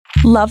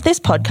Love this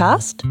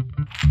podcast?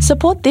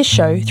 Support this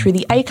show through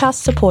the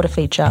Acast supporter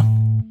feature.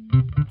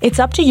 It's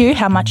up to you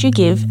how much you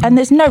give, and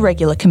there's no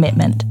regular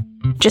commitment.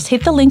 Just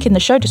hit the link in the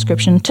show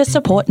description to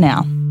support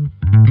now.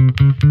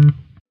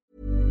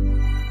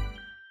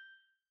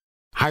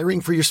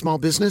 Hiring for your small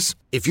business?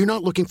 If you're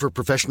not looking for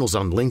professionals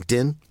on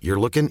LinkedIn, you're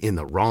looking in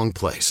the wrong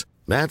place.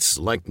 That's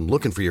like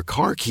looking for your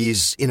car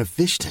keys in a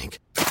fish tank.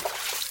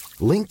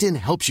 LinkedIn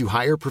helps you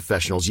hire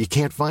professionals you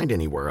can't find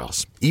anywhere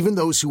else, even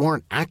those who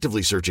aren't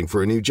actively searching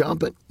for a new job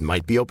but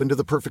might be open to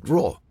the perfect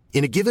role.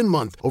 In a given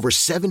month, over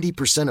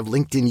 70% of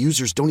LinkedIn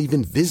users don't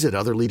even visit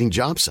other leading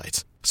job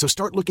sites. So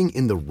start looking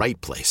in the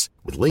right place.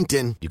 With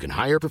LinkedIn, you can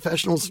hire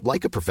professionals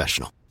like a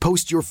professional.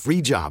 Post your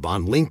free job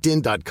on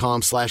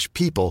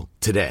linkedin.com/people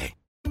today.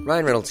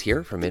 Ryan Reynolds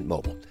here from Mint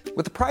Mobile.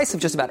 With the price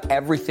of just about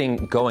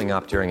everything going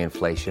up during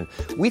inflation,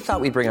 we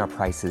thought we'd bring our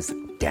prices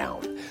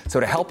down. So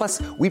to help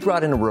us, we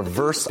brought in a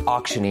reverse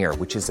auctioneer,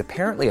 which is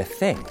apparently a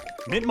thing.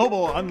 Mint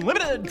Mobile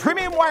Unlimited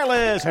Premium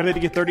Wireless. How to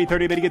get 30,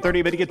 30, bit to get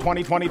 30, bit to get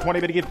 20, 20, 20,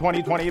 bit to get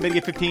 20, 20, bit to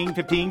get 15,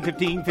 15,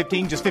 15,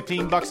 15, just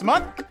 $15 a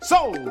month?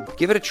 Sold!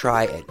 Give it a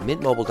try at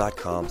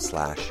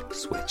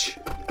mintmobile.com/switch.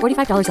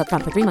 $45 up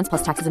front for 3 months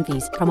plus taxes and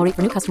fees. Promo rate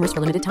for new customers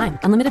for limited time.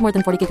 Unlimited more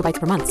than 40 gigabytes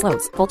per month.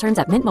 Slows full terms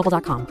at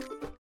mintmobile.com.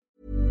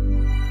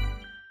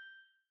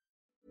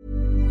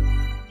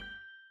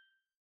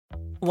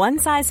 One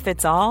size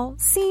fits all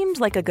seemed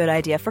like a good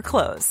idea for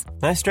clothes.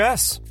 Nice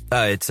dress.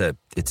 It's a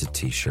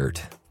t-shirt.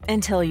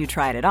 Until you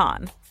tried it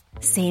on.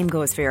 Same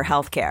goes for your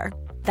healthcare.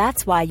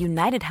 That's why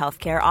United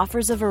Healthcare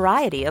offers a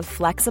variety of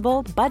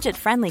flexible,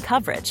 budget-friendly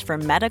coverage for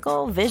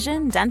medical,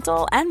 vision,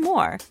 dental, and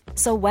more.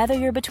 So whether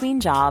you're between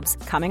jobs,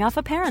 coming off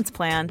a parent's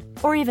plan,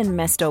 or even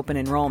missed open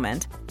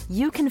enrollment,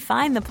 you can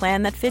find the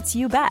plan that fits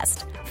you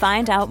best.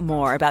 Find out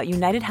more about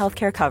United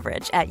Healthcare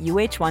coverage at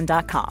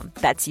uh1.com.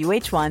 That's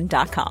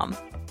uh1.com.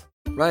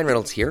 Ryan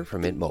Reynolds here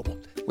from Mint Mobile.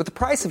 With the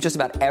price of just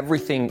about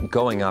everything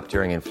going up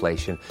during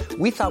inflation,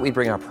 we thought we'd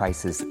bring our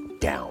prices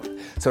down.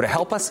 So to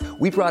help us,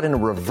 we brought in a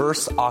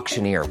reverse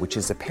auctioneer, which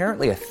is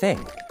apparently a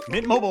thing.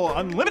 Mint Mobile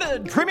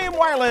Unlimited Premium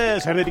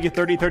Wireless. How to get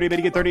 30, 30, bit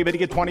to get 30, bit to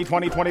get 20,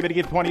 20, 20, bit to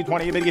get 20,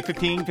 20, bit to get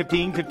 15,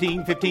 15,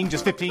 15, 15,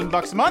 just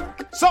 $15 a month?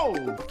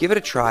 Sold! Give it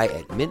a try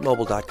at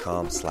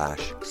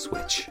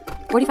mintmobile.com/switch.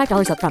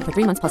 $45 up front for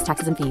 3 months plus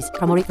taxes and fees.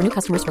 Promo rate for new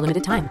customers for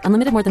limited time.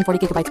 Unlimited more than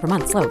 40 gigabytes per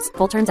month. Slows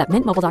full terms at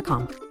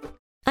mintmobile.com.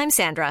 I'm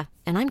Sandra,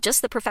 and I'm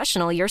just the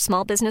professional your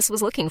small business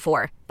was looking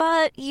for.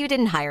 But you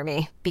didn't hire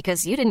me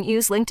because you didn't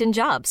use LinkedIn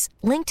Jobs.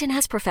 LinkedIn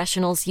has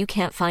professionals you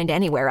can't find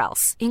anywhere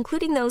else,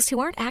 including those who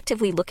aren't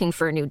actively looking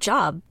for a new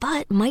job,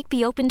 but might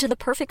be open to the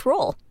perfect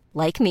role,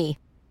 like me.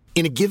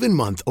 In a given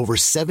month, over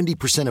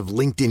 70% of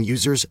LinkedIn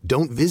users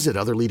don't visit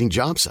other leading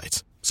job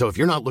sites. So if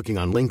you're not looking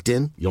on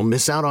LinkedIn, you'll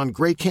miss out on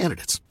great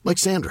candidates like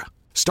Sandra.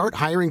 Start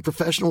hiring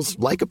professionals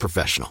like a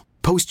professional.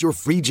 Post your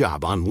free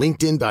job on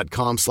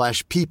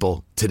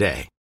linkedin.com/people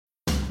today.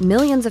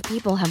 Millions of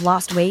people have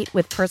lost weight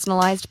with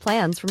personalized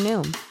plans from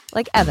Noom.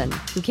 Like Evan,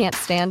 who can't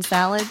stand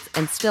salads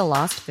and still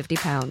lost 50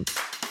 pounds.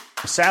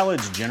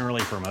 Salads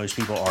generally for most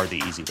people are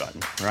the easy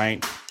button,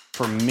 right?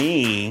 For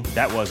me,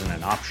 that wasn't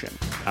an option.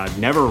 I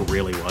never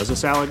really was a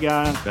salad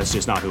guy. That's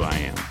just not who I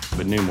am.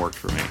 But Noom worked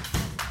for me.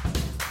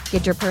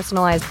 Get your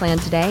personalized plan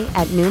today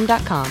at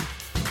Noom.com.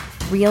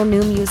 Real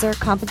Noom user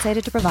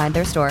compensated to provide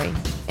their story.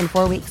 In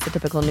 4 weeks, the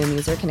typical Noom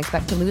user can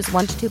expect to lose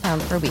 1 to 2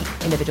 pounds per week.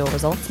 Individual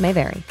results may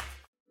vary.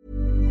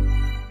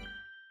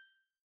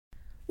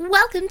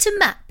 Welcome to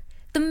MAP,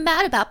 the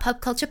Mad About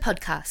Pop Culture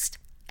podcast.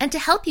 And to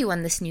help you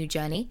on this new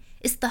journey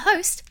is the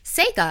host,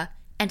 Sega,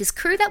 and his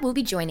crew that will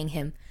be joining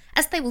him,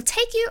 as they will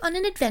take you on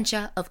an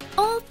adventure of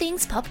all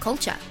things pop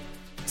culture.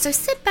 So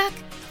sit back,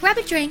 grab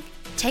a drink,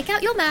 take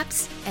out your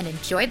maps, and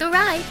enjoy the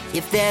ride.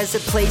 If there's a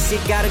place you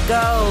gotta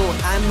go,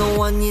 I'm the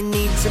one you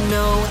need to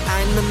know.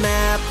 I'm the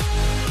map.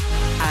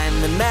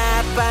 I'm the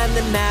map, I'm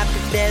the map.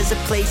 If there's a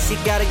place you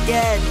gotta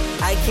get,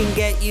 I can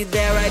get you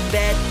there, I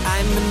bet.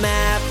 I'm the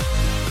map.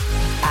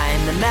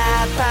 I'm the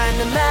map, I'm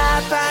the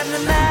map, I'm the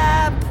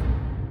map.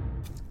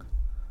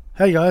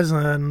 Hey guys,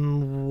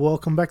 and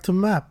welcome back to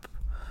MAP.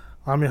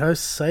 I'm your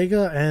host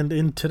Sega, and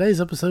in today's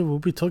episode we'll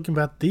be talking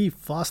about the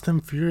Fast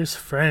and Furious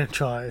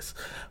franchise,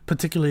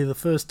 particularly the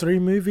first 3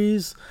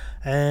 movies.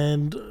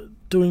 And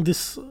doing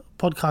this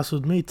podcast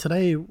with me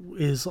today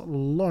is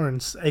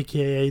Lawrence,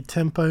 aka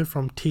Tempo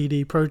from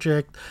TD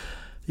Project.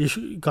 You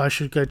guys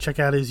should go check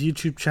out his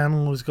YouTube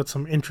channel. He's got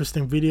some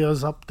interesting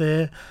videos up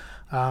there,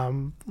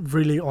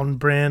 really on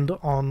brand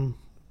on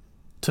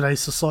today's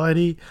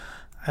society.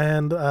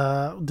 And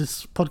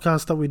this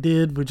podcast that we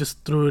did, we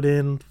just threw it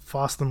in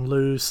fast and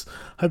loose.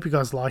 Hope you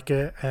guys like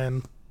it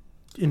and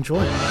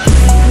enjoy it.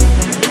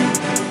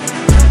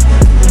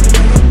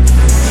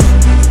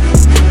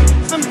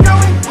 I'm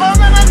going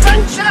on an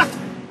adventure!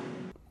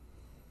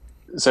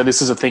 So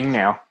this is a thing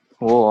now.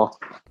 Or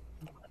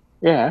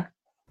yeah,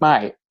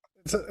 mate.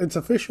 It's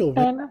official.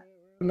 Man.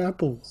 An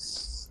apple.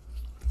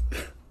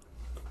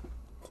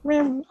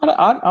 Man,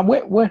 I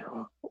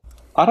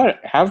don't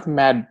have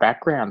mad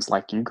backgrounds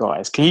like you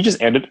guys. Can you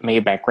just edit me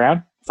a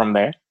background from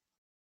there?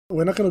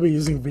 We're not going to be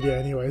using video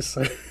anyway,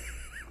 so...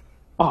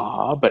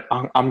 Oh, but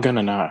I'm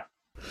gonna know.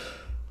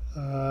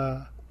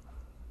 I'll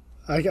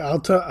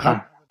tell...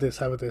 How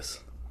about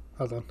this?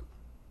 Hold on.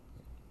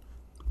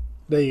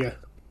 There you go.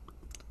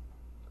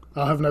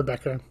 I'll have no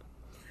background.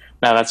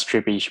 No, that's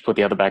trippy. You should put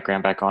the other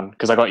background back on,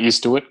 because I got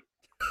used to it.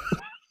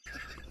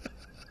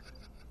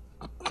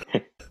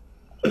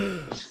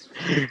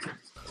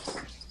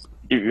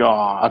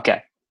 Oh,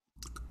 okay.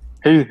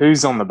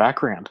 Who's on the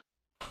background?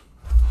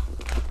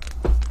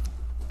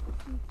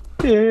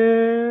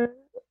 Yeah.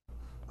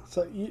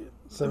 So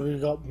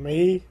we've got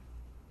me,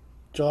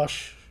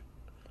 Josh,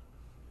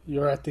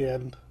 you're at the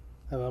end,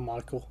 and then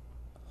Michael.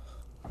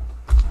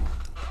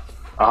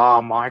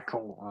 Oh,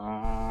 Michael.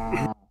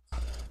 Oh,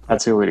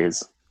 that's who it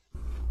is.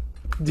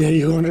 Yeah,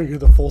 you're wondering who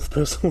the fourth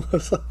person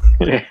was.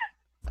 Yeah.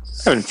 I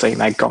haven't seen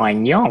that guy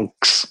in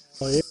yonks.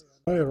 Oh, yeah.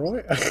 Oh, you're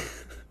right.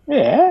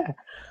 Yeah.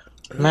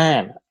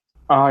 Man.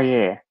 Oh,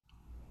 yeah.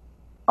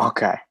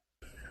 Okay.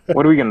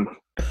 What are we going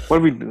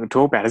to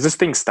talk about? Has this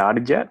thing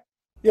started yet?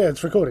 Yeah,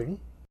 it's recording.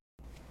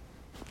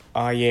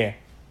 Oh, yeah.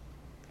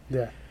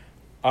 Yeah.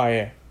 Oh,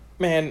 yeah.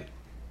 Man,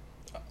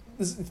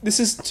 this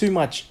is too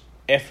much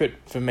effort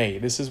for me.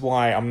 This is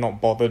why I'm not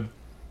bothered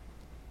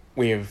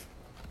with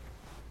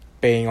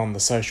being on the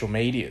social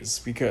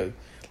medias, because,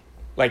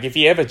 like, if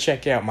you ever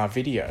check out my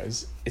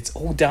videos, it's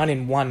all done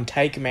in one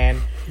take, man.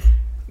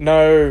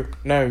 No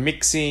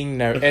mixing,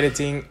 no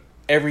editing.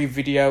 Every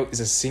video is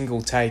a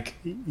single take.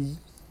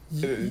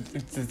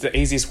 It's the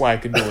easiest way I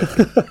could do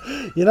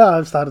it. You know,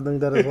 I've started doing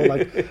that as well.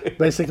 Like,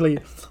 basically,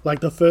 like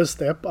the first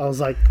step, I was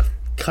like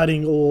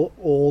cutting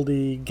all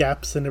the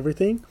gaps and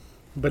everything,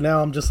 but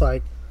now I'm just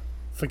like,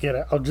 forget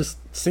it. I'll just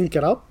sync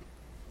it up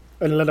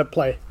and let it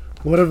play.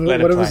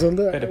 Whatever's on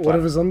there,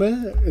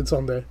 it's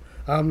on there.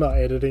 I'm not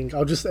editing.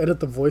 I'll just edit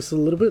the voice a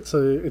little bit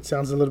so it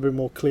sounds a little bit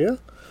more clear.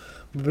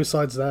 But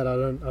besides that, I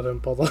don't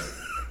bother.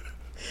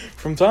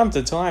 From time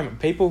to time,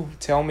 people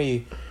tell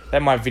me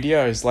that my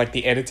videos, like,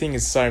 the editing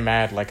is so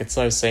mad, like, it's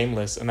so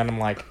seamless, and then I'm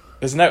like,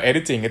 there's no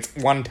editing, it's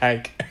one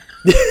take.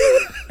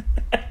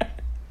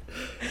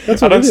 I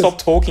don't stop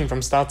talking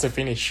from start to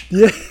finish.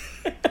 Yeah.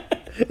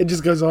 It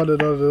just goes on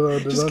and on and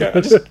on and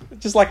on.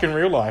 Just like in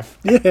real life.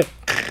 Yeah.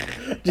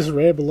 Just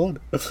ramble on.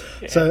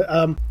 Yeah.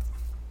 So,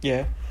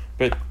 yeah,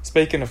 but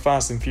speaking of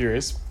Fast and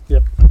Furious...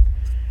 Yep.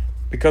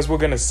 Because we're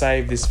going to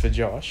save this for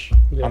Josh,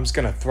 yep. I'm just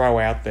going to throw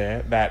out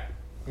there that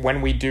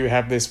when we do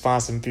have this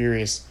Fast and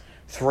Furious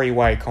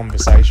three-way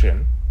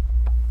conversation,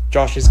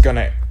 Josh is going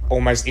to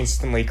almost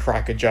instantly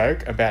crack a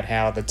joke about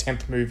how the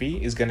 10th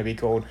movie is going to be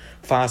called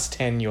Fast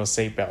 10 Your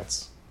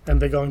Seatbelts.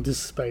 And they're going to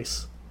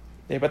space.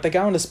 Yeah, but they're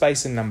going to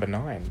space in number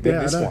 9.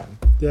 This one.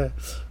 Yeah.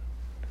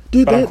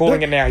 Dude, but I'm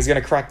calling it now. He's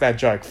going to crack that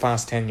joke.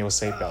 Fast 10 Your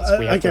Seatbelts.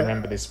 We have to okay.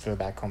 remember this for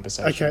that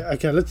conversation.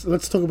 Okay.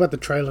 Let's talk about the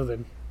trailer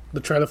then. The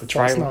trailer for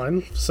Fast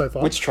 9 so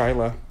far. Which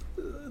trailer?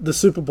 The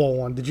Super Bowl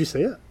one. Did you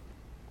see it?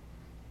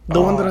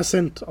 The one that I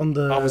sent on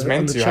the. I was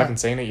meant to. Chat. I haven't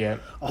seen it yet.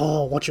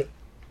 Oh, watch it.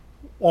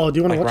 Oh, do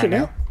you want to watch right it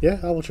now? Yeah,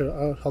 I'll watch it.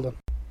 Hold on.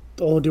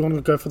 Or do you want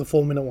to go for the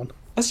 4-minute one?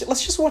 Let's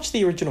just watch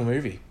the original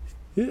movie.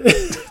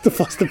 The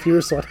Fast and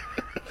Furious one.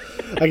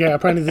 Okay,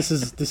 apparently this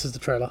is the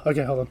trailer.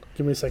 Okay, hold on.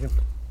 Give me a second.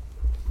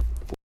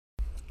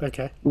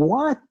 Okay.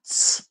 What?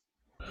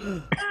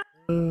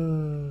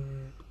 Oh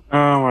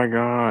my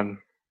god.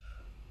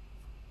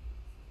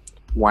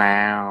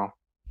 Wow.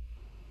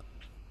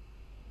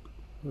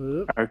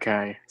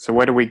 Okay, so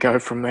where do we go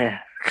from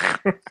there?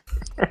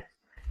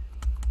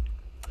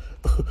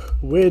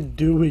 Where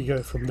do we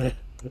go from there?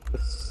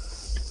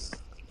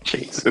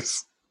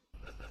 Jesus.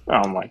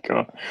 Oh my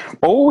god.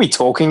 What were we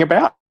talking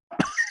about?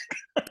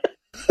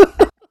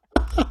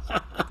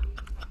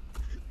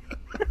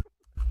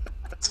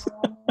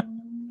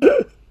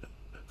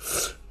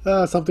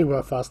 Something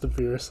about Fast and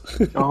Furious.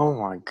 Oh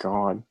my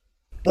god.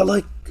 But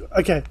like,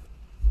 okay.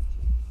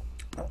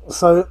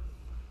 So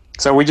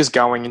are we just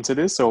going into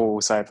this, or are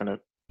we saving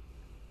it?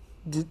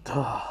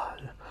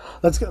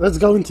 Let's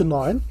go into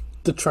 9,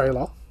 the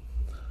trailer.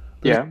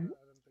 Yeah.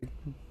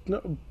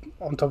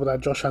 On top of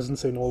that, Josh hasn't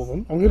seen all of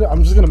them.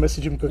 I'm just gonna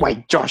message him quickly.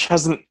 Wait, Josh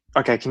hasn't.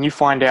 Okay, can you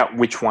find out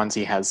which ones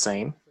he has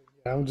seen?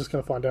 Yeah, I'm just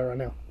gonna find out right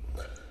now.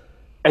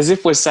 As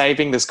if we're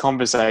saving this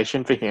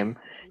conversation for him.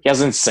 He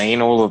hasn't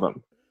seen all of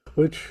them.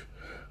 Which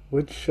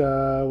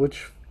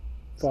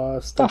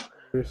Stuff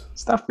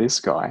this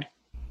guy.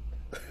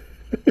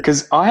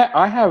 Because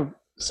I have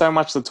so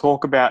much to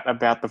talk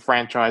about the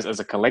franchise as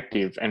a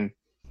collective, and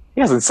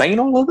he hasn't seen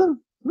all of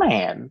them?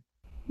 Man.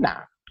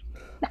 Nah.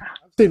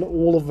 I've seen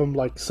all of them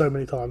like so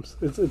many times.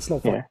 It's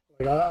not fun. Yeah.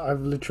 Like,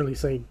 I've literally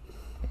seen,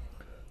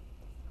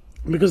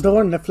 because they're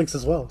on Netflix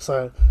as well.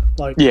 So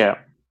like, yeah,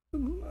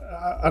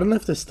 I don't know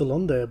if they're still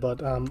on there,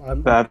 but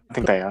I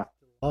think they are.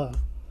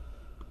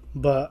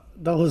 But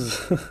that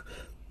was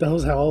that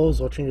was how I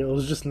was watching it. It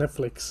was just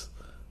Netflix.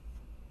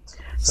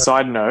 So,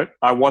 side note: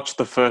 I watched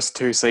the first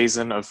 2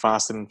 seasons of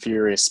Fast and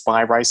Furious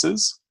Spy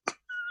Races.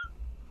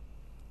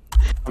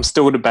 I'm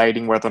still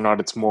debating whether or not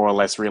it's more or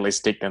less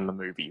realistic than the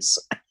movies.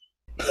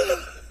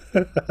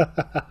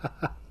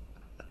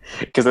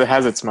 because it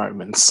has its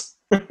moments.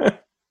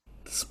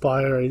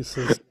 Spy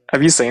Races.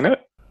 Have you seen it?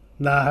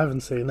 No, I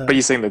haven't seen it. But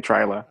you've seen the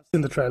trailer. I've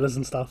seen the trailers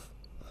and stuff.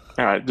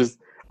 All right, I just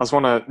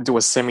want to do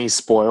a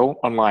semi-spoil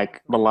on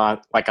like the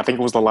last, like I think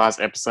it was the last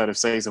episode of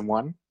season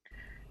 1.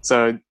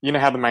 So you know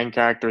how the main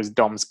character is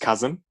Dom's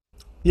cousin?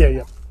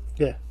 Yeah.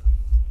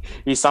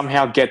 He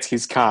somehow gets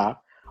his car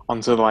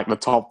onto like the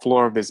top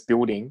floor of this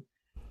building,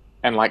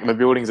 and like the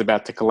building's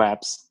about to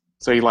collapse.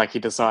 So he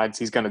decides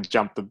he's going to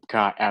jump the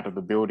car out of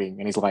the building,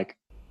 and he's like,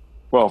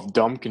 "Well, if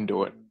Dom can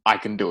do it, I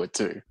can do it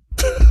too."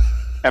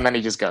 And then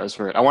he just goes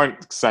for it. I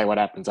won't say what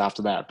happens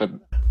after that, but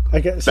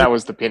that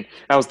was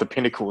the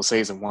pinnacle of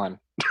season 1.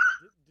 Do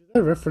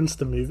they reference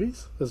the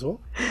movies as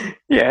well?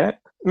 Yeah,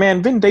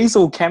 man, Vin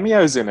Diesel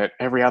cameos in it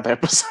every other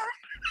episode.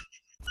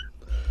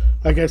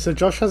 Okay, so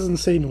Josh hasn't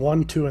seen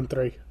 1, 2, and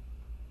 3.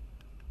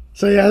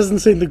 So he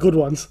hasn't seen the good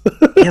ones.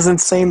 He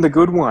hasn't seen the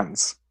good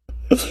ones.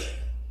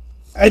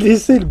 And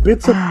he's seen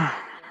bits of...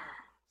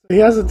 He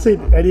hasn't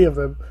seen any of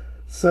them.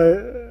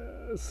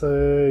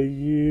 So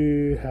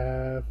you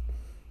have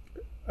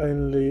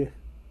only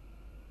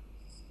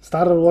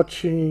started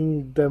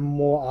watching them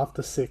more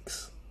after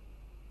 6.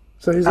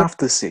 So he's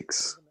after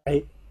 6.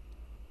 8.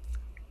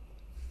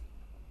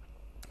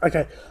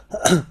 Okay.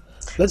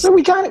 So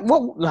we can't.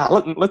 Well,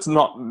 no, let's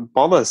not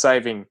bother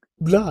saving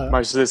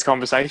most of this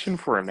conversation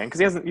for him then, because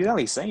he's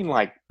only seen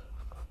like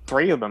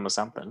 3 of them or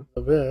something.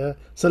 Yeah.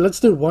 So let's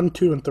do 1,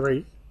 2, and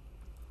 3,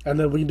 and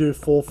then we can do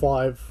 4,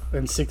 5,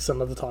 and 6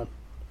 another time.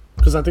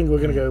 Because I think we're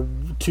gonna go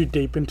too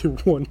deep into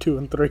 1, 2,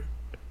 and 3.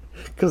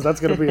 Because that's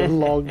gonna be a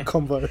long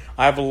combo.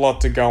 I have a lot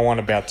to go on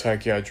about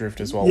Tokyo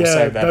Drift as well. Yeah, we'll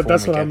save that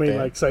that's for what I when we mean.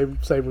 get Like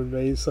same with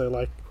me. So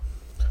like,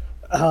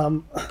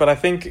 But I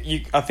think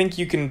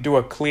you can do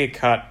a clear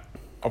cut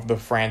of the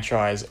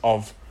franchise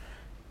of.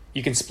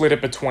 You can split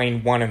it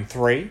between 1 and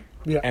 3,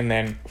 and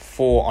then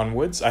 4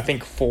 onwards. I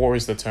think 4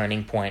 is the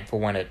turning point for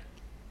when it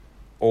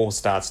all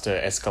starts to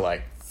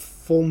escalate.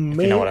 For me,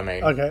 if you know what I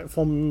mean. Okay,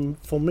 for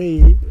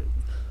me,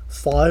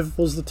 5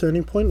 was the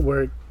turning point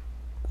where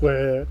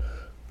 4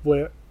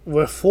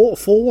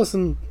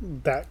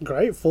 wasn't that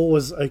great. 4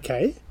 was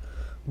okay,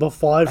 but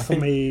 5 for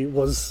me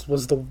was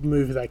the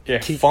movie that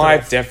kicked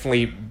 5 off.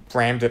 definitely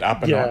rammed it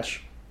up a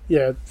notch.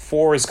 Yeah.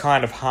 4 is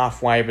kind of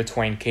halfway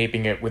between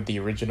keeping it with the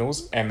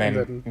originals and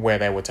then where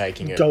they were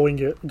taking it.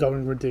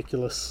 Going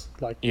ridiculous.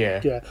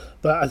 Yeah.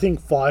 But I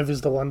think 5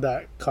 is the one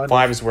that kind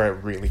 5 is where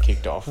it really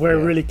kicked off. Where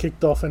it really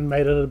kicked off and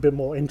made it a bit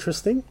more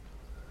interesting.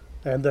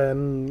 And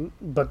then,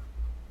 but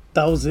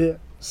that was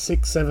it.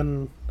 6,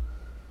 7,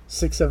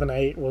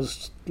 8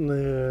 was...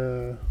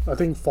 I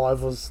think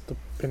 5 was the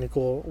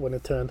pinnacle when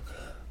it turned.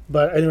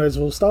 But anyways,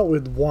 we'll start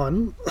with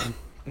 1.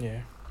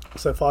 Yeah.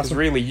 So fast. Because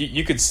really,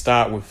 you could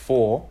start with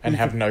 4 and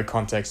have no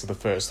context of the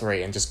first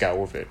 3 and just go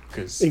with it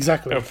because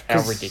of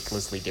how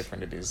ridiculously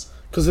different it is.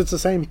 Because it's the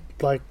same.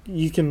 Like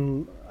you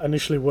can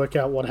initially work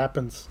out what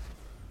happens.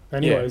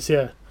 Anyways,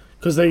 yeah.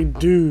 Because they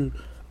do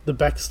the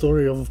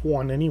backstory of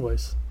 1,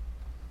 anyways.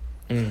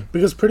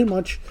 Because pretty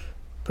much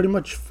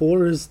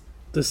 4 is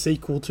the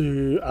sequel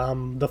to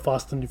the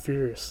Fast and the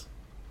Furious.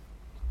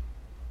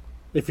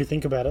 If you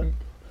think about it,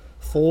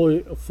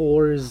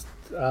 4 is.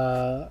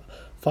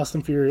 Fast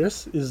and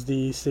Furious is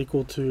the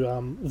sequel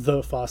to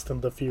The Fast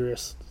and the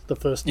Furious, the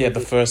first movie. Yeah, the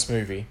first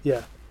movie.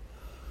 Yeah.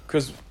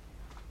 Because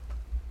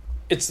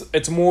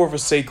it's more of a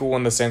sequel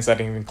in the sense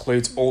that it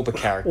includes all the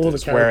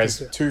characters,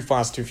 whereas Too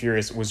Fast, Too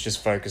Furious was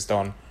just focused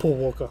on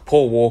Paul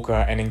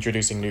Walker and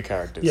introducing new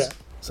characters. Yeah,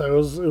 so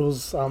it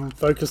was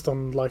focused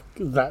on like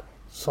that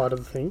side of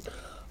the thing,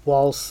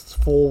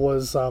 whilst 4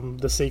 was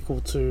the sequel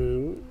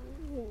to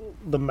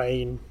the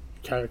main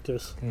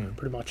characters,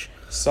 pretty much.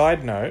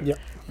 Side note,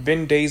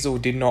 Vin Diesel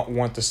did not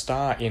want to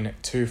star in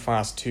Too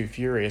Fast, Too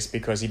Furious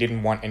because he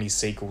didn't want any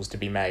sequels to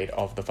be made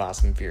of The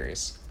Fast and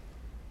Furious.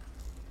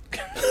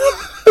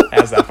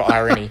 How's that for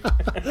irony?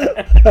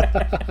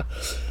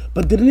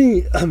 But didn't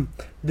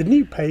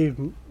he pay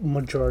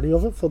majority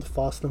of it for The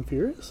Fast and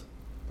Furious?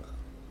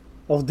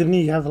 Or didn't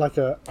he have like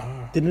a...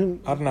 I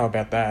don't know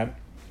about that.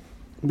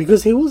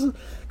 Because he wasn't...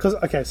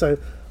 Okay, so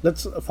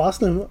The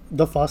Fast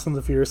and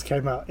the Furious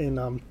came out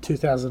in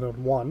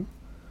 2001.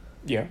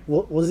 Yeah.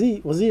 Was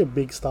he a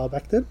big star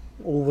back then?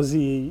 Or was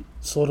he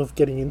sort of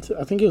getting into...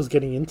 I think he was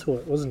getting into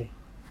it, wasn't he?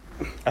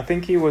 I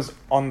think he was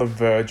on the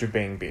verge of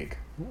being big.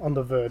 On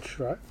the verge,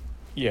 right?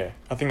 Yeah,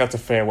 I think that's a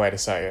fair way to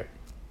say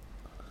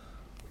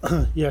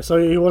it. Yeah, so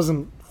he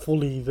wasn't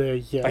fully there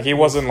yet. Like, he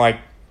wasn't like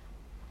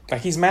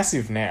he's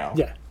massive now.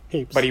 Yeah,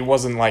 heaps. But he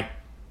wasn't like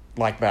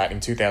that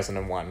in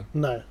 2001.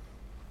 No.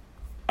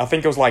 I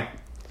think it was like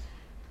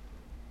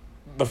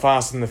The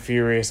Fast and the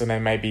Furious, and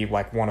then maybe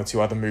like 1 or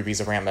 2 other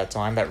movies around that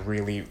time that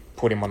really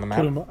put him on the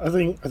map. I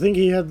think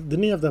he had.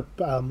 Didn't he have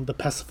the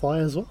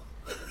pacifier as well?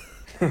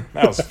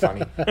 That was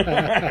funny.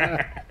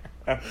 that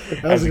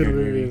was a good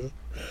movie.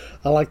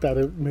 I like that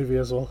movie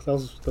as well. That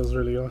was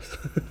really nice.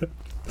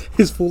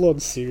 He's full on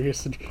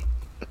serious.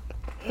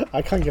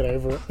 I can't get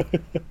over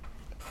it.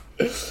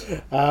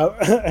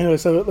 Anyway,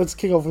 so let's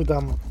kick off with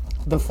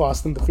The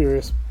Fast and the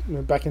Furious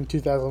back in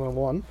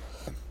 2001.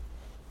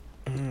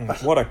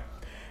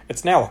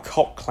 It's now a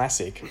cult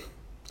classic.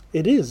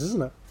 It is,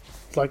 isn't it?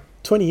 It's like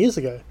 20 years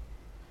ago.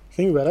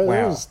 Think about it.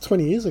 Wow. It was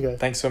 20 years ago.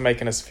 Thanks for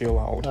making us feel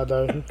old. I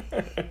know.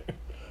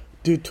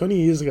 Dude, 20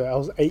 years ago, I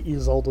was 8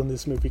 years old when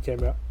this movie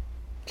came out.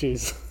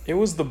 Jeez. It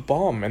was the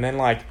bomb. And then,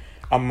 like,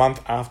 a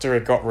month after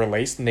it got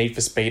released, Need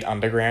for Speed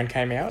Underground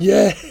came out.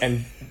 Yeah.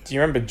 And do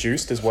you remember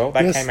Juiced as well?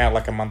 That came out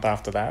like a month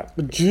after that.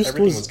 But Juiced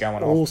Everything was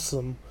going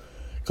awesome.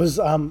 Because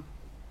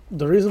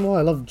the reason why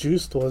I love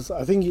Juiced was,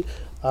 I think...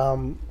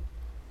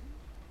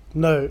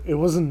 no, it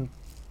wasn't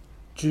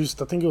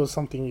Juiced. I think it was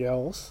something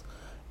else.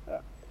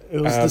 It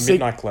was the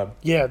Midnight Club.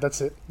 Yeah,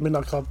 that's it.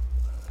 Midnight Club.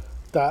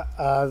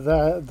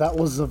 That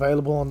was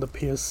available on the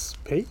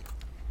PSP.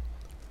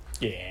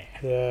 Yeah.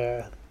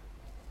 Yeah.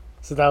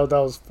 So that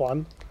was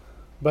fun.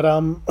 But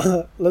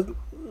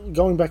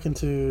going back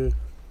into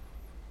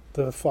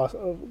the Fast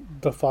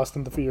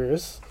and the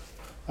Furious,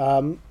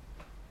 man,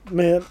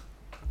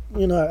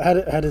 you know,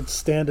 had its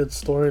standard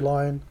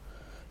storyline,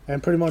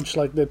 and pretty much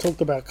like they talked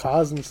about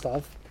cars and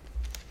stuff.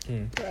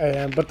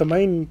 But the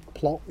main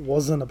plot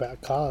wasn't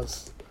about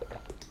cars.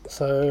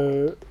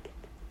 So,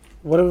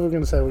 whatever we're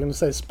going to say, we're going to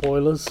say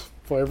spoilers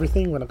for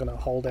everything. We're not going to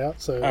hold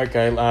out. So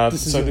okay,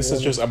 this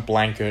is just a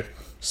blanket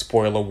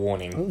spoiler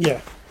warning.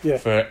 Yeah.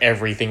 For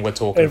everything we're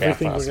talking about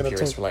Fast and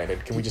Furious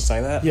related. Can we just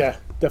say that? Yeah,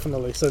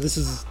 definitely. So this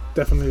is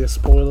definitely a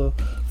spoiler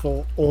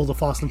for all the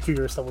Fast and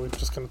Furious that we're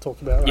just going to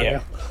talk about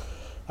right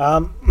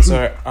now.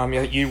 So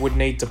you would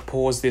need to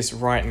pause this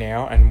right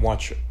now and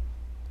watch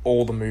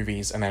all the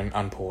movies and then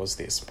unpause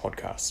this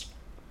podcast.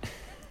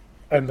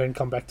 And then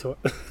come back to it.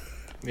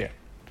 Yeah.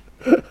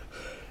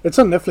 It's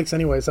on Netflix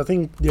anyways. I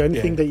think the only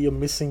thing that you're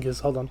missing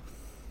is... Hold on.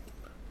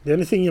 The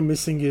only thing you're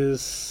missing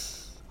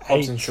is...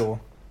 Hobbs and Shaw.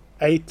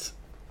 8.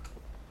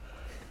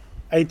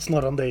 8's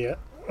not on there yet.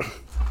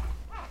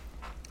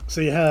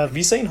 So you have... Have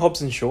you seen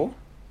Hobbs and Shaw?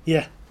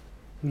 Yeah.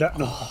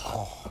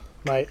 No.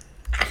 Mate.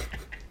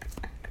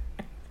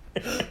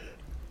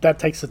 That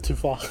takes it too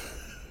far.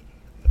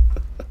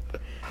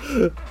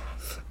 They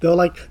were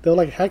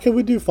like, how can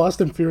we do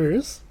Fast and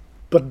Furious,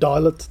 but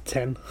dial it to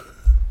 10?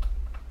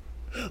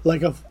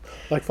 like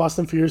Fast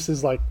and Furious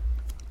is like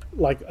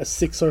a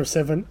 6 or a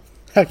 7.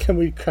 How can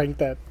we crank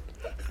that?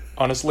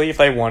 Honestly, if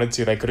they wanted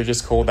to, they could have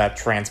just called that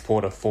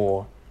Transporter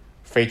 4,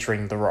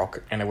 featuring The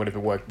Rock, and it would have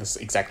worked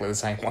exactly the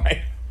same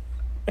way.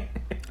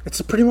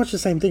 It's pretty much the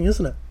same thing,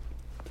 isn't it?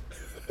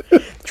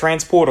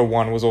 Transporter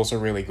 1 was also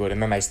really good,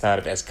 and then they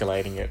started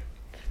escalating it.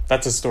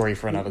 That's a story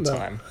for another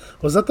time.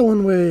 Was that the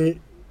one where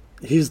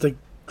he's the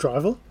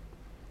driver?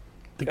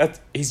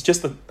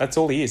 That's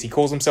all he is. He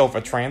calls himself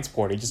a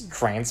transporter. He just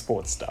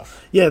transports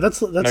stuff. Yeah,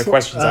 that's no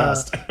questions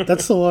asked.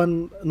 That's the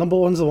one. Number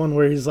one's the one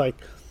where he's like,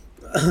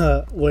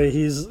 where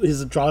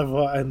he's a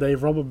driver and they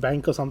rob a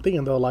bank or something,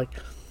 and they're like,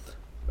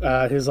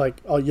 he's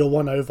like, oh, you're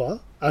one over.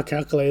 I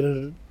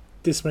calculated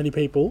this many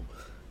people.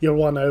 You're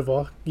one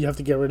over. You have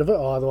to get rid of it,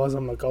 or otherwise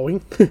I'm not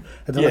going. And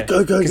they're like, go.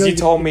 Because you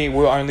told me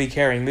we're only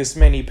carrying this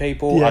many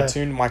people. Yeah. I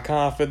tuned my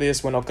car for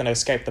this. We're not going to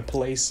escape the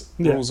police.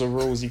 Rules are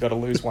rules. You got to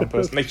lose one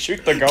person. They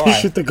shoot the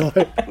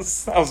guy.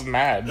 I was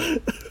mad.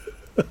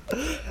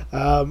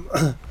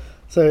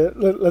 So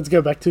let's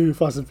go back to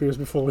Fast and Furious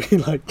before we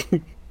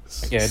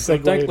let's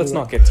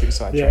not get too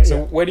sidetracked.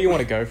 So where do you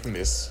want to go from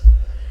this?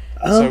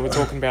 So we're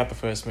talking about the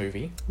first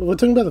movie. We're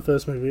talking about the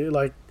first movie.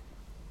 Like,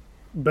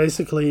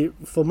 basically,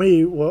 for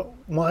me,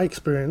 my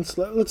experience.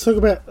 Let's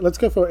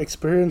go for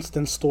experience,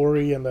 then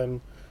story, and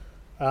then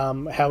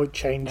how it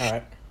changed.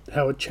 Right.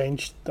 How it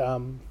changed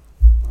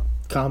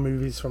car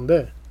movies from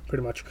there,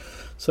 pretty much.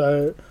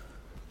 So,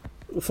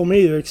 for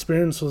me, the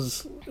experience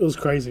was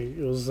crazy.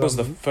 It was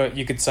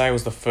you could say it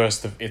was the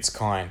first of its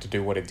kind to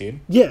do what it did.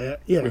 Yeah,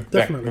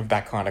 definitely with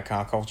that kind of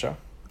car culture.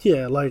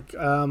 Yeah,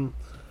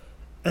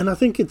 and I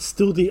think it's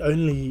still the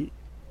only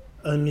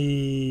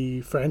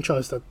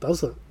franchise that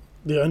does it.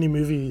 The only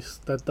movies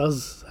that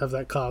does have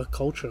that car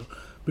culture.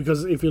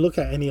 Because if you look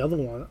at any other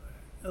one,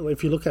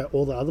 if you look at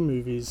all the other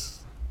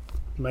movies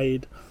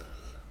made,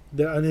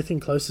 the only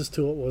thing closest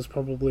to it was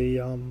probably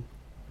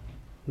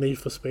Need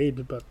for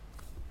Speed, but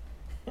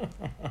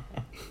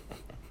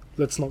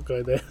let's not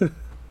go there.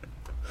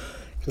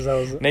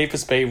 Need for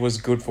Speed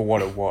was good for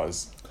what it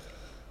was.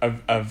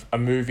 A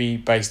movie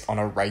based on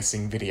a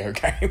racing video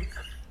game.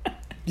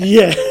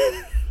 Yeah.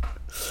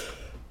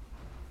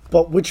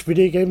 But which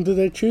video game did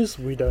they choose?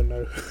 We don't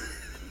know.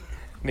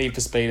 Need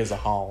for Speed as a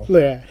whole.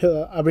 Yeah,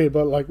 I mean,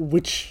 but like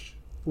which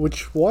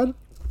one?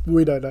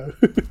 We don't know.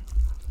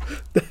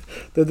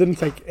 They didn't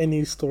take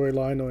any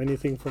storyline or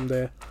anything from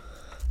there.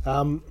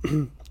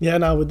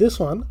 With this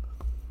one,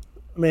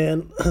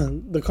 man,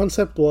 the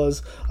concept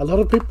was a lot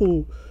of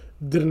people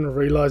didn't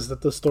realize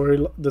that the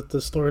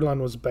storyline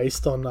was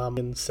based on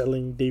in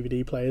selling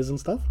DVD players and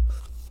stuff.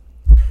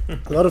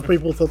 A lot of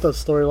people thought the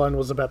storyline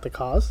was about the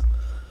cars.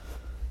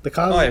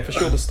 Oh yeah, for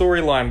sure. The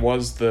storyline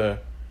was the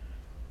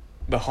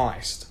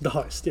heist. The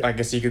heist, yeah. I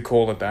guess you could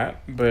call it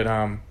that. But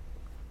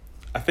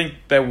I think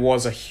there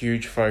was a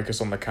huge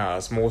focus on the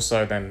cars, more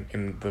so than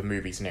in the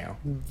movies now.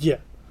 Yeah.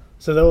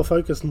 So they were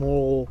focused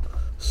more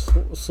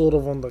sort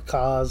of on the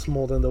cars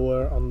more than they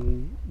were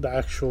on the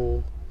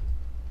actual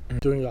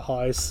doing a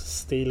heist,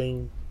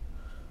 stealing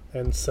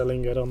and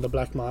selling it on the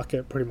black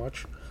market, pretty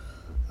much.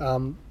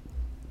 Then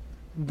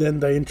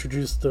they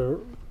introduced the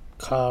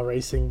car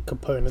racing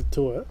component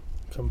to it,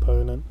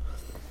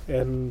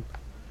 and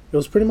it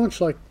was pretty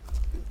much like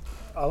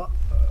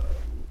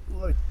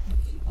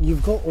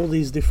you've got all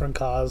these different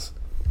cars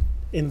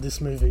in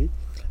this movie,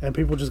 and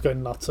people just go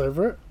nuts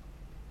over it.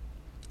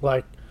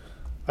 Like,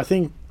 I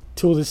think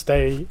till this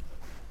day,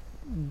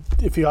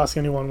 if you ask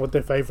anyone what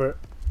their favorite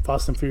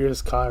Fast and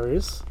Furious car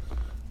is,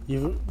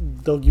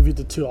 they'll give you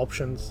the two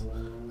options.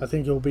 I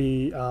think it'll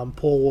be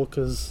Paul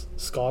Walker's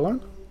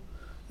Skyline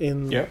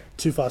in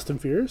Too Fast and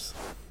Furious,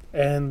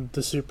 and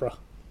the Supra,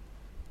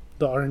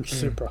 the orange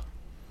Supra.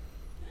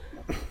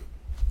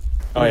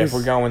 Oh yeah, if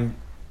we're going,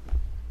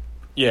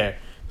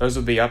 those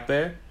would be up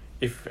there.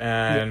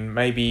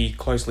 Maybe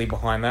closely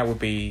behind that would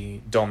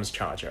be Dom's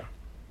Charger.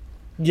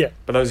 Yeah,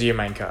 but those are your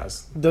main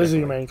cars. Those are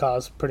your main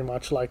cars, pretty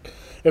much. Like,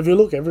 if you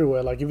look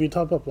everywhere, like if you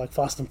type up like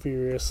Fast and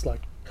Furious,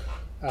 like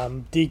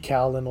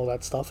decal and all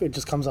that stuff, it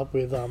just comes up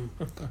with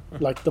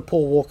like the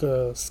Paul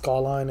Walker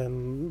Skyline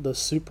and the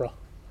Supra,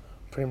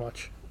 pretty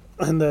much.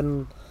 And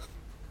then,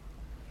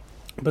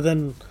 but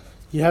then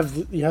you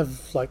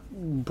have like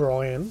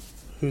Brian,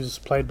 who's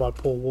played by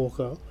Paul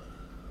Walker,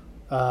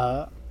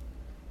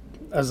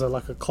 as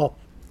a cop,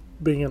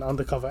 being an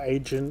undercover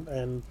agent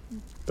and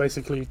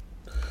basically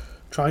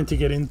trying to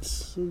get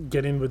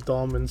in with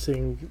Dom and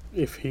seeing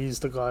if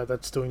he's the guy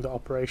that's doing the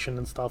operation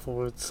and stuff,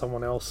 or it's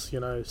someone else,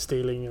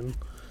 stealing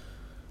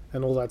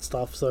and all that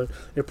stuff. So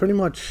it pretty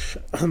much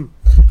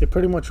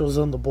was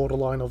on the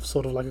borderline of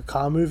sort of like a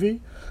car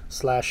movie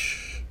 /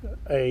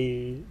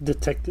 a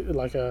detective,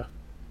 like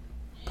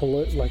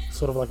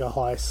sort of like a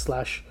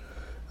heist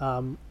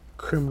 /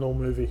 criminal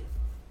movie.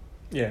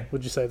 Yeah.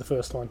 Would you say the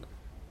first one?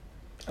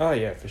 Oh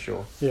yeah, for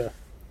sure. Yeah,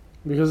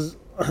 because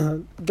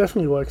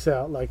definitely works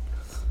out like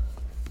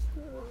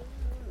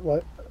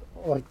the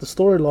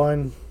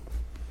storyline,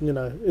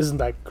 isn't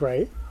that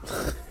great.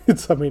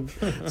 It's got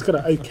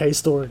an okay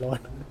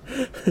storyline.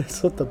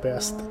 It's not the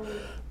best,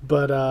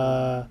 but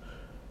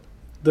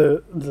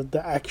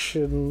the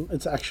action,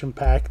 it's action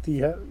packed.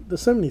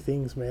 There's so many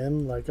things,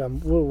 man. Like,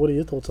 what are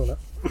your thoughts on it?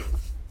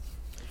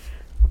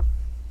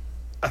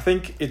 I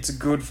think it's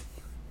good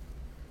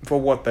for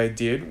what they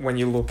did when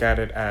you look at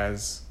it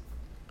as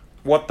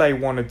what they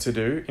wanted to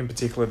do. In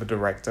particular, the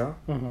director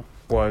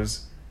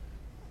was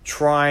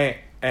try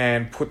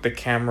and put the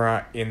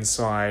camera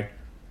inside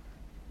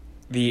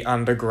the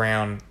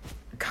underground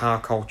car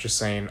culture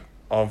scene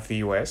of the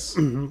US.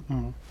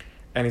 And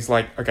he's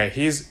like, okay,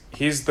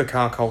 here's the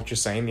car culture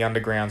scene, the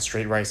underground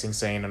street racing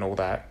scene and all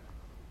that.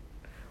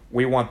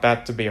 We want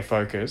that to be a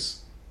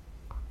focus.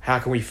 How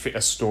can we fit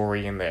a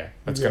story in there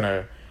that's going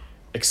to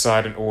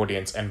excite an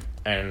audience and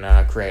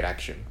create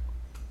action?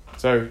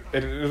 So,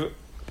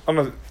 on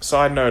a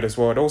side note as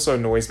well, it also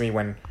annoys me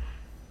when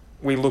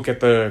we look at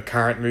the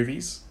current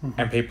movies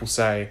and people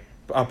say,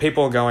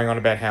 people are going on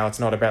about how it's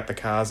not about the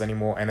cars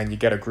anymore, and then you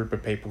get a group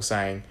of people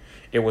saying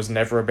it was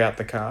never about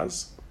the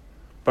cars.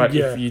 But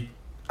if you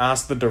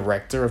ask the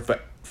director of the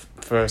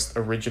first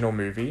original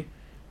movie,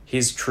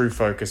 his true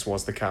focus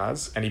was the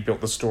cars, and he built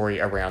the story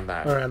around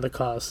that. Around the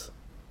cars.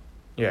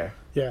 Yeah.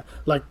 Yeah,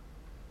 like,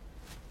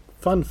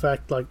 fun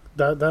fact, like,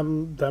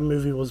 that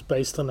movie was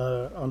based on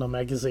a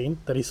magazine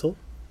that he saw.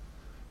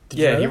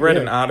 Yeah, he read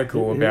an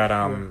article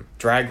about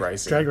drag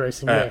racing. Drag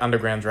racing,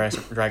 underground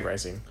drag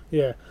racing.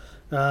 Yeah.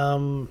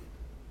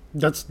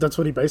 That's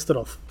what he based it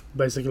off,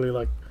 basically.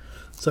 Like,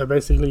 so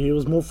basically he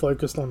was more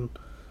focused on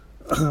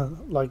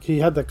like, he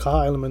had the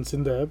car elements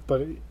in there,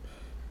 but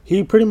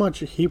he pretty much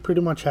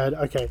had,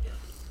 okay,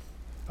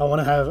 I want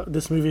to have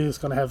this movie is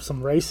going to have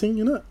some racing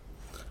in it,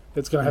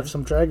 it's going to have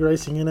some drag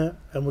racing in it,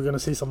 and we're going to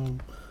see some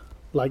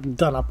like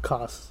done up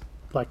cars,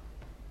 like,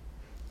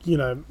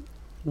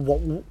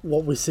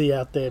 what we see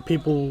out there,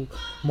 people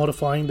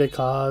modifying their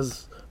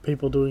cars,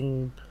 people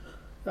doing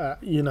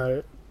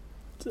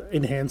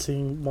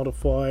enhancing,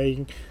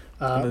 modifying,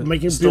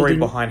 making story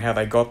behind how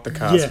they got the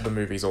cars for the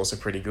movie is also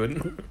pretty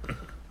good.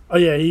 Oh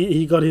yeah,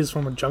 he got his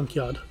from a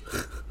junkyard.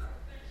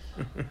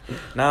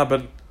 Nah,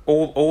 but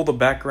all the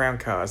background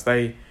cars,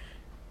 they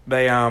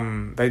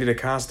did a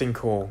casting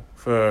call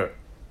for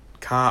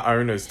car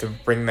owners to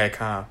bring their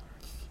car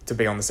to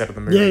be on the set of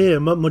the movie. Yeah.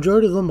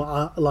 Majority of them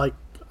are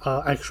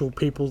actual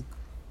people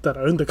that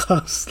own the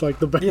cars, like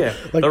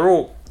they're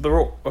all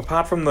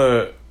apart from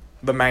the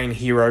main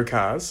hero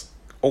cars.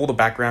 All the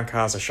background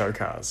cars are show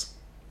cars,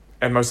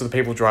 and most of the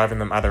people driving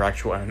them are their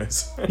actual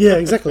owners. Yeah,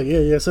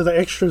 exactly. Yeah. So the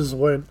extras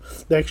were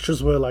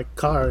like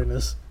car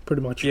owners,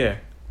 pretty much. Yeah,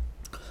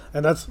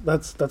 and that's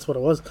what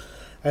it was,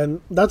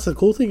 and that's the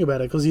cool thing about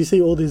it, because you see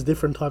all these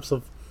different types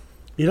of.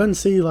 You don't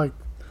see like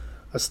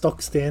a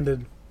stock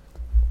standard,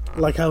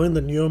 like how in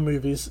the newer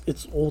movies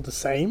it's all the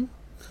same,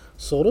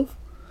 sort of.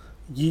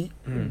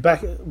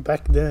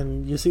 Back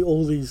then you see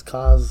all these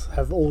cars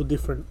have all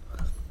different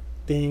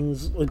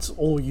things. It's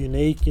all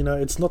unique,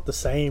 it's not the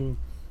same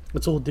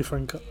It's all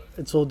different.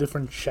 It's all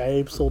different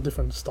shapes, all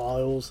different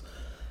styles,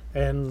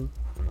 and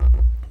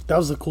that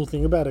was the cool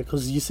thing about it,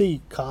 because you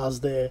see cars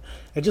there,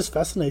 it just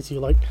fascinates you,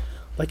 like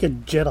a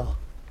Jetta,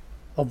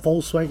 a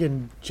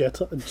Volkswagen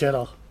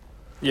Jetta.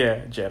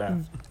 Yeah,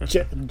 Jetta.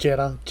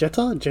 Jetta.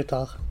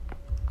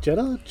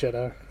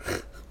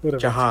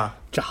 Whatever.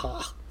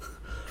 Jaha.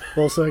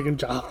 Volkswagen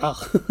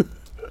Jaha.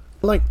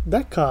 Like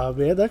that car,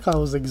 man. That car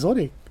was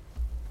exotic.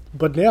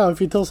 But now,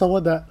 if you tell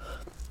someone about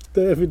a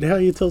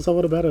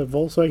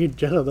Volkswagen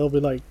Jetta,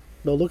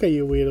 they'll look at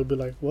you weird and be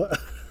like, "What?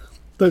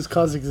 Those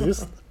cars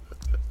exist?"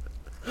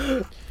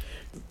 But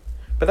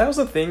that was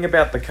the thing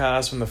about the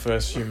cars from the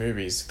first few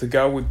movies. To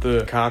go with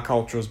the car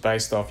culture was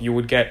based off, you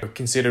would get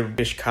considered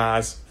rich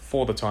cars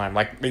for the time.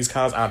 Like, these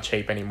cars aren't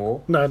cheap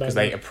anymore. No. Because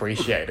they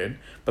appreciated.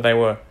 But they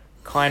were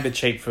kind of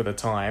cheap for the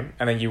time,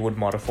 and then you would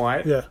modify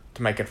it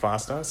to make it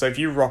faster. So if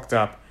you rocked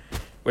up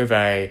with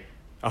a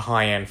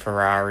high-end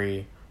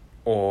Ferrari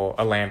or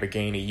a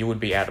Lamborghini, you would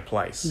be out of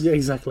place. Yeah,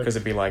 exactly. Because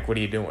it'd be like, what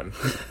are you doing?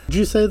 Did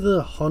you say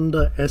the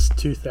Honda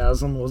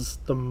S2000 was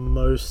the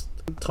most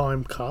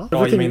time car?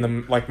 Oh, you mean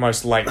the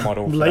most late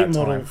model for that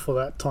time? For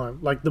that time.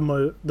 Like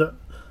the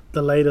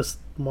latest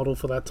model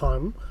for that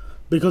time.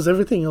 Because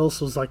everything else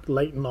was like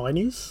late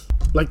 90s.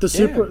 Like the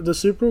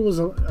Supra was,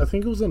 I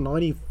think it was a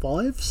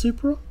 95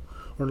 Supra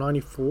or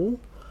 94.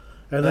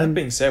 And that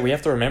being said, we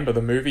have to remember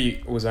the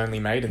movie was only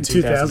made in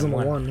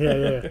 2001.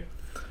 Yeah.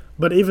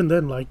 But even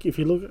then, like, if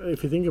you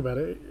think about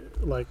it,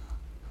 like,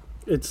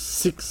 it's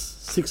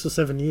six or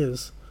 7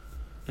 years.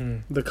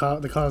 The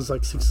car's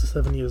like 6 or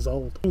 7 years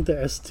old. I think the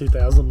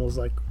S2000 was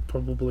like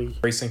probably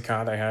recent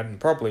car they had, and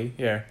probably,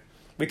 yeah.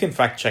 We can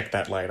fact check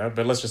that later,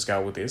 but let's just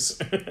go with this.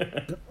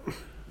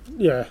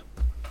 Yeah,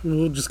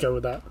 we'll just go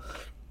with that.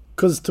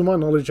 Because to my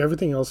knowledge,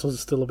 everything else was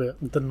still a bit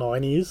the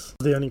 90s.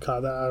 The only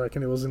car that I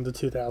reckon it was in the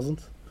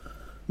 2000s.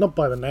 Not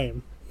by the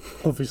name,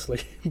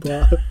 obviously,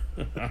 but...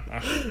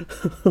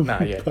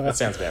 that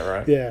sounds about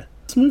right. Yeah.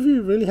 This movie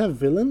really have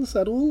villains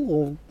at all,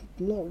 or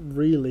not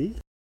really?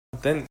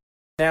 Then,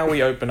 now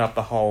we open up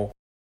the whole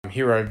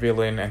hero,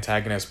 villain,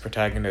 antagonist,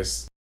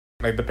 protagonist.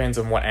 It depends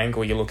on what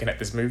angle you're looking at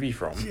this movie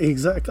from.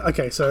 Exactly.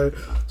 Okay, so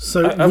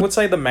I would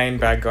say the main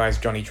bad guy is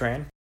Johnny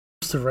Tran.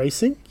 To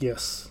racing,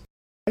 yes.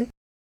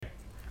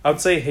 I would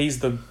say he's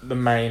the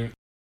main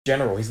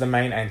general. He's the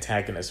main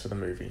antagonist for the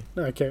movie.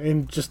 Okay,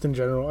 in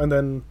general, and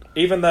then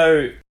even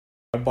though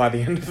by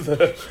the end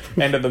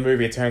of the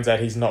movie, it turns out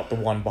he's not the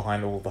one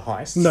behind all the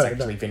heists. It's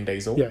actually Vin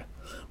Diesel. Yeah,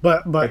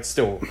 but it's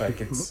still like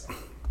it's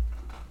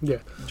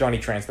Johnny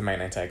Tran's the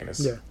main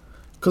antagonist. Yeah,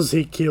 because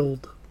he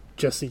killed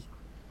Jesse.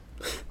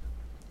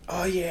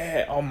 Oh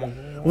yeah. Oh my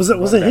God.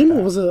 Was it him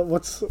or was it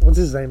what's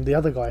his name? The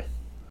other guy,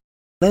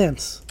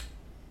 Lance.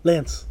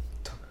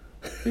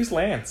 Who's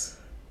Lance?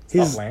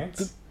 He's not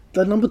Lance.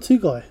 The number 2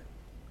 guy.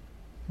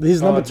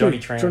 He's number 2. Johnny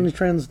Tran. Johnny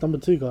Tran's number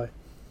 2 guy.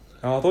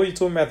 Oh, I thought you were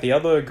talking about the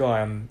other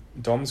guy on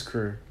Dom's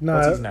crew. No,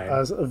 what's his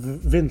name?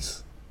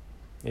 Vince.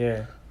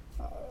 Yeah.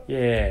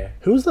 Yeah.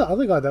 Who was the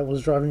other guy that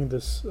was driving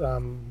this?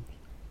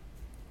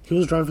 He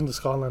was driving the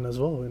Skyline as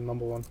well in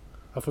number 1.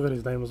 I forgot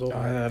his name as well.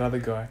 Oh, that other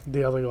guy.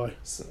 The other guy.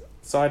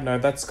 Side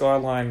note, that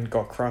Skyline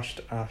got crushed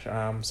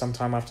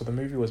sometime after the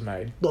movie was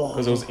made.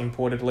 Because it was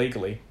imported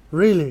legally.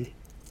 Really?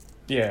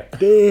 Yeah.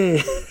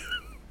 Damn.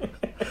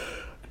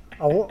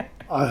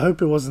 I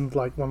hope it wasn't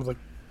like one of the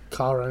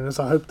car owners.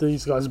 I hope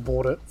these guys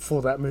bought it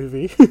for that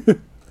movie.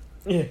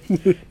 Yeah.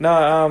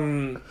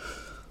 No,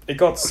 it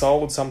got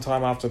sold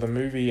sometime after the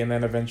movie, and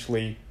then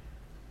eventually,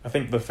 I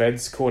think the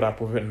feds caught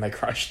up with it and they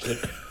crushed it.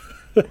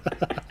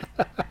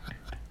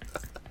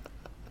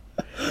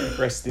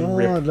 Rest in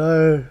rip. Oh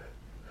no.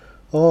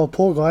 Oh,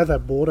 poor guy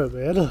that bought it,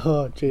 man.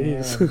 Oh,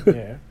 jeez.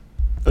 Yeah.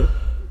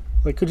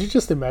 Like, could you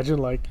just imagine,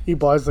 like, he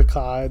buys the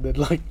car and then,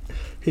 like,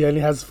 he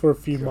only has for a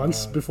few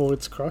months before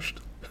it's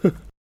crushed?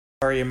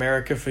 Sorry,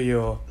 America, for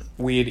your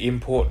weird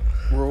import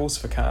rules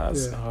for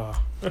cars. Yeah.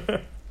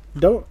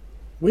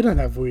 We don't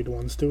have weird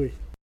ones, do we?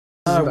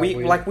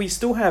 We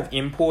still have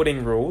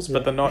importing rules,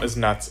 but they're not as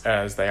nuts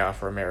as they are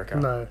for America.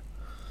 No.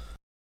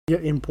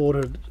 Get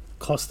imported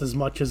cost as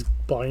much as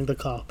buying the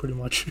car, pretty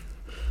much.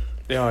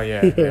 Oh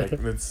yeah.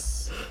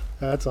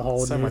 That's a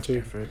whole so new much thing.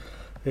 effort.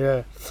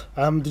 Yeah.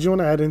 Did you want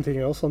to add anything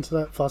else onto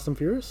that Fast and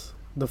Furious?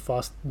 The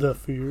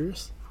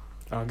Furious?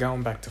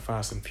 Going back to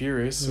Fast and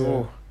Furious. Yeah.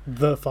 Oh.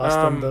 The Fast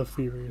and the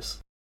Furious.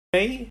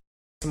 Me,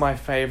 it's my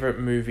favourite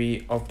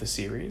movie of the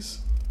series.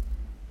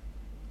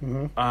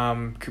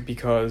 Mm-hmm.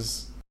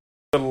 Because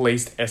the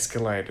least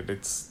escalated.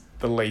 It's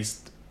the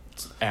least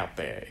out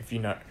there, if you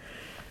know.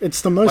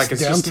 It's the most like,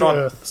 it's down just to not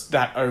earth.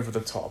 That over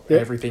the top. Yeah.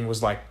 Everything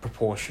was like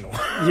proportional.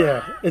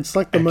 Yeah, it's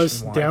like the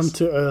most Action-wise. down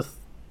to earth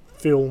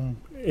film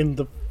in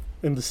the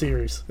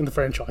series, in the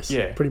franchise.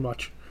 Yeah. Pretty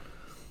much.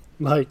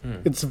 Like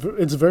it's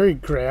very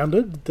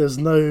grounded. There's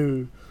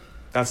no.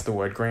 That's the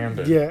word,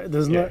 grounded. Yeah,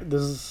 there's no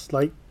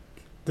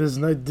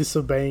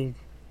disobeying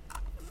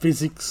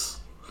physics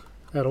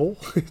at all.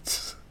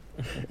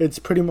 It's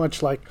pretty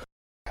much like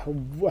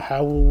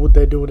how would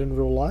they do it in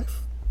real life,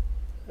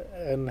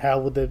 and how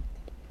would they,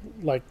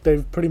 like,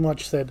 they've pretty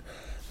much said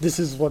this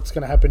is what's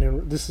going to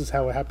happen this is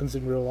how it happens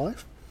in real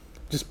life.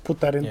 Just put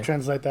that in,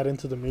 translate that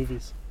into the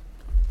movies.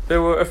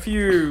 There were a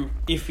few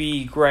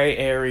iffy grey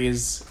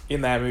areas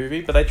in that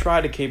movie, but they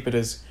tried to keep it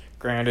as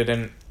grounded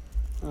and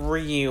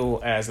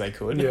real as they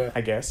could, I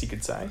guess you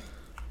could say.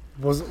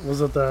 Was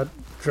it that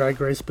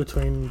drag race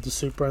between the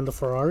Supra and the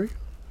Ferrari?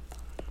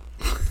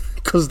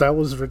 Because that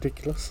was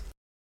ridiculous.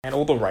 And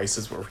all the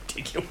races were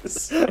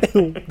ridiculous. They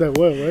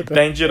were, weren't they?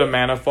 Danger to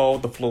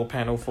manifold, the floor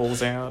panel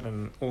falls out,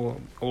 and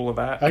all of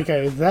that.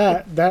 Okay,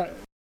 that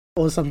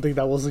was something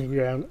that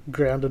wasn't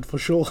grounded for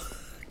sure.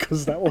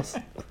 Because that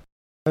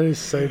is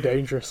so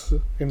dangerous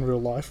in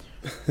real life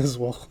as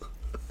well.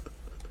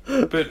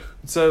 But,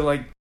 so,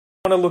 like,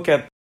 I want to look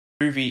at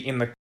the movie in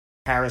the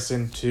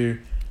comparison to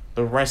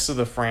the rest of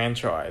the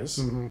franchise.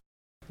 Mm-hmm.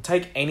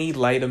 Take any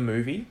later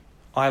movie.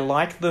 I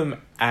like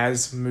them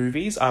as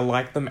movies. I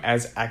like them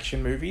as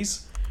action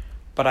movies.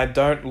 But I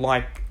don't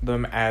like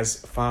them as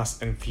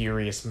Fast and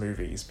Furious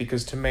movies.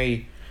 Because to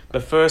me, the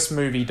first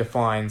movie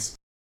defines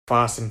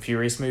Fast and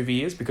Furious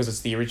movie is, because it's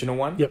the original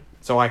one. Yep.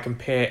 So I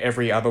compare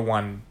every other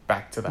one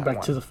back to that one.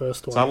 Back to the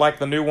first one. So I like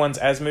the new ones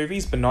as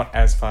movies, but not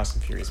as Fast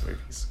and Furious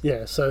movies.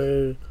 Yeah,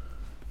 so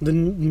the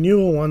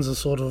newer ones are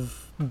sort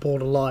of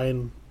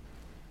borderline,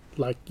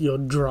 like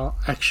your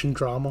action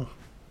drama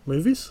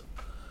movies.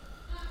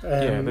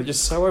 Yeah, they're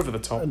just so over the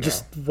top.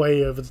 Just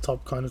way over the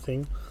top kind of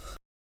thing.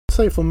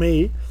 So for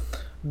me,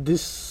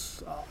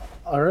 this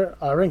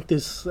I rank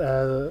this.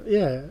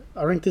 I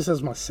rank this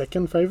as my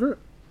second favorite.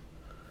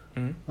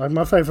 Mm-hmm. Like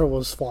my favorite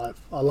was 5.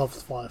 I loved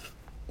 5.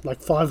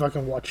 Like 5, I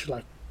can watch.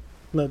 Like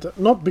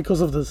not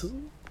because of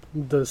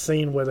the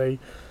scene where they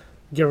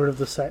get rid of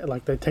the safe,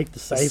 like they take the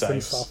safe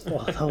and stuff.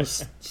 Oh, that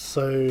was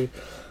so.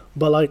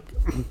 But like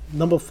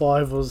number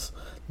 5 was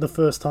the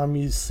first time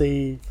you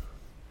see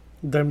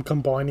them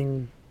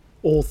combining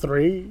all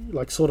 3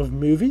 like sort of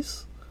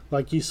movies.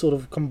 Like you sort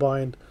of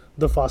combined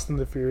the Fast and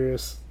the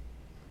Furious,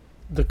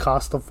 the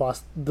cast of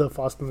the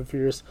Fast and the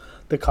Furious,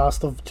 the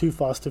cast of Too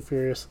Fast Too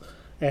Furious,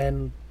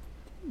 and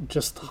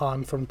just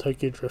Han from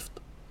Tokyo Drift.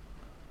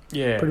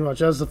 Yeah, pretty much.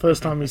 That's the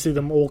first time you see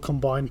them all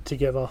combined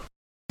together.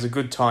 It's a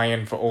good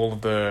tie-in for all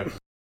of the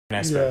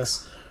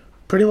aspects. Yeah,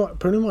 pretty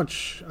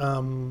much.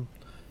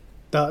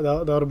 That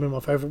would have been my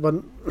favorite,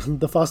 but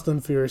the Fast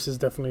and Furious is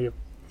definitely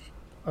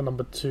a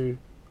number 2,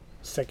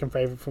 second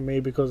favorite for me,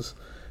 because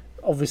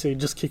obviously it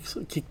just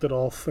kicked it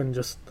off, and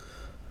just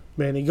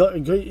man,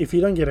 if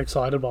you don't get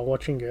excited by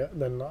watching it,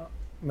 then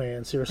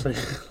man, seriously.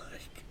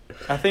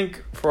 I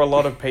think for a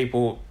lot of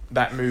people,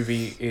 that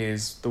movie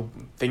is the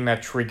thing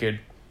that triggered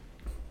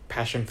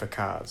passion for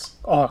cars.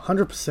 Oh,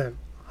 100%.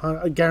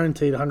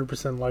 Guaranteed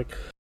 100%. Like,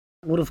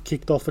 would have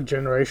kicked off a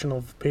generation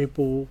of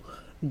people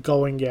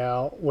going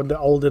out when they're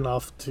old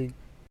enough to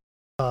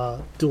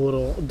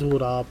do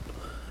it up,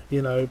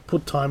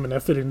 put time and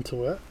effort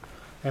into it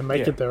and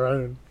make it their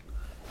own.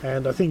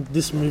 And I think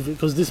this movie,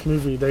 because this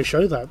movie, they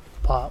show that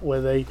part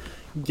where they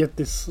get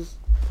this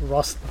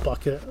rust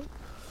bucket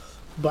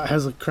but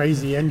has a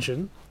crazy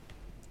engine,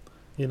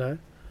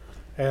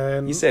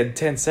 and you said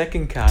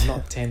 10-second car,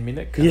 not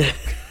 10-minute car. Yeah.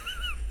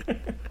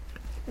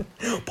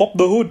 Pop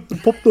the hood.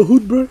 Pop the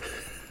hood, bro.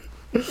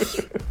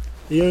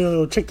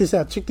 Yo, check this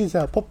out.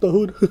 Pop the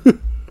hood.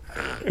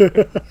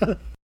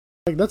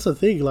 Like, that's the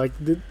thing. Like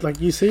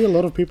you see a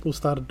lot of people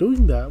started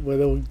doing that, where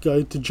they'll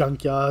go to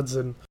junkyards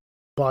and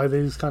buy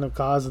these kind of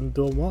cars and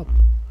do them up.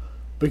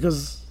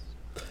 Because,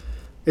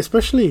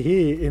 especially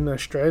here in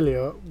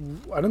Australia,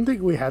 I don't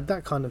think we had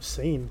that kind of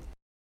scene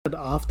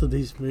after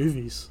these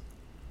movies.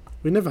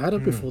 We never had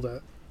it before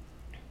that.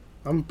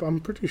 I'm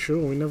pretty sure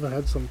we never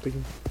had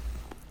something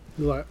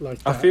like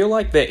that. I feel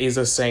like there is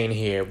a scene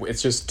here.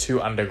 It's just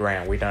too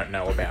underground. We don't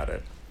know about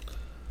it.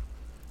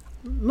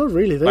 Not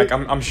really. Like,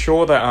 I'm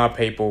sure there are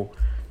people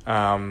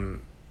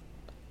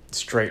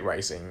street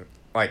racing,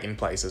 like, in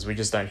places. We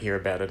just don't hear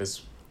about it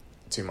as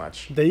too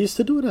much. They used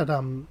to do it at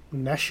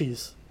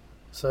Nashies,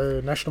 so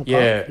National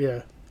Park.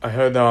 Yeah. I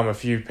heard a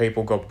few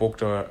people got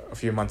booked a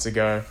few months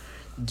ago,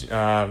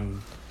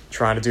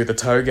 trying to do the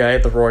toge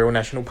at the Royal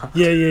National Park.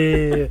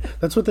 Yeah.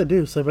 That's what they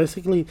do. So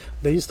basically,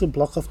 they used to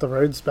block off the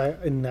roads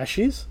back in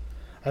Nashies,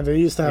 and they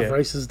used to have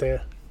races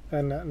there,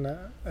 and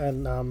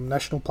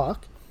National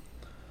Park.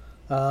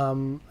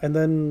 And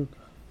then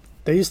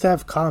they used to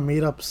have car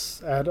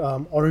meetups at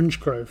Orange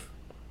Grove,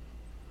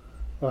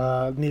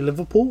 near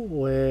Liverpool,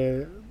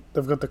 where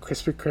they've got the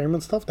Krispy Kreme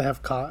and stuff.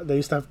 They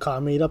used to have car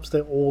meetups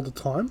there all the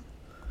time.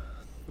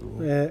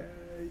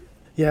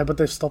 Yeah, but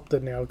they've stopped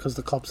it now because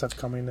the cops have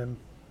come in and.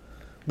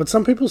 But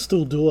some people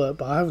still do it,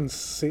 but I haven't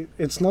seen.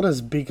 It's not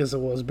as big as it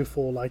was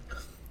before. Like,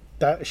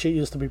 that shit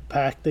used to be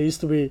packed.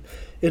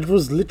 It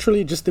was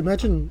literally, just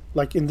imagine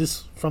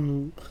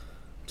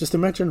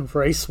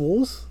race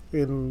wars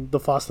in the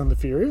Fast and the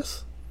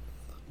Furious,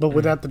 but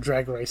without the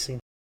drag racing.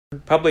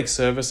 Public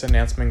service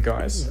announcement,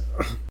 guys.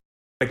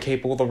 To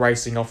keep all the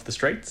racing off the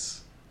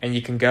streets, and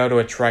you can go to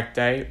a track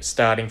day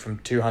starting from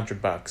 $200.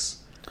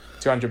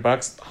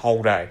 $200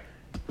 whole day.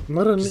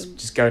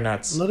 just go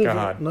nuts, go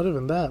hard. Not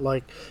even that.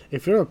 Like,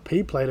 if you're a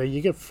P plater,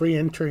 you get free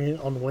entry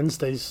on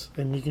Wednesdays,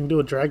 and you can do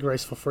a drag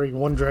race for free.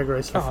 One drag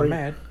race for free. Oh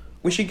man,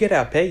 we should get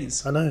our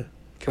Ps. I know.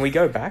 Can we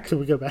go back? No.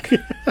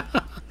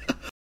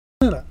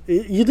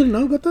 You didn't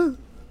know about that?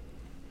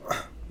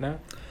 No.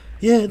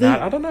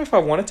 Yeah, I don't know if I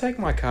want to take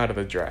my car to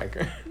the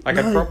drag.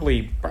 I'd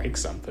probably break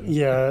something.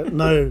 Yeah,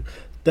 no,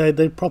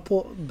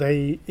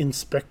 they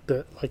inspect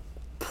it, like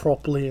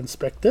properly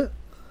inspect it,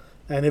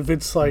 and if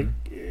it's like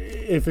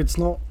if it's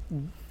not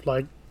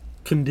like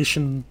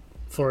conditioned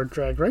for a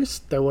drag race,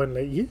 they won't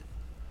let you,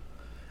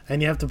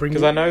 and you have to bring.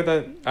 Because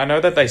I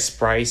know that they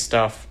spray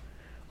stuff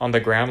on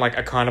the ground, like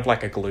a kind of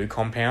like a glue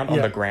compound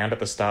on the ground at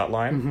the start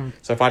line. Mm-hmm.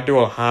 So if I do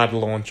a hard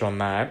launch on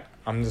that,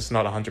 I'm just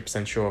not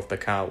 100% sure if the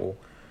car will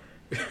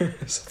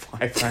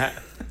survive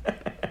that.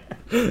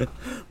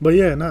 But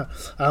yeah, no.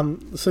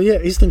 So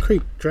yeah, Eastern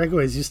Creek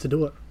Dragways used to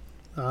do it.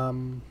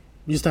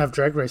 Used to have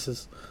drag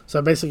races.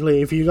 So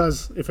basically,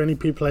 if any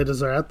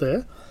P-platers are out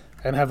there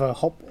and have a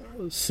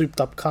souped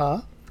up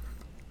car,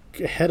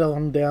 head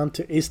on down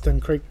to Eastern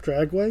Creek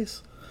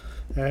Dragways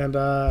and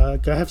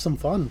go have some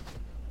fun.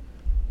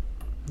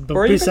 But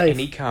or be even safe.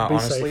 any car, Be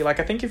honestly. safe. Like,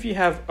 I think if you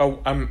have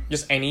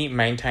just any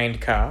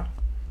maintained car,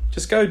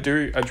 just go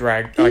do a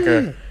drag,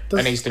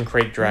 an Eastern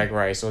Creek drag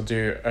race, or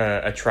do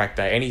a track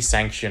day, any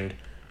sanctioned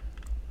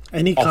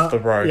off the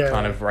road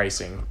kind of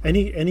racing.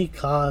 Any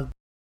car,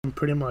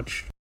 pretty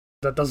much,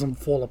 that doesn't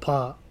fall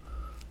apart,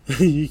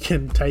 you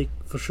can take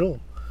for sure.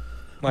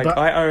 Like,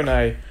 I own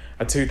a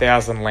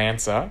 2000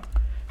 Lancer.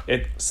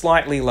 It's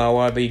slightly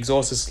lower. The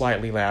exhaust is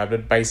slightly louder.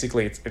 But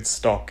basically, it's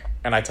stock,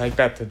 and I take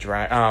that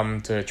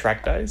to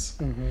track days.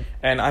 Mm-hmm.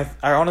 And I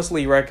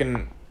honestly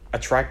reckon a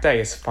track day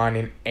is fun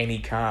in any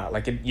car.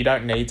 Like, you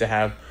don't need to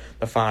have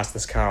the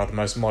fastest car or the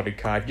most modded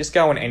car. You just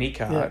go in any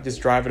car,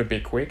 just drive it a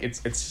bit quick.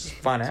 It's just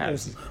fun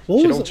as.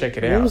 You should all check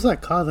it out. What was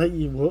that car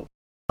that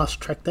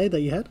last track day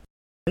that you had?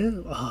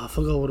 Yeah, I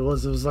forgot what it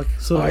was. It was like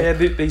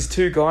these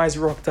two guys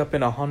rocked up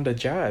in a Honda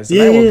Jazz.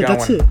 Yeah, they were going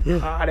that's it. Yeah.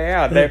 hard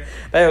out.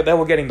 Yeah. They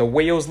were getting the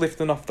wheels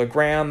lifting off the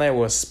ground. They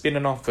were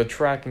spinning off the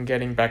track and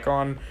getting back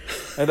on.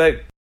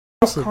 And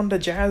Honda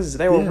Jazz,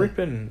 they were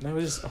ripping. They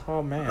were just,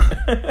 oh man.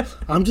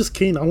 I'm just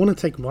keen. I want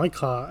to take my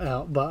car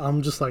out, but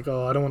I'm just like,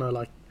 I don't want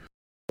to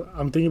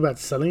I'm thinking about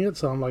selling it,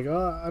 so I'm like,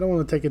 I don't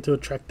want to take it to a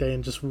track day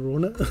and just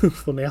ruin it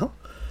for now.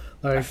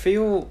 Like, I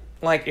feel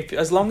like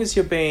as long as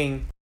you're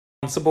being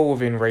responsible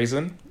within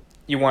reason,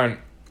 you won't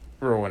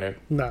ruin it.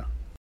 No.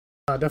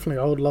 Definitely,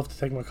 I would love to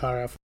take my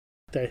car out for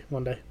a day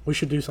one day. We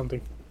should do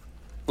something.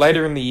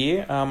 Later in the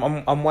year,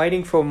 I'm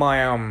waiting for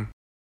my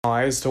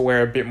tires to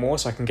wear a bit more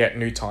so I can get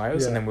new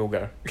tires, and then we'll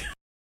go.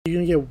 Are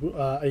you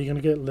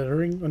gonna get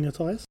lettering on your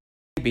tires?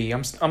 Maybe.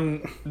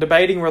 I'm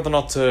debating whether or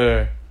not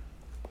to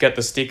get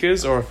the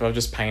stickers or if I'll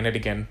just paint it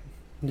again.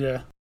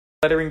 Yeah.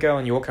 Lettering go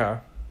on your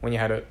car when you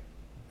had it?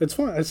 It's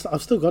fine.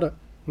 I've still got it.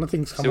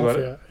 Nothing's come off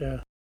yet.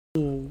 Yeah.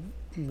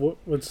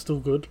 It's still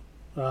good.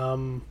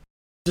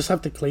 Just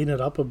have to clean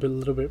it up a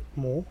little bit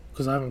more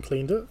because I haven't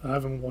cleaned it. I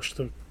haven't washed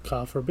the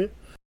car for a bit.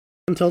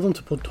 And tell them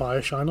to put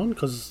tire shine on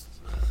because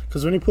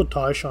when you put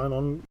tire shine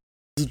on,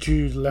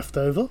 residue left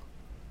over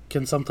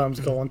can sometimes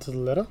go onto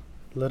the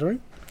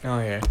lettering. Oh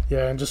yeah.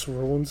 Yeah, and just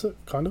ruins it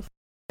kind of.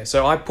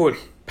 So I put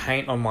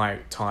paint on my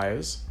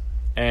tires,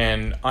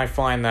 and I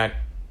find that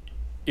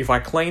if I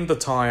clean the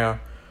tire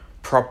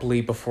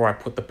properly before I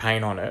put the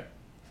paint on it,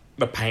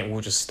 the paint will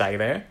just stay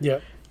there. Yeah.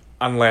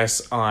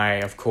 Unless I,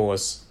 of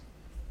course,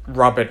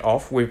 rub it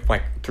off with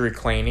through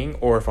cleaning,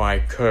 or if I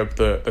curb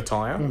the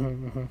tire.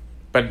 Mm-hmm, mm-hmm.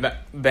 But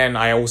then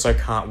I also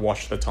can't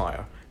wash the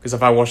tire because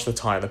if I wash the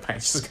tire, the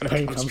paint's just going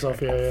to come comes off.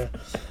 straight Yeah.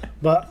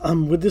 But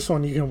with this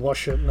one, you can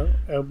wash it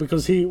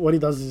because what he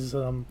does is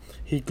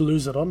he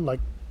glues it on, like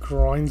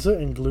grinds it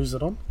and glues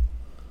it on.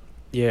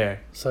 Yeah.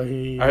 So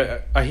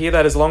I hear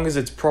that as long as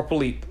it's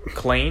properly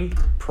cleaned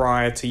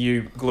prior to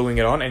you gluing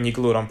it on and you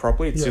glue it on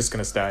properly, it's just going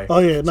to stay. Oh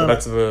yeah, so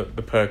that's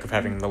the perk of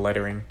having the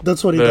lettering.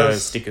 That's what he does.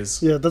 The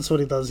stickers. Yeah, that's what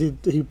he does.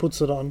 He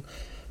puts it on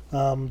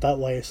that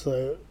way.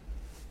 So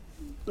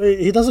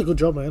he does a good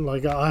job, man.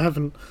 Like I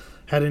haven't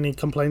had any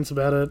complaints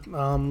about it.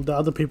 The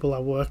other people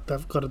at work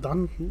that've got it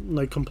done,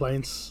 no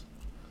complaints.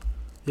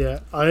 Yeah,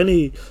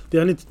 the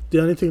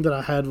only thing that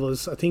I had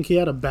was I think he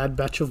had a bad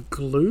batch of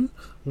glue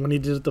when he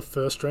did it the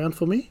first round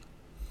for me,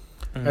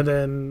 and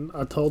then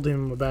I told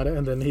him about it,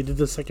 and then he did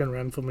the second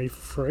round for me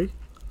for free.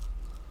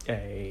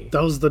 Hey.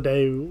 That was the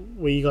day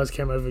where you guys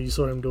came over. You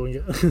saw him doing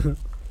it.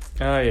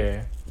 Oh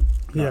yeah.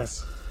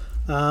 Nice.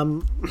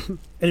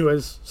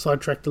 Anyways,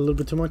 sidetracked a little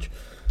bit too much.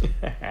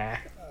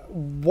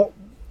 What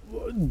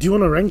do you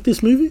want to rank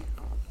this movie?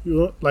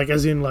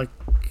 As in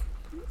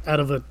out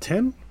of a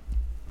 10?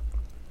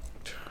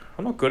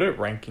 I'm not good at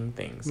ranking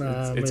things.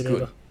 Nah, it's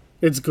good.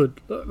 It's good.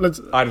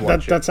 I'd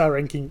watch it. That's our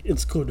ranking.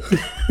 It's good.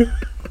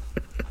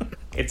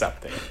 It's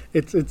up there.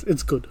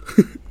 It's good.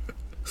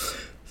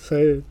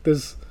 So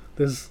there's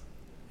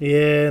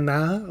yeah,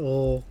 nah,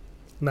 or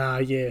nah,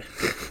 yeah.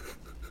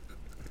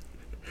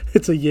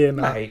 It's a yeah,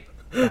 nah. Mate,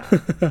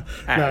 nah,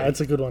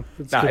 it's a good one.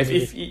 It's nah, good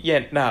if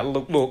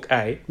look,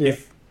 Yeah.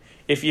 if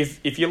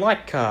if you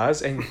like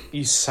cars and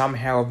you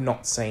somehow have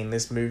not seen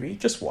this movie,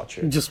 just watch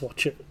it. Just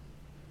watch it.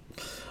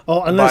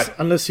 Oh,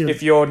 unless you...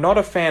 If you're not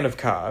a fan of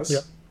cars,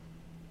 Yep.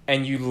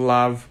 and you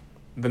love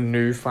the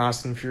new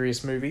Fast and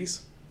Furious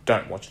movies,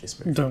 don't watch this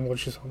movie. Don't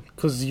watch this one,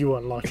 because you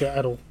won't like it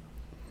at all.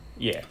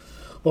 Yeah.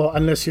 Well,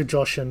 unless you're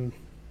Josh and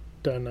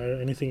don't know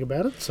anything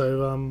about it,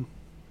 so...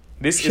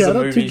 This is a shout out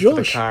to movie for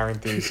the Josh. car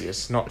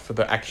enthusiasts, not for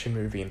the action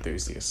movie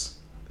enthusiasts.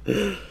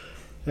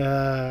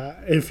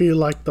 If you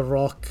like The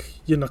Rock,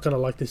 you're not going to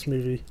like this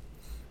movie.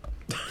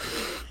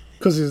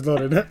 Because he's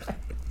not in it.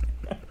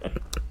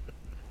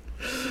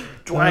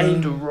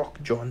 Dwayne The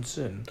Rock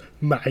Johnson.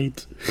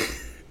 Mate.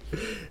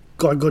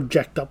 Guy got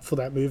jacked up for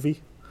that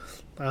movie.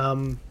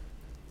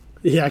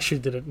 He actually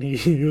didn't.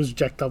 He was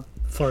jacked up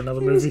for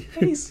another movie.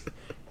 He's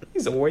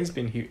always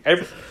been huge.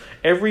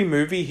 Every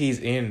movie he's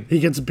in,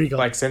 he gets bigger.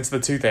 Like since the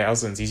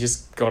 2000s, he's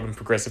just gotten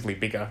progressively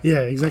bigger.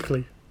 Yeah,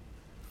 exactly.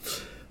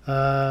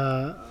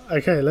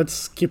 Okay, let's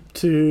skip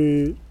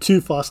to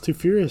Too Fast, Too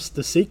Furious,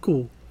 the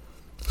sequel.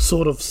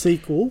 Sort of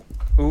sequel.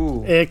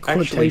 Ooh, air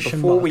actually,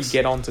 quotation before marks. we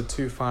get on to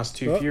Too Fast,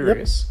 Too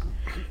Furious,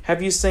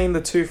 have you seen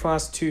the Too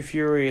Fast, Too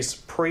Furious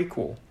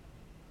prequel?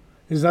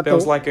 Is that there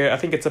was like I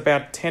think it's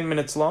about 10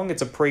 minutes long.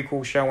 It's a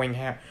prequel showing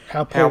how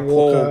Paul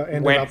Walker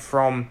ended went up...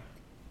 from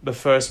the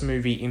first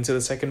movie into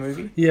the second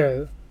movie.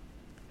 Yeah.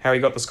 How he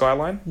got the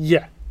skyline.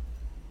 Yeah.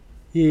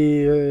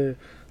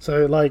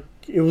 So, like,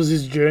 it was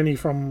his journey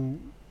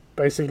from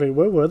basically,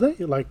 where were they?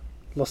 Like,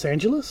 Los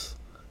Angeles?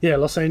 Yeah,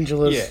 Los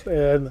Angeles.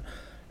 Yeah.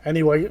 And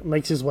he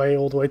makes his way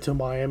all the way to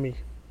Miami,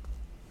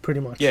 pretty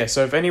much. Yeah,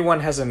 so if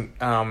anyone hasn't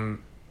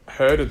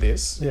heard of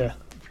this, yeah,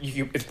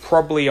 it's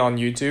probably on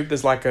YouTube.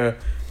 There's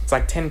it's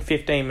like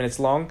 10-15 minutes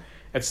long.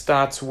 It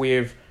starts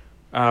with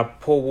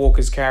Paul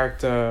Walker's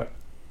character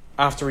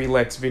after he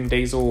lets Vin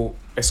Diesel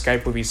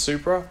escape with his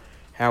Supra,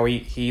 how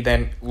he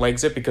then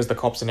legs it because the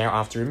cops are now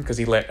after him because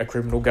he let a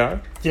criminal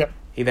go. Yep.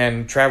 He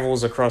then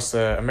travels across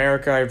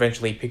America,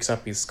 eventually picks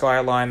up his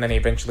skyline, then he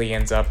eventually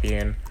ends up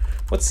in...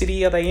 What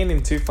city are they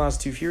in Too Fast,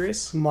 Too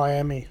Furious?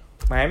 Miami.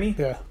 Miami?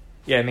 Yeah.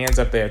 Yeah, and he ends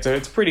up there. So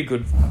it's a pretty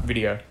good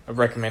video. I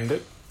recommend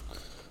it.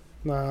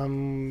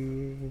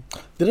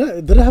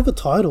 Did it have a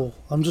title?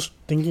 I'm just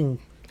thinking.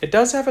 It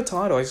does have a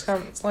title. It's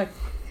like...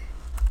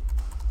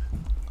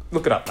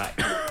 Look it up, mate.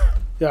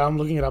 Yeah, I'm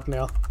looking it up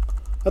now.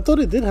 I thought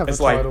it did have a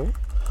title. Like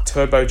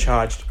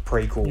turbocharged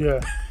prequel.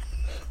 Yeah.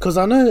 Because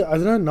I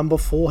know number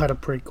 4 had a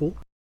prequel.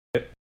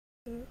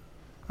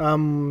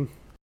 Prequel,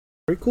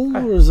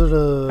 or is it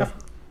a...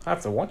 I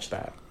have to watch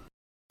that.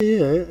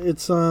 Yeah,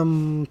 it's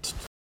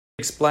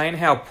Explain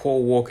how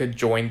Paul Walker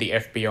joined the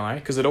FBI,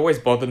 because it always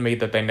bothered me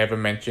that they never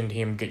mentioned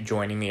him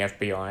joining the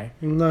FBI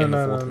in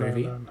the fourth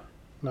movie.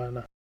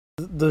 No.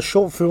 The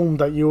short film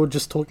that you were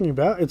just talking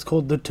about, it's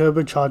called the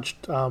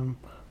Turbocharged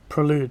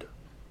Prelude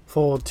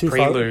for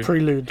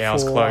Prelude. Yeah, I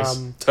was close.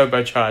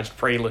 Turbocharged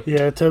Prelude.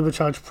 Yeah,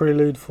 Turbocharged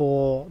Prelude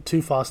for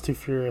Too Fast, Too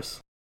Furious.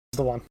 That's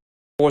the one.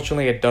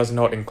 Fortunately, it does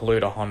not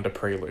include a Honda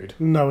Prelude.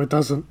 No, it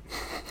doesn't.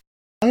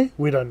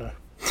 We don't know.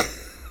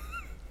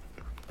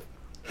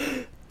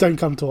 Don't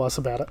come to us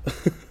about it.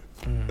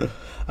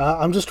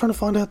 I'm just trying to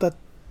find out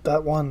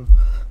that one,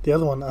 the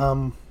other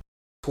one.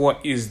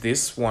 What is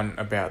this one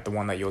about? The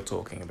one that you're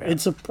talking about?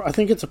 I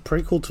think it's a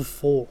prequel to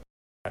 4.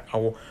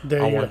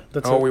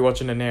 Are we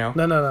watching it now?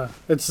 No.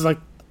 It's like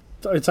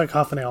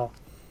half an hour.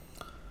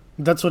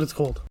 That's what it's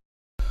called.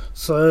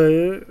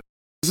 So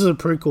this is a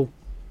prequel.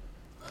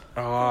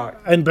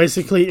 And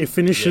basically it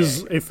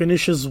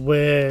finishes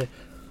where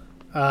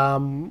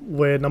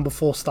number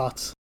 4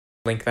 starts.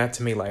 Link that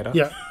to me later.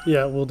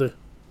 Yeah, we'll do.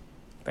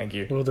 Thank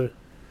you. We'll do.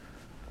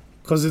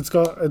 Because it's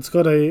got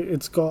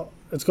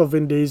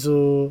Vin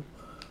Diesel.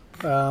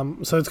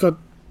 So it's got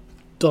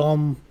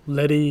Dom,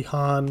 Letty,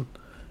 Han,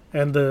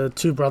 and the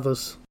 2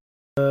 brothers.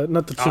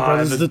 Not the 2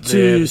 brothers, the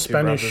 2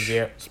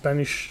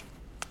 Spanish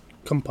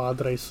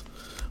compadres,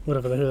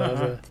 whatever the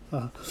hell they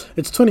are.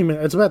 It's 20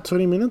 minutes. It's about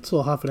 20 minutes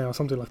or half an hour,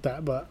 something like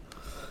that. But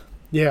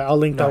yeah, I'll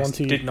link that one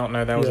to you. Did not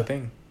know that was a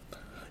thing.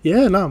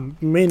 Yeah, no,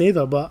 me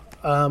neither. But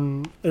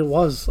it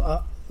was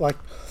like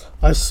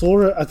I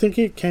saw it. I think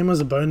it came as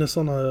a bonus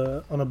on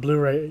a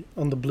Blu-ray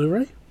on the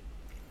Blu-ray,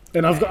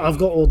 and I've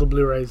got all the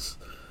Blu-rays,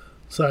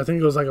 so I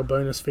think it was like a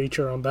bonus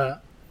feature on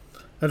that,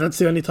 and that's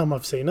the only time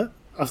I've seen it.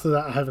 After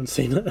that, I haven't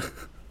seen it.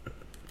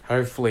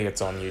 Hopefully,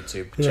 it's on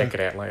YouTube. Yeah. Check it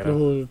out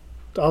later.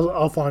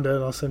 I'll find it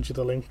and I'll send you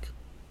the link.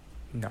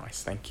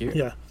 Nice, thank you.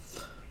 Yeah.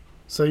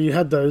 So you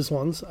had those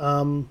ones.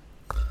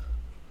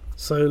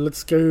 So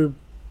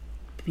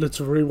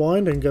let's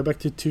rewind and go back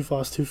to Too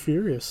Fast, Too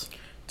Furious.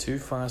 Too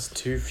Fast,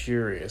 Too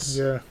Furious.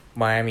 Yeah.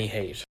 Miami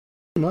Heat.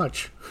 Pretty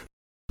much.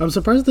 I'm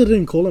surprised they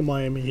didn't call it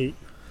Miami Heat.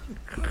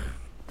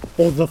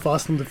 Or the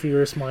Fast and the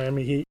Furious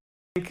Miami Heat.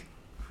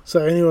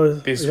 So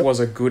anyway... This was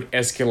a good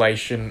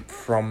escalation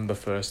from the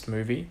first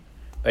movie.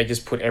 They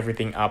just put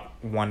everything up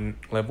one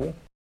level.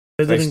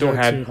 They still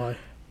had too high.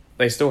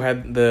 They still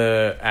had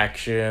the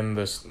action,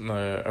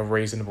 a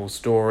reasonable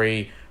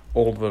story,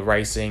 all the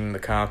racing, the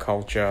car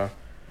culture.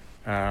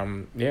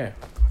 I think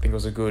it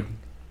was a good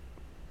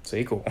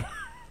sequel.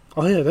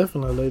 Oh yeah,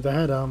 definitely. They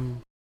had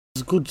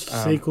good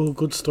sequel,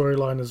 good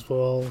storyline as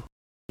well.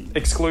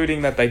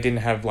 Excluding that they didn't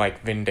have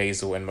like Vin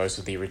Diesel in most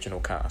of the original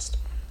cast,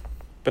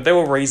 but there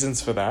were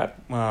reasons for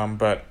that.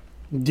 But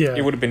yeah,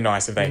 it would have been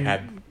nice if they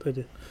had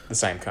the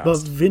same cast. But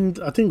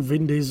I think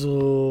Vin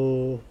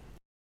Diesel.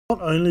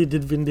 Not only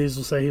did Vin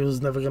Diesel say he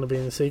was never going to be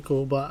in the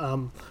sequel, but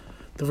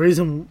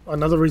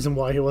another reason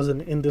why he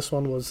wasn't in this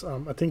one was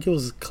I think he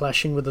was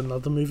clashing with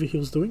another movie he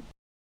was doing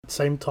at the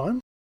same time.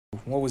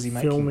 What was he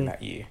making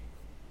that year?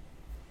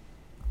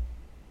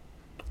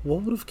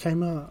 What would have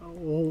came out?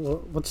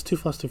 What's Too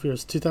Fast, Too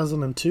Furious?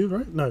 2002,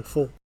 right? No,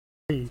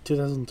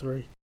 2003.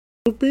 It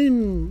would have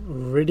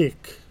been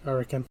Riddick, I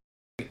reckon.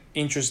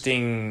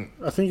 Interesting.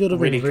 I think it would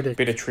have been Riddick.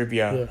 Bit of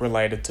trivia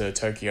related to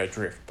Tokyo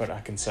Drift, but I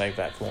can save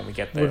that for when we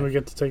get there. When we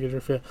get to Tokyo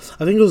Drift, yeah.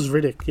 I think it was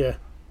Riddick, yeah.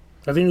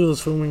 I think it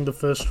was filming the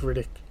first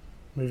Riddick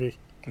movie.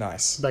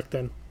 Nice. Back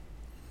then.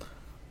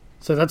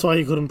 So that's why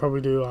he couldn't probably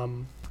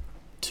do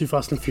Too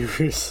Fast and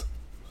Furious.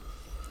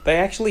 They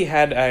actually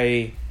had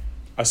a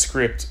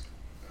script.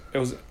 It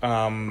was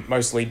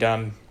mostly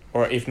done,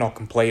 or if not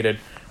completed,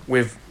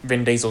 with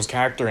Vin Diesel's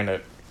character in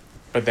it.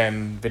 But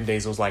then Vin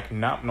Diesel's like,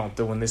 nah, not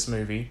doing this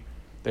movie.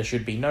 There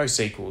should be no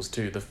sequels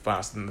to The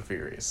Fast and the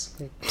Furious.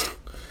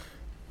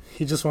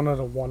 He just wanted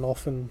a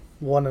one-off and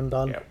one and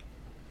done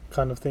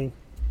kind of thing.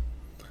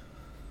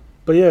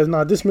 But yeah,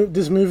 no, this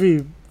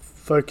movie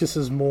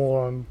focuses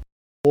more on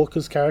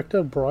Walker's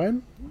character,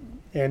 Brian,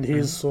 and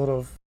his sort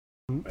of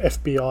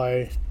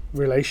FBI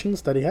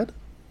relations that he had.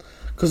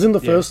 Because in the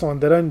first one,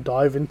 they don't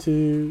dive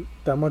into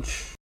that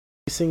much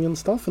racing and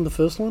stuff in the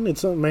first one.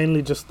 It's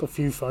mainly just a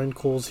few phone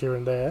calls here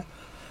and there.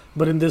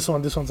 But in this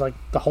one's like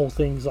the whole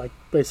thing's like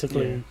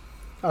basically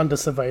under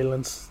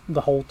surveillance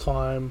the whole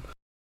time.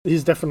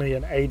 He's definitely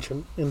an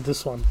agent in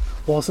this one.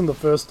 Whilst in the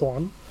first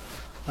one,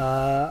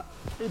 they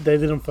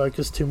didn't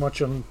focus too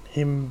much on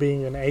him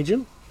being an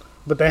agent.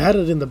 But they had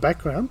it in the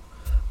background.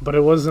 But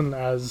it wasn't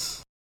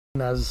as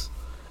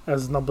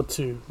number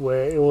 2,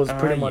 where it was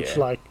pretty much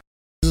like,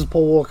 this is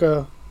Paul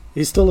Walker,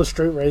 he's still a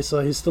street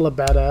racer, he's still a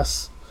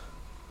badass,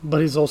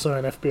 but he's also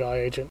an FBI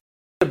agent.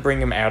 To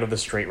bring him out of the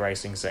street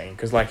racing scene,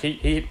 because like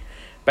he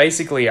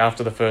basically,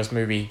 after the first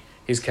movie,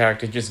 his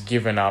character just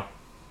given up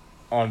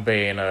on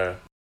being a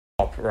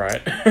cop,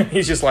 right?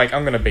 He's just like,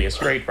 I'm going to be a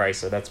street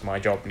racer, that's my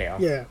job now.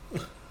 Yeah,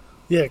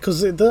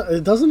 because it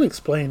doesn't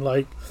explain,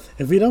 like,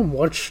 if you don't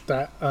watch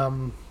that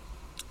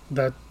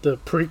the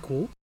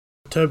prequel,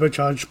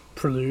 Turbocharged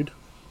Prelude,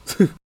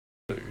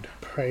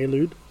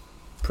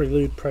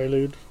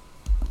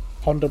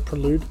 Honda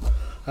Prelude,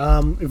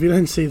 if you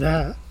don't see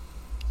that,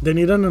 then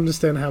you don't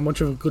understand how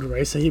much of a good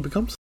racer he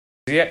becomes.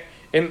 Yeah,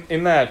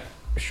 in that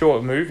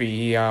short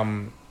movie,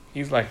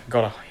 he's like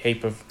got a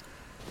heap of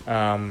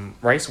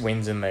race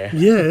wins in there.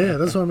 Yeah,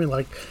 that's what I mean.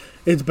 Like,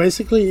 it's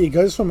basically, he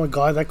goes from a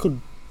guy that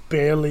could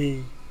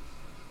barely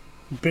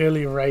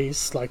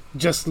race, like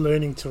just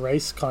learning to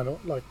race, kind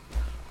of like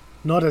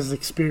not as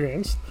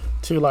experienced,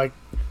 to like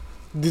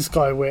this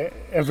guy where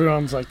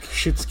everyone's like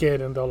shit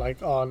scared and they're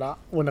like, oh nah,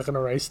 we're not gonna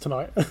race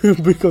tonight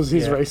because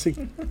he's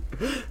racing.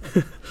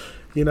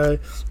 You know,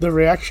 the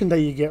reaction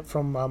that you get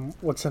from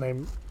what's her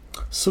name,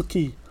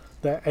 Suki,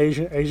 that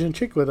Asian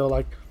chick, where they're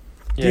like,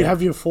 do you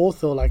have your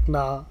fourth? They're like,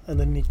 nah, and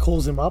then he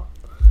calls him up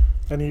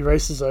and he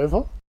races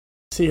over.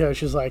 See her,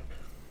 she's like,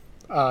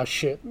 ah,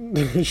 shit.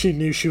 She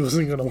knew she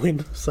wasn't gonna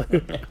win, so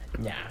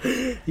nah.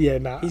 Yeah,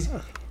 nah.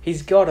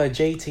 He's got a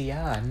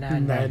GTR.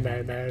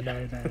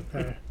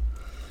 No.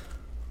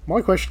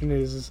 My question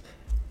is,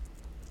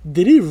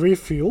 did he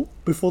refuel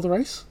before the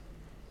race?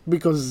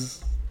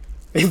 Because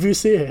if you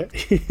see it,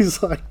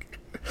 he's like,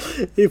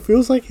 it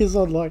feels like he's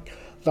on like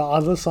the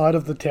other side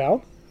of the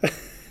town.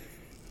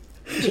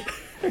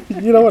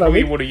 You know what I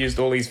mean? He would have used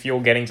all his fuel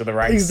getting to the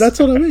race. That's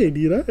what I mean,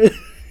 you know?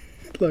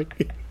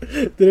 Like,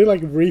 did he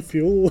like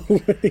refuel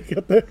when he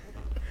got there?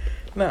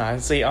 No,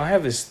 see, I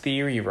have this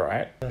theory,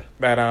 right?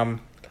 That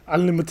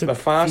unlimited the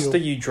faster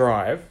fuel. you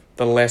drive,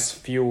 the less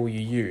fuel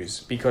you use,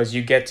 because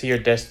you get to your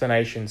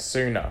destination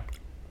sooner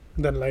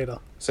than later.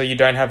 So you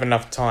don't have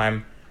enough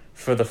time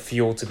for the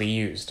fuel to be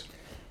used.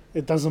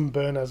 It doesn't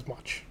burn as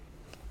much.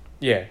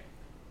 Yeah.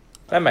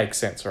 That makes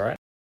sense, right?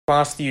 The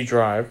faster you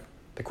drive,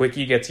 the quicker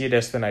you get to your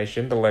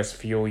destination, the less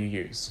fuel you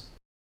use.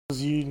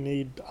 Because you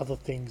need other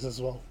things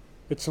as well.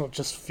 It's not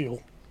just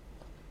fuel.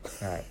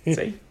 Alright,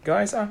 see?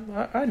 Guys,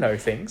 I know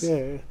things.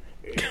 Yeah.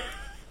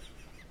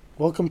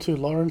 Welcome to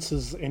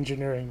Lawrence's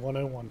Engineering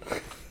 101.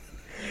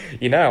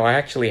 You know, I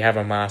actually have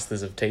a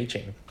Master's of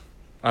Teaching.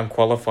 I'm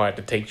qualified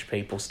to teach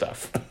people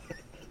stuff.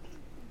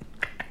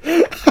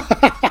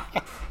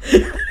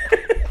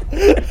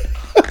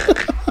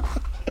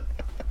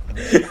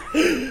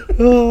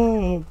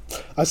 Oh,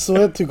 I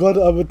swear to God,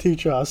 I'm a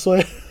teacher. I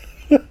swear.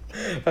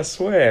 I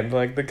swear,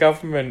 like the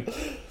government,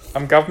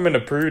 I'm government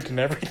approved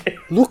and everything.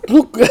 Look.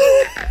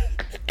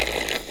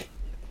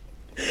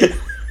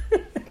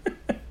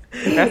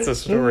 That's a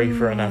story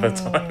for another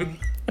time.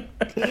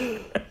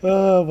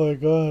 Oh my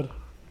God.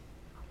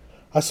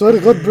 I swear to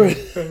God, bro.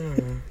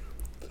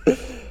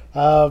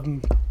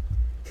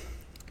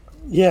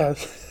 Yeah.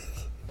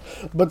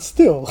 But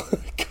still,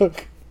 I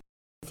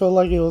felt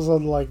like it was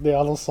on like the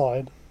other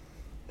side.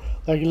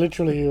 Like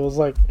literally, it was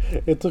like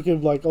it took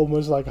him like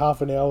almost like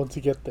half an hour to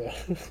get there.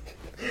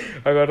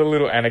 I got a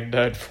little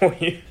anecdote for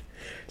you.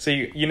 So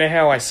you know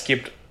how I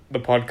skipped the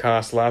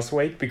podcast last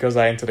week because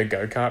I entered a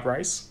go-kart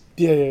race?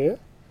 Yeah.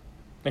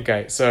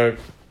 Okay, so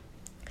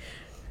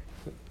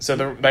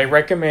they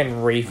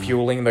recommend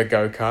refueling the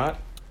go-kart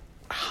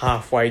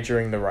halfway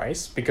during the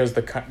race because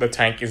the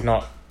tank is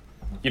not...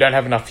 You don't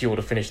have enough fuel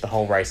to finish the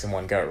whole race in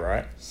one go,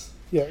 right?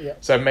 Yeah.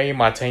 So me and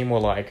my team were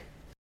like,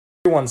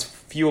 everyone's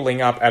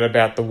fueling up at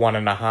about the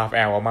 1.5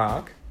 hour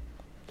mark.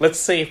 Let's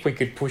see if we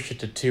could push it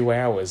to 2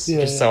 hours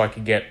so I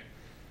could get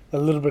a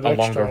little bit a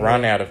longer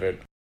run out of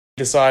it.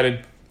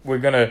 Decided we're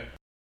going to...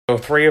 There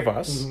were 3 of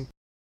us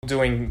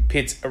doing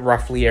pits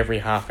roughly every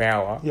half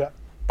hour. Yeah.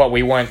 But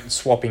we weren't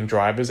swapping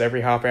drivers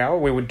every half hour.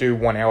 We would do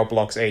 1 hour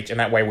blocks each, and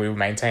that way we would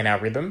maintain our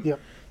rhythm. Yep.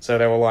 So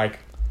they were like,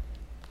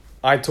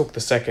 I took the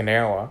second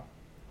hour,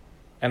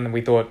 and then we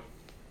thought,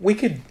 we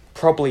could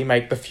probably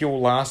make the fuel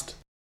last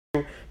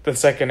the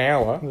second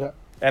hour,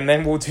 and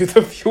then we'll do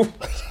the fuel.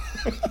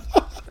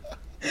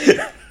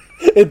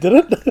 It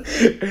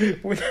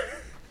didn't?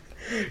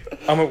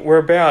 We're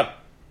about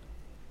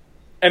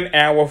an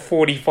hour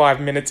 45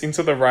 minutes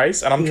into the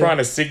race, and I'm trying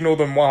to signal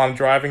them while I'm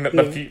driving that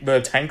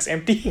the tank's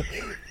empty.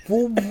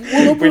 We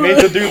need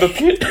to do the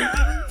pit.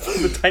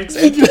 The tank's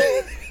empty.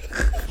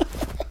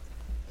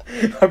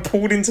 I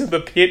pulled into the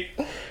pit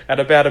at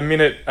about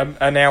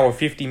an hour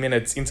 50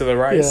 minutes into the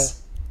race.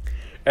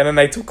 And then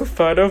they took a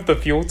photo of the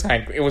fuel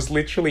tank. It was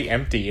literally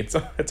empty. It's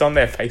on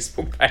their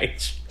Facebook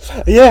page.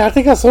 Yeah, I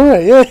think I saw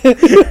it. Yeah.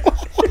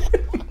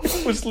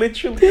 It was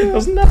literally... There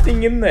was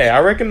nothing in there. I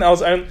reckon I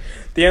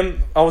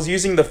was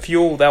using the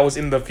fuel that was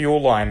in the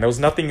fuel line. There was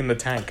nothing in the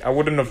tank. I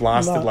wouldn't have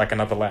lasted like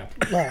another lap.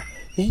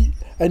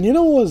 And you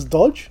know what was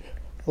dodge?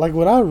 Like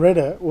when I read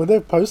it, when they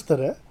posted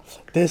it,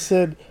 they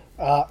said,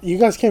 you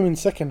guys came in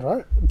second,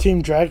 right?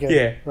 Team Dragon.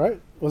 Yeah. Right?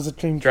 Was it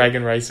Team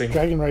Dragon Racing?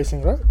 Dragon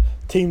Racing, right?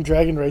 Team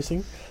Dragon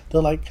Racing.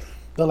 They're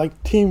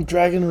like Team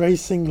Dragon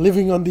Racing,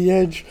 living on the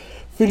edge,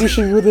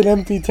 finishing with an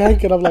empty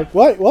tank, and I'm like,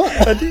 wait,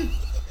 what? I did.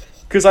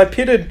 Because I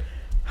pitted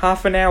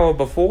half an hour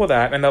before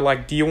that, and they're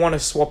like, do you want to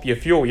swap your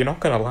fuel? You're not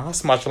going to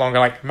last much longer.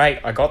 Like, mate,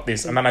 I got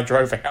this. And then I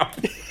drove out.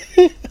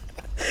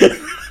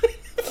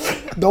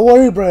 Don't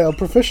worry, bro. I'm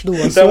professional.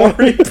 Don't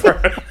worry,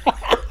 bro.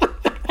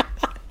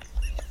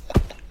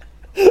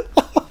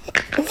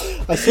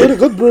 I swear to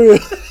God, bro.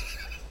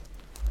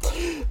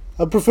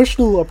 I'm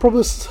professional, I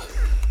promise.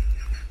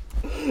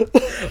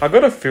 I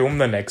gotta film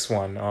the next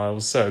one. Oh, it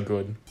was so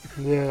good.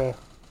 Yeah.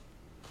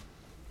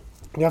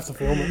 You have to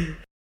film it.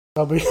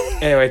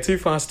 Anyway, Too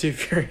Fast, Too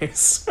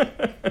Furious.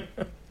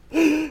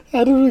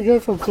 How did we go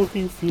from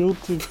cooking fuel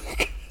to...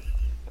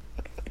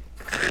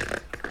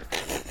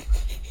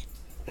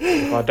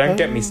 Oh, don't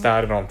get me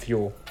started on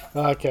fuel.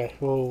 Okay,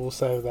 we'll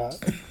save that.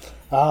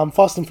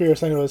 Fast and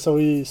Furious anyway, so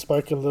we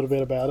spoke a little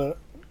bit about it.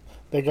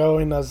 They go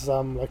in as,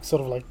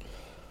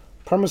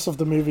 premise of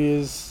the movie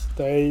is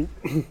they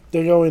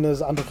go in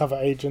as undercover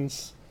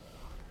agents,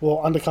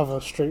 or undercover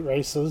street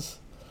racers,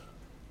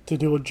 to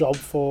do a job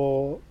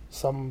for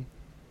some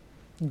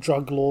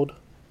drug lord,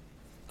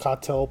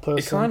 cartel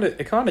person.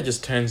 It kind of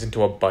just turns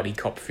into a buddy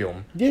cop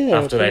film. Yeah,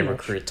 after they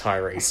recruit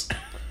Tyrese.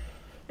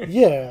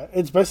 Yeah,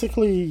 it's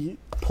basically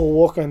Paul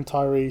Walker and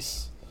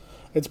Tyrese.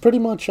 It's pretty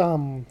much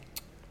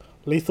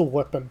Lethal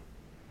Weapon.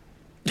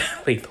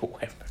 Lethal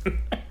Weapon.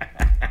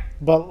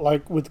 But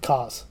like with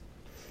cars.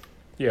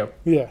 Yep.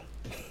 Yeah.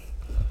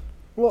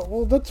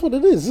 Well, that's what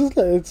it is, isn't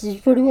it? It's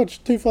pretty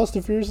much Too Fast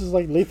and Furious is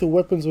like Lethal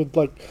Weapons with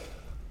like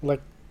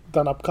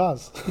done up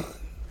cars.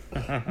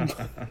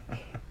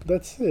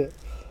 That's it.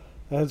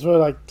 And it's where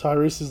like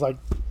Tyrese is like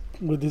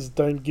with his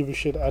don't give a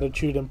shit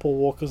attitude, and Paul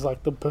Walker's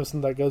like the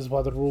person that goes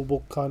by the rule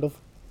book, kind of.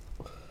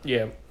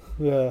 Yeah.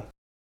 Yeah.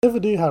 I never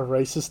knew how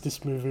racist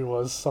this movie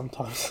was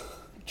sometimes.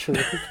 True.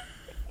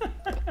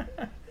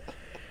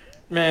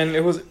 Man,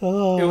 it was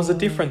a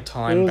different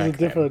time. It was a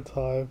different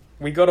time.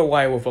 We got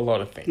away with a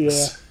lot of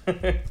things.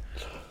 Yeah.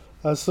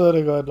 I swear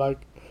to God, like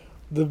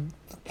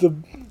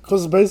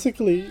because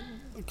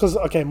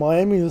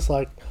Miami is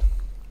like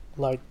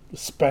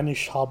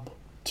Spanish hub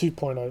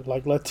 2.0,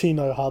 like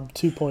Latino hub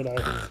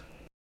 2.0.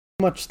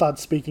 Much start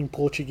speaking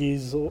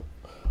Portuguese or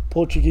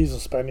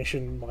Spanish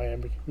in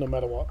Miami, no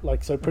matter what.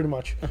 Like, so pretty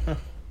much,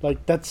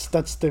 like that's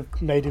the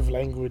native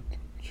language.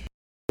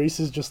 Reese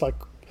is just like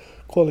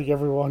calling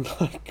everyone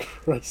like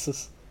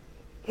racist,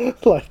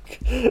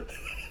 like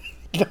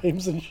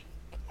names and shit.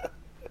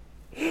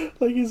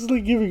 Like he's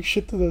like giving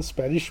shit to the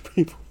Spanish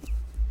people.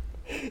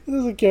 He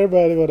doesn't care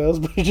about anyone else,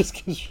 but he just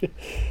gives shit.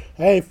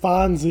 Hey,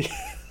 Fonzie.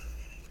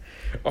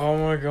 Oh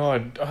my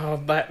God!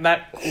 Oh, that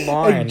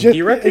line. Do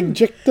you reckon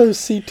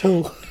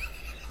Injectocito?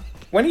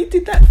 When he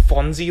did that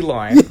Fonzie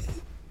line,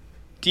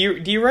 do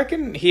you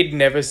reckon he'd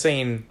never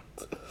seen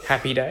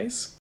Happy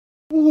Days?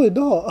 Probably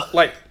not.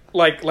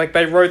 Like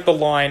they wrote the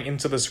line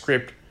into the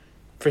script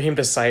for him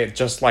to say it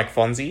just like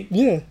Fonzie.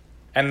 Yeah.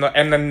 And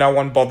then no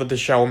one bothered to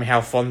show him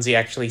how Fonzie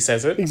actually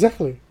says it.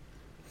 Exactly.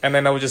 And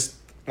then they were just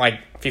like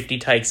 50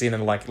 takes in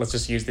and like, let's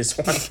just use this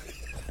one.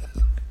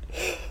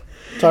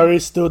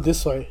 Tyrese, do it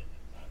this way.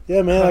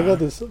 Yeah, man, I got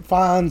this.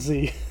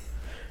 Fancy.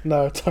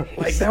 No, Tyrese.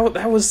 Like,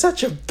 that was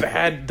such a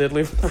bad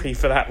delivery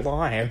for that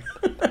line.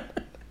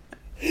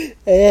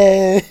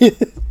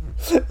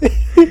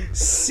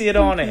 Sit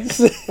on it.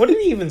 What did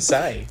he even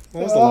say?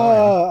 What was the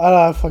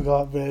line? I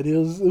forgot, man. It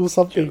was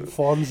something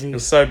Fonzie. It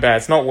was so bad.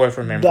 It's not worth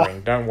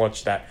remembering. Don't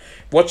watch that.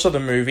 Watch the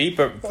movie,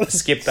 but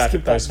skip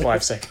those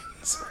 5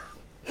 seconds.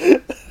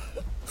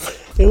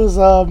 It was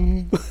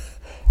and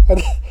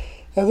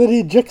then he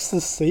ejects the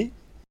seat.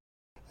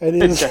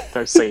 And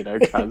Ejectocito,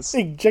 cuz.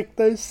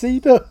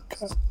 Ejectocito,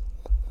 cuz.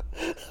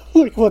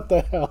 Like, what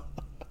the hell?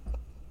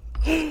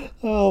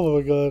 Oh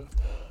my god.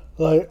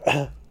 Like,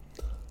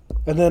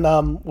 and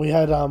then we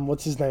had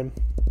what's his name,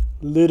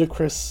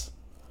 Ludacris,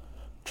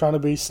 trying to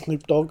be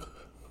Snoop Dogg.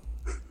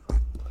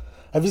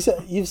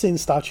 You've seen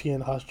Starsky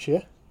and Hutch,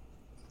 yeah?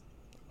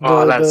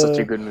 That's such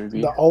a good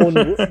movie. The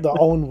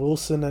Owen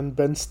Wilson and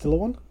Ben Stiller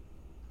one.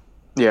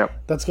 Yeah,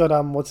 that's got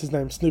what's his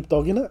name, Snoop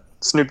Dogg in it.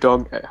 Snoop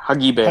Dogg,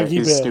 Huggy Bear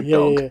is Snoop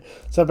Dogg. Yeah.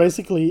 So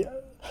basically,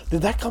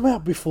 did that come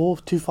out before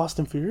Too Fast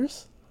and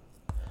Furious?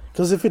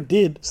 Because if it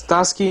did,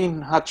 Starsky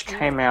and Hutch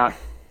came out.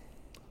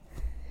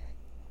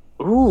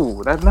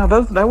 Ooh, that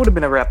would have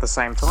been around the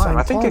same time.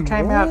 I think it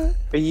came out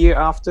a year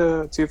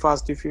after Too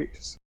Fast, Too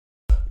Furious.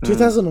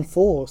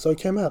 2004, so it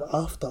came out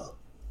after.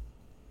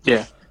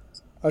 Yeah.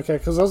 Okay,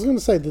 because I was going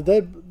to say, did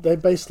they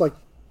based like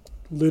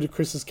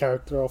Ludacris's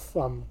character off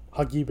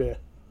Huggy Bear?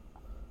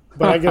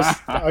 But I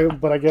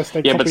guess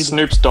they but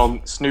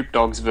Snoop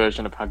Dogg's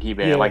version of Huggy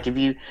Bear. Yeah. Like, if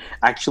you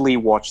actually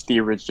watch the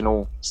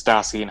original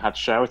Starsky and Hutch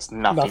show, it's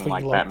nothing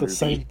like that the movie.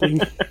 Same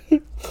thing.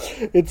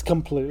 It's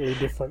completely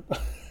different.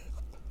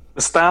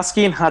 The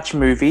Starsky and Hutch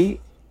movie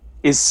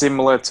is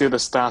similar to the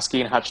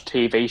Starsky and Hutch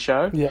TV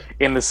show,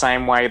 in the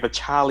same way the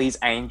Charlie's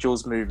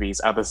Angels movies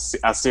are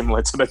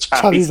similar to the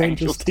Charlie's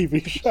Angels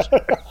TV show.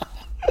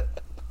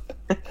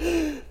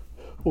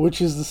 Which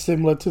is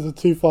similar to the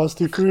Too Fast,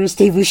 Too Furious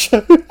TV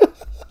show.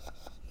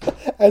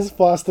 As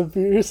Fast and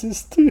Furious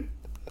is too.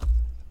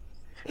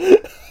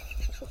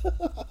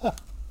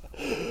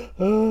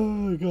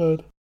 Oh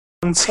god.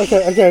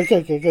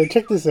 Okay.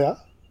 Check this out.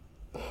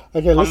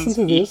 Okay, listen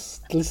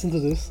to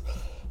this.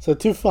 So,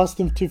 Too Fast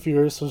and Too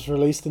Furious was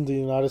released in the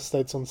United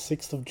States on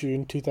 6th of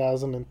June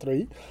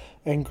 2003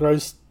 and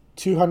grossed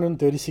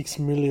 $236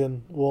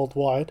 million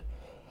worldwide.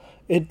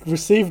 It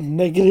received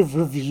negative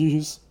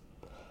reviews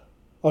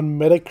on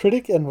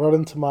Metacritic and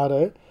Rotten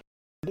Tomato.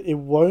 It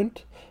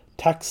won't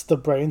tax the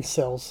brain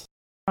cells.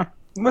 What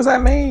does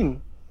that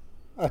mean?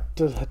 I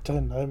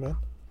don't know, man.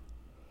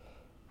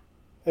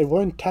 It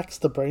won't tax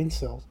the brain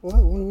cells. What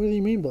do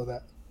you mean by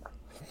that?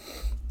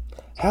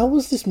 How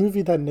was this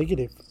movie that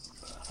negative?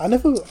 I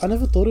never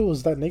thought it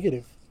was that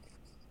negative.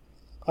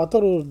 I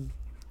thought it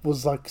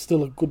was like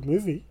still a good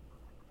movie.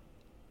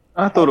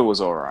 I thought it was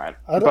alright,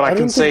 but I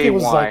can see it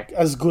was why like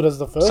as good as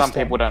the first. Some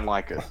people don't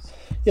like it.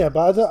 Yeah,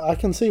 but I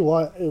can see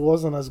why it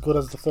wasn't as good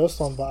as the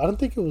first one. But I don't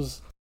think it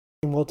was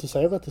more to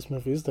say about this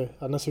movie, is there?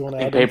 Unless you want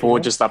to add. People were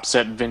just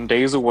upset Vin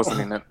Diesel wasn't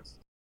in it.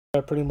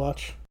 Yeah, pretty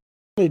much.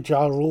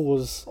 Ja Rule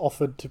was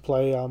offered to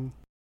play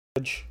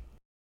Edge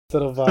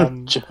instead of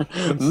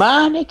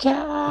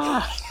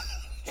Monica.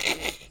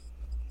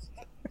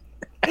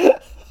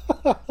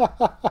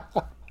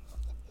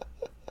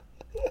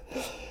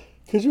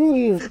 Could you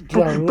imagine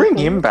Ja Rule? Bring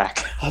him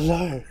back. I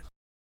know.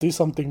 Do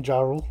something,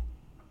 Ja Rule.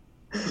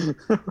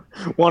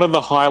 One of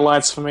the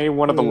highlights for me,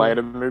 one of the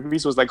later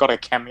movies, was they got a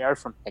cameo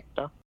from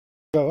Hector.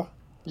 Oh.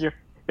 You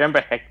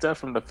remember Hector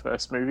from the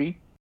first movie?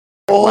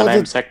 Oh, my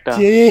name's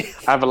Hector. Yeah.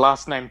 I have a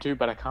last name too,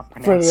 but I can't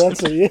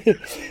pronounce it. Yeah.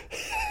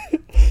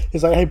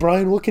 He's like, hey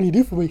Brian, what can you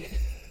do for me?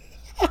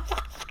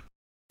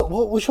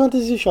 Which one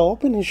does he show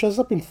up in? He shows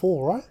up in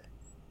 4, right?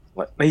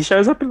 What? He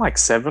shows up in like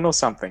 7 or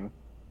something.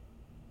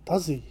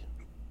 Does he?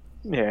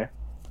 Yeah.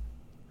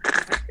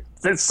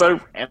 It's so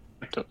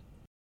random.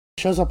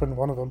 He shows up in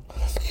one of them.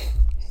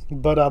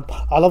 But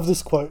I love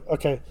this quote.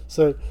 Okay,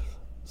 so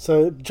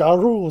Ja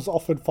Rule was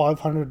offered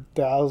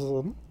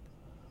 $500,000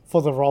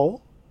 for the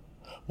role,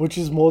 which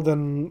is more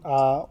than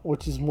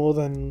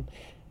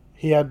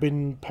he had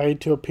been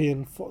paid to appear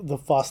in the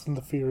Fast and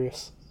the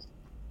Furious.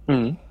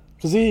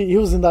 Because he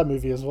was in that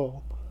movie as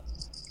well.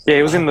 Yeah,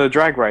 he was in the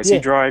drag race. Yeah.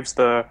 He drives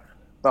the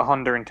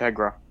Honda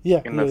Integra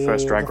in the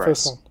first drag race.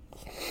 First one.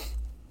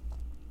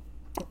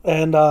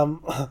 And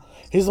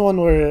he's the one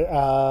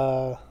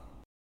where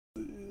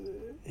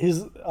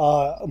he's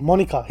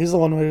Monica. He's the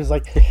one where he's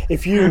like,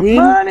 if you win,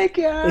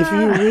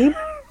 Monica!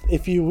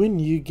 if you win,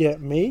 you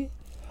get me.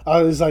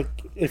 It's like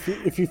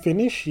if you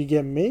finish, you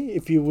get me.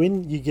 If you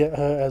win, you get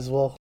her as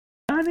well.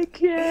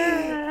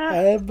 Monica!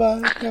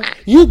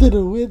 You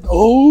didn't win.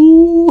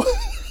 Oh.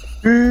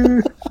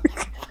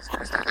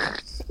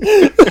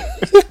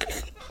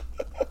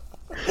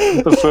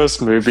 The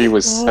first movie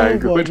was so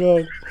good.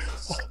 My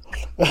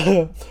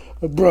God.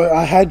 Bro,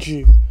 I had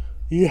you.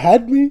 You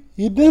had me?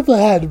 You never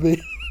had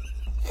me.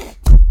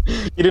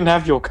 You didn't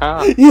have your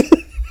car. You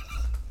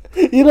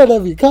don't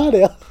have your car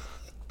now.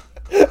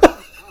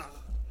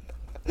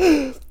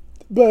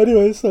 But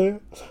anyway, so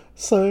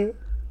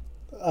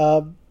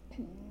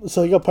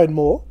he got paid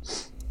more.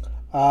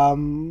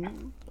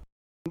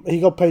 He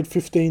got paid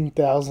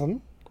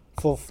 $15,000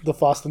 for the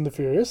Fast and the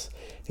Furious.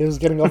 He was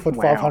getting offered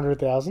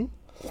 $500,000.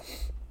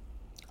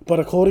 But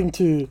according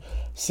to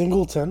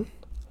Singleton,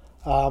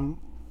 and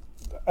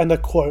a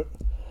quote,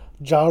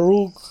 Ja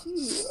Rule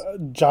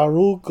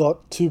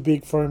got too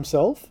big for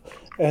himself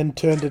and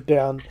turned it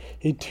down.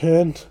 He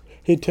turned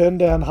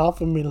down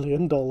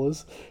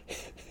 $500,000.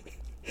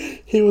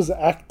 He was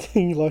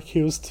acting like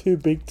he was too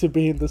big to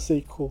be in the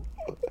sequel.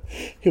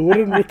 He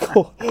wouldn't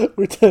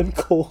return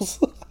calls.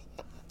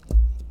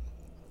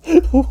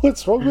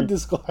 What's wrong with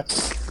this guy?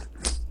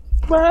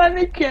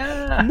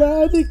 Monica.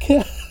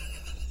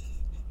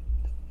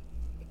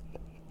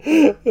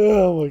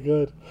 Oh my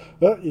god.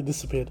 Oh, you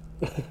disappeared.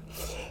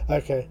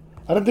 Okay.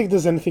 I don't think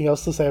there's anything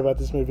else to say about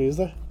this movie, is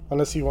there?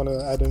 Unless you want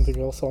to add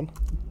anything else on.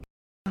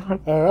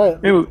 Alright.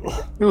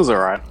 It was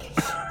alright.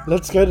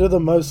 Let's go to the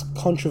most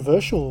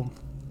controversial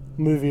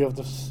movie of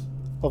the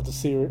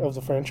series, of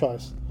the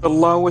franchise. The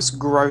lowest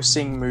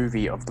grossing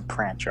movie of the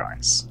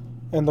franchise.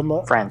 And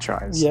the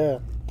franchise. Yeah.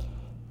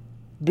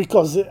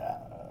 Because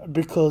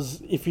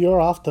if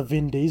you're after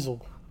Vin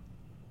Diesel,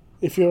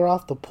 if you're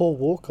after Paul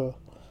Walker,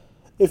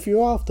 if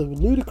you're after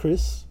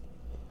Ludacris,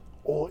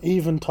 or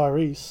even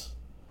Tyrese,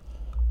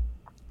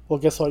 well,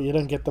 guess what? You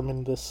don't get them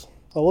in this.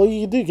 Well,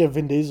 you do get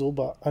Vin Diesel,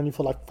 but only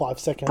for like 5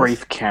 seconds.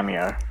 Brief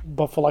cameo.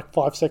 But for like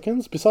 5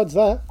 seconds. Besides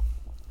that,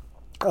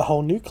 a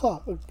whole new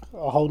cast.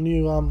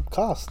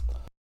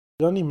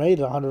 It only made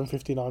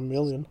 $159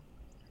 million.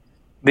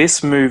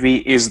 This movie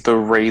is the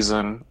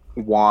reason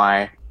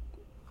why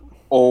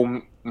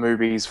all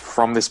movies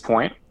from this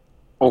point,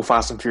 all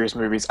Fast and Furious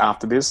movies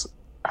after this,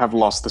 have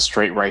lost the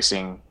street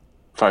racing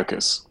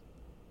focus.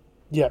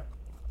 Yeah.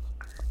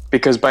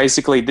 Because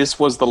basically this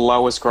was the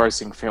lowest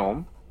grossing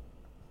film.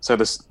 So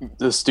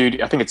the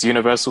studio, I think it's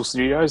Universal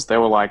Studios, they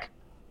were like,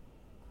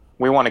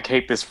 we want to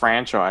keep this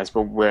franchise,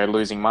 but we're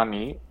losing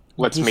money.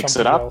 Let's mix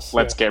it up.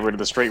 Let's get rid of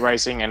the street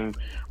racing and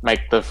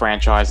make the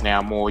franchise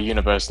now more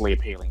universally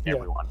appealing to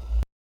everyone.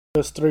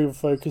 First three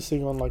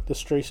focusing on like the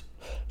street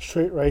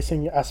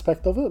racing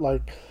aspect of it.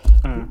 Like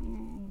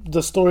the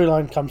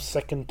storyline comes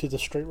second to the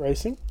street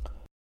racing.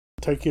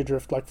 Tokyo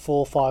Drift, like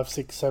 4, 5,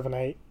 6, 7,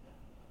 8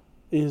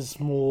 is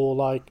more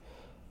like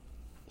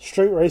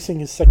street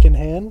racing is second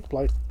hand.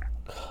 Like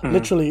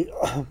literally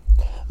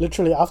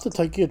after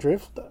Tokyo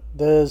Drift,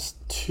 there's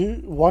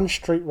one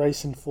street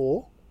race in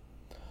 4,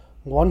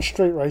 one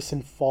street race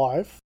in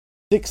 5.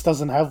 6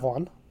 doesn't have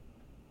one.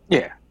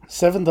 Yeah.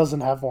 7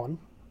 doesn't have one.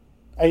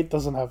 8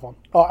 doesn't have one.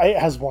 Oh, 8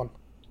 has one.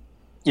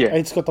 Yeah.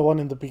 8's got the one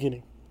in the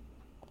beginning.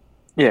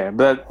 Yeah,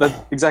 but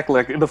exactly.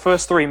 Like the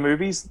first 3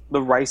 movies,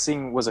 the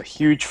racing was a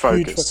huge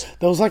focus.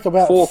 There was like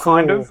about 4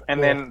 kind of,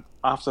 and then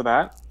after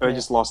that, they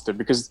just lost it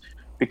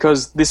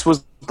because this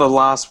was the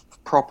last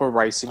proper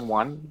racing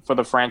one for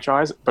the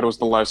franchise, but it was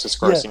the lowest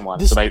grossing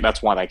one, so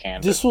that's why they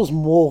canned This was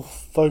more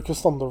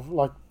focused on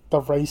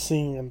the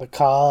racing and the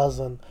cars,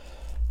 and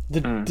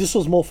this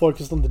was more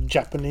focused on the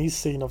Japanese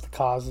scene of the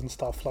cars and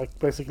stuff, like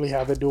basically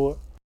how they do it.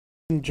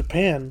 In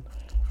Japan,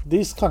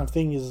 this kind of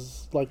thing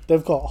is like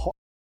they've got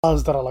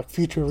cars that are like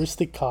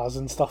futuristic cars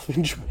and stuff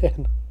in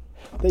Japan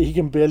that you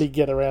can barely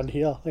get around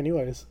here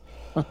anyways.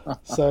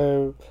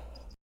 So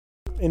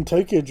in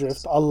Tokyo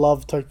Drift, I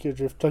love Tokyo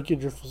Drift. Tokyo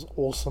Drift was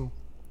awesome.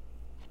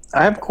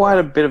 I have quite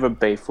a bit of a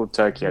beef with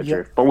Tokyo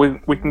Drift, but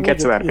we can get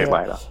to that a bit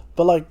later.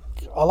 But like,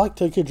 I like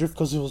Tokyo Drift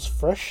because it was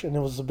fresh and it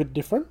was a bit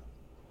different.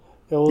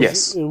 It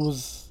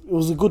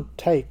was a good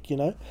take, you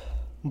know.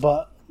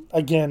 But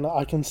again,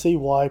 I can see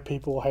why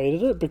people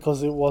hated it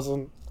because it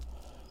wasn't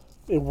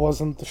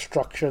the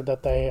structure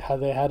that they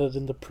had it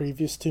in the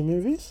previous 2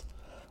 movies.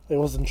 It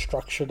wasn't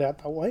structured out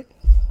that way.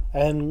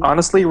 And I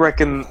honestly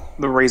reckon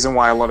the reason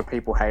why a lot of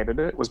people hated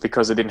it was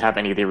because it didn't have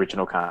any of the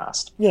original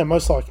cast. Yeah,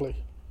 most likely.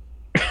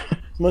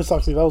 Most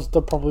likely, that was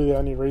probably the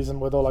only reason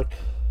where they're like,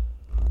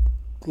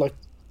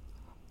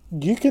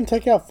 you can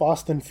take out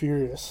Fast and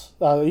Furious,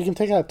 you can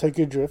take out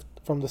Tokyo Drift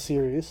from the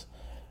series,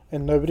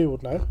 and nobody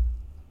would know.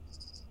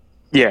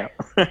 Yeah.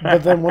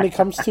 But then when it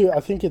comes to,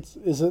 I think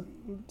is it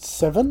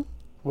 7,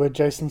 where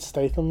Jason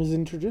Statham is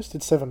introduced?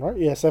 It's 7, right?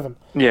 Yeah, 7.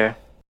 Yeah.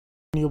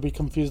 And you'll be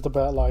confused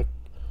about like,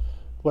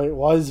 wait,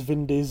 why is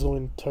Vin Diesel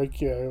in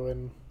Tokyo?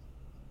 And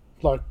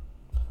like,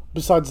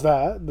 besides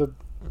that,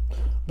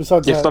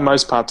 for the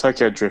most part,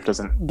 Tokyo Drift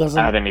doesn't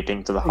add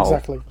anything to the whole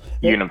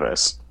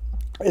universe.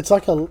 It's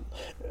like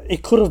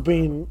it could have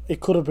been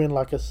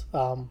like a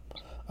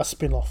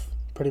spin-off,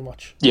 pretty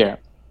much. Yeah.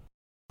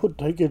 Put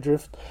Tokyo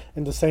Drift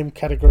in the same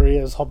category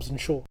as Hobbs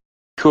and Shaw.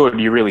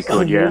 You really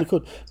could, You really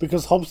could,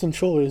 because Hobbs and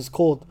Shaw is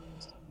called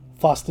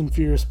Fast and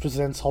Furious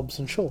Presents Hobbs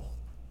and Shaw.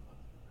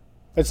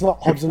 It's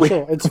not Hobbs and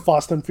Shaw, it's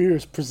Fast and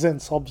Furious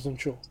Presents Hobbs and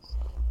Shaw.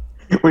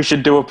 We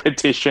should do a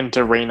petition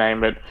to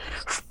rename it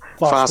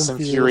Fast and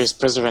Furious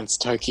Presents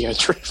Tokyo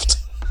Drift.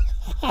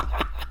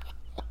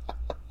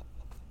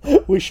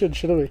 We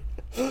shouldn't we?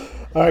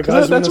 Alright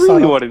guys, that's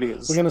really what it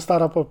is. We're going to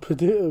start up a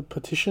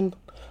petition.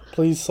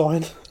 Please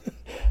sign.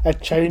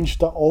 and change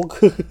the org.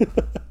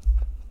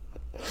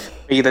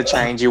 Be the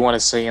change you want to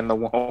see in the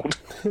world.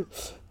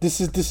 This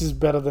is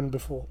better than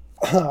before.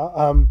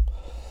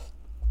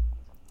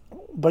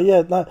 But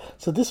yeah, no.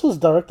 So this was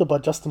directed by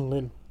Justin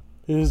Lin,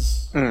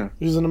 who's an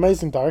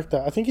amazing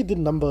director. I think he did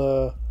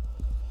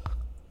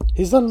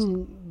He's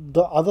done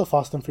the other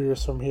Fast and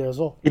Furious from here as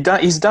well.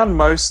 He's done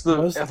most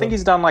of the. I think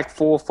he's done like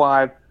 4,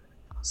 5,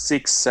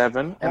 6,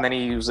 7, and then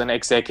he was an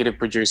executive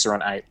producer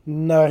on 8.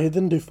 No, he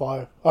didn't do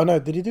 5. Oh no,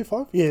 did he do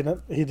 5? Yeah,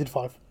 no, he did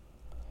 5.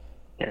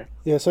 Yeah.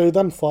 Yeah, so he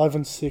done 5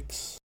 and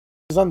 6.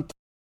 He's done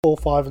 4,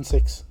 5, and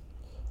 6.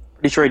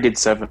 Pretty sure he did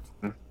 7.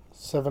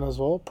 7 as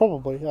well,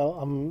 probably.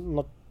 I'm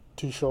not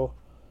too sure.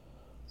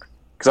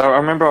 Because I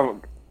remember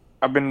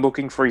I've been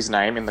looking for his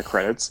name in the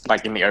credits,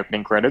 like in the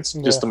opening credits,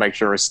 just to make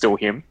sure it's still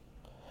him.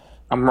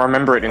 I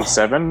remember it in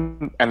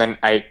 7, and then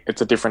 8,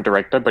 it's a different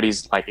director, but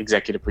he's like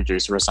executive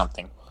producer or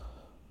something.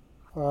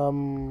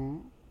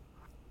 No,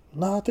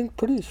 I think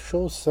pretty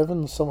sure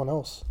 7 is someone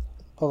else.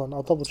 Hold on,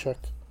 I'll double check.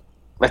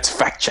 Let's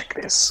fact check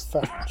this.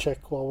 Fact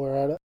check while we're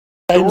at it.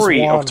 The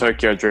story of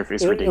Tokyo Drift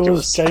is ridiculous. It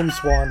was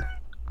James Wan.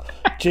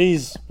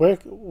 Jeez, we're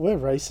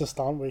racist,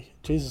 aren't we?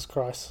 Jesus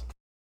Christ.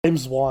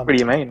 James Wan. What do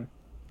you mean?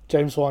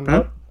 James Wan,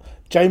 not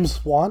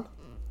James Wan,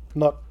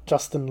 not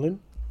Justin Lin.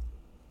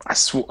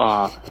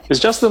 Is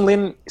Justin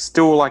Lin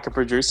still like a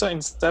producer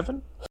in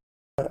 7?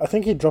 I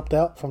think he dropped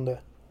out from there.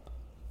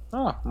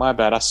 Oh, my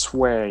bad. I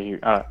swear you...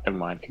 never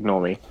mind.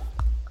 Ignore me.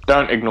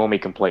 Don't ignore me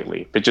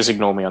completely, but just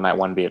ignore me on that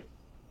one bit.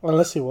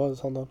 Unless he was.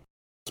 Hold on.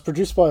 It's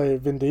produced by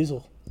Vin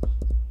Diesel.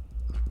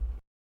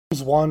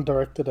 James Wan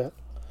directed it.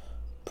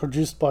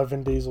 Produced by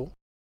Vin Diesel.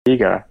 There you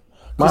go.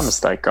 My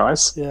mistake,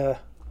 guys. Yeah.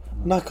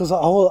 No, because I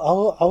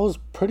was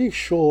pretty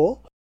sure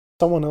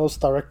someone else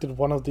directed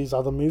one of these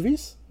other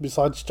movies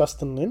besides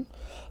Justin Lin.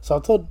 So I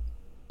thought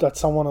that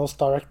someone else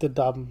directed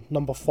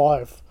number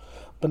 5.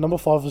 But number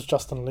 5 was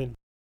Justin Lin.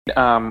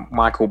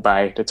 Michael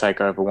Bay to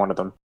take over one of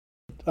them.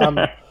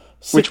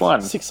 Which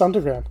one? 6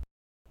 Underground.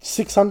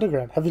 6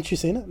 Underground. Haven't you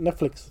seen it?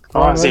 Netflix.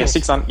 Oh, yeah,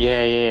 6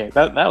 Yeah.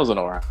 That was an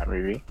alright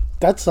movie.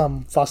 That's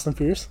Fast and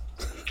Furious.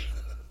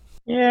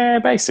 Yeah,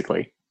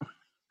 basically.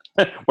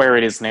 Where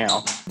it is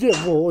now.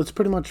 Yeah, well, it's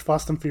pretty much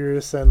Fast and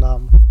Furious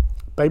and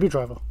Baby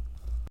Driver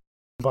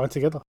combined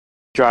together.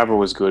 Driver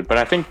was good, but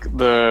I think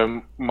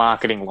the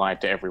marketing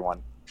lied to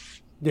everyone.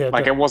 Yeah,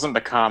 like it wasn't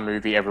the car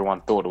movie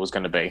everyone thought it was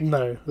going to be.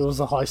 No, it was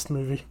a heist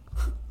movie.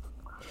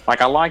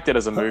 Like I liked it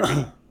as a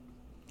movie,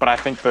 but I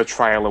think the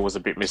trailer was a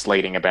bit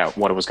misleading about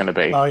what it was going to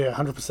be. Oh yeah,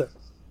 100%.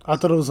 I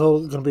thought it was all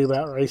going to be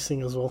about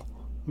racing as well,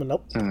 but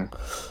nope.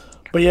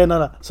 But yeah,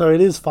 no. So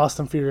it is Fast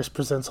and Furious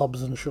presents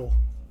Hobbs and Shaw.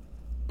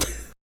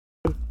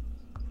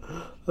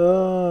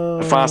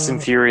 Fast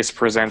and Furious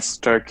presents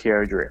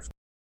Tokyo Drift.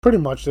 Pretty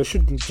much, they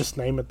shouldn't just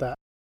name it that.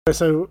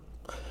 So,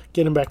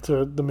 getting back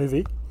to the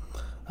movie.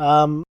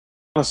 On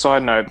a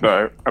side note,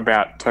 though,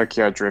 about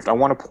Tokyo Drift, I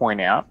want to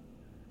point out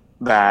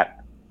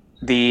that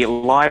the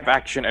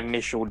live-action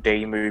Initial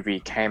D movie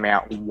came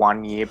out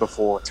 1 year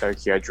before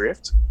Tokyo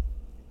Drift,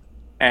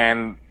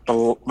 and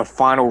the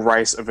final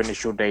race of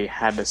Initial D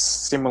had a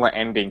similar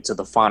ending to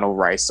the final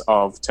race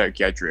of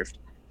Tokyo Drift.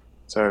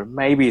 So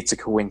maybe it's a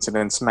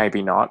coincidence,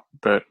 maybe not,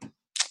 but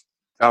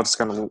I'm just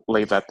going to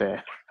leave that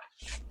there.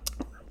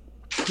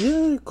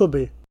 Yeah, it could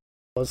be.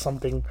 Or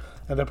something,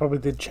 and they probably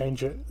did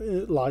change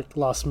it, like,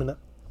 last minute.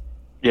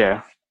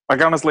 Yeah.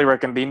 I honestly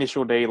reckon the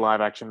Initial D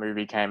live-action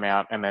movie came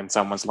out, and then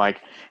someone's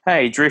like,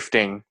 hey,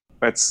 drifting,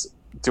 let's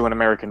do an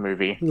American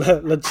movie.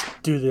 Let's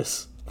do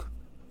this.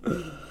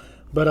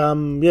 But,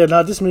 yeah,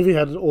 no, this movie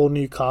had all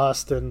new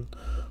cast and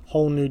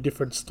whole new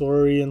different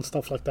story and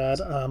stuff like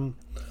that.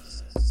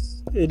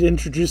 It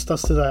introduced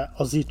us to that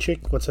Aussie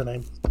chick. What's her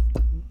name?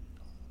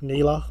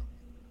 Neela.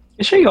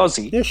 Is she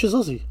Aussie? Yeah, she's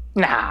Aussie.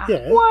 Nah.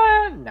 Yeah.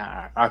 What?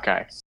 No.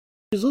 Okay.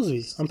 She's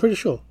Aussie. I'm pretty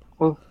sure.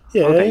 Well,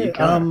 yeah. Well, there you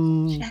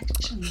go.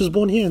 She was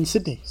born here in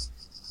Sydney.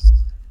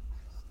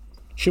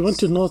 She went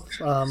to North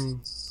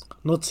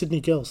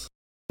Sydney Girls.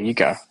 There you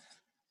go.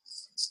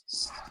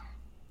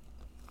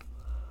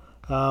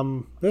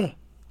 Yeah.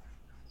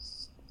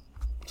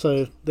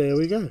 So there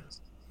we go.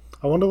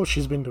 I wonder what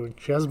she's been doing.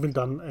 She hasn't been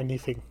done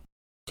anything.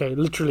 Okay,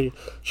 literally,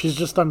 she's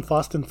just done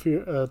Fast and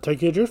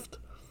Tokyo Drift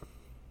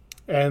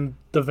and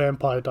The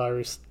Vampire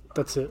Diaries.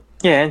 That's it.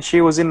 Yeah, and she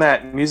was in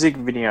that music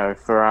video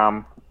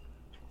for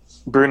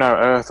Bruno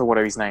Earth or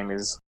whatever his name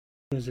is.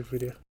 Music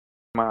video.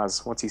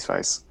 Mars, what's his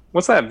face?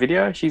 What's that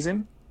video she's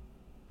in?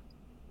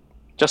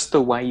 Just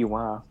the Way You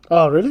Are.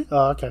 Oh, really?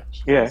 Oh, okay.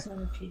 Yeah.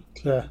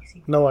 Yeah,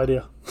 no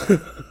idea.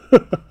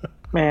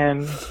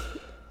 Man.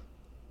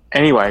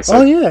 Anyway, so...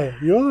 Oh, yeah,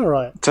 you are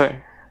right.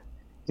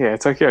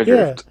 Tokyo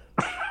Drift.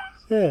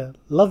 Yeah,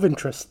 love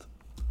interest.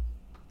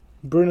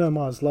 Bruno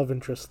Mars, love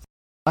interest.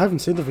 I haven't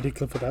seen the video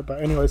clip for that,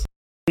 but anyways.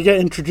 We get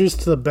introduced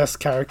to the best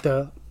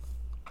character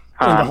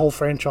in the whole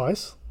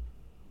franchise.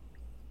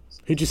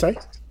 Who'd you say?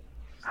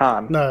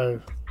 Han.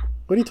 No.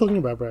 What are you talking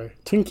about, bro?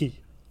 Twinkie.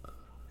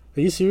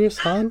 Are you serious,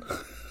 Han?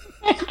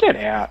 Get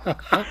out.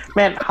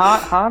 Man,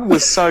 Han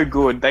was so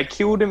good. They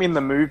killed him in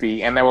the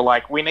movie, and they were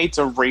like, we need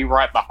to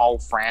rewrite the whole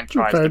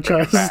franchise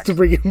To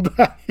bring him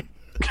back.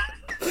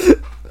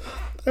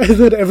 And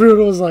then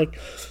everyone was like,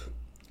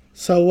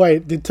 so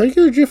wait, did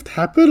Tokyo Drift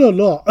happen or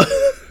not?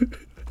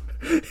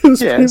 It was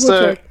pretty much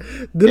like,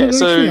 did it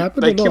actually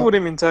happen or not? They killed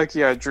him in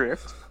Tokyo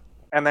Drift,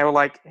 and they were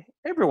like,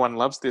 everyone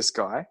loves this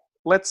guy.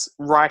 Let's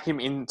write him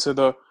into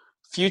the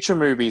future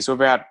movies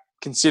without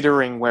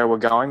considering where we're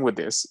going with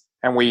this.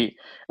 And we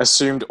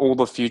assumed all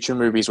the future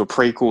movies were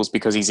prequels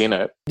because he's in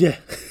it. Yeah.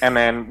 And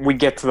then we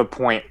get to the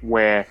point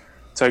where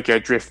Tokyo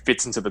Drift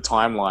fits into the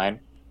timeline.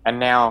 And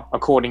now,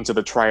 according to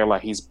the trailer,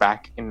 he's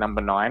back in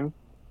number 9.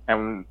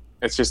 And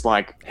it's just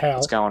like,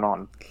 what's going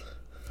on?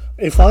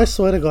 If I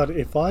swear to God,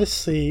 if I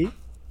see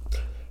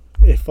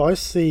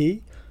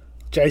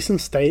Jason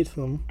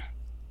Statham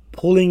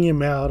pulling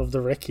him out of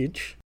the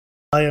wreckage,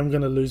 I am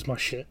going to lose my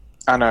shit.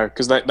 I know,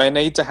 because they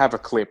need to have a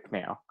clip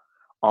now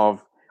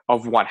of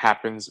what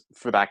happens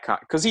for that car.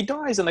 Because he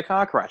dies in the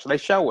car crash. They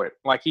show it.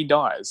 Like, he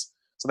dies.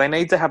 So they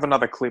need to have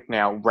another clip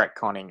now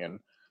retconning and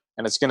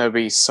it's going to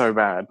be so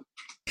bad.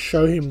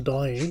 Show him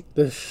dying.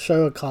 They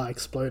show a car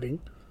exploding.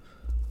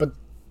 But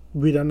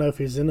we don't know if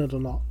he's in it or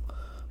not.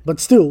 But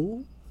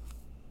still,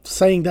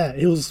 saying that,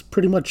 he was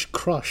pretty much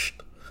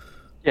crushed.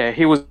 Yeah,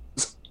 he was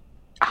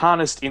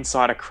harnessed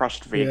inside a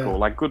crushed vehicle. Yeah.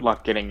 Like, good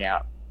luck getting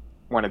out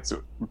when it's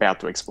about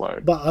to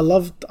explode. But I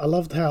loved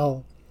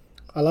how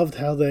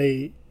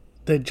they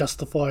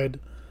justified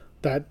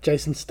that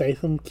Jason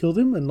Statham killed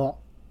him and not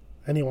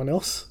anyone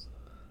else.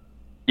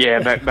 Yeah,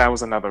 that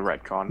was another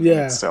retcon in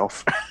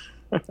itself.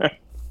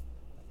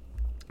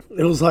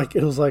 It was like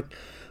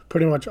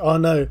pretty much, oh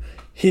no,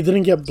 he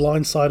didn't get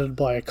blindsided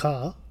by a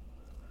car.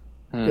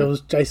 It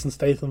was Jason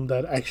Statham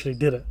that actually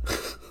did it.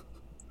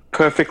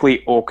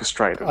 Perfectly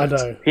orchestrated. I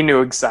know. He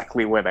knew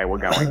exactly where they were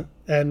going.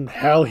 And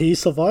how he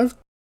survived?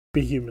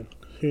 Be human.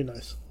 Who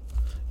knows?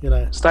 You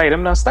know.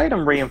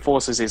 Statham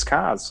reinforces his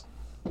cars.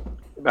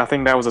 I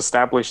think that was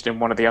established in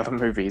one of the other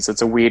movies.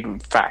 It's a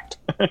weird fact.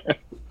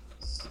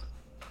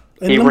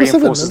 He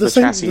reinforces the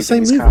chassis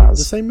in his cars.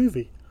 The same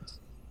movie.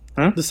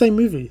 The same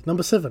movie,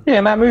 number 7. Yeah,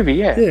 in that movie,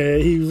 yeah. Yeah,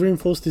 he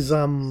reinforced his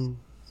Aston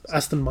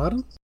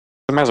Martin.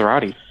 The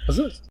Maserati. Was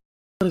it?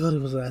 I forgot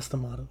it was an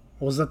Aston Martin.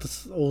 Or was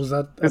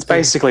that? It's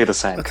basically the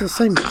same. It's the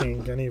same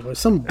thing anyway.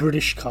 Some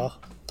British car.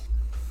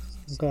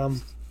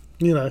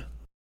 You know.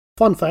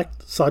 Fun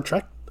fact,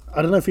 sidetrack.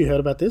 I don't know if you heard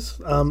about this.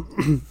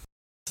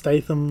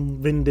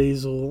 Statham, Vin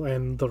Diesel,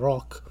 and The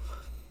Rock.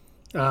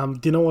 Do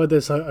you know why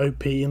they're so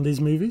OP in these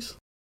movies?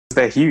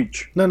 They're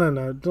huge. No,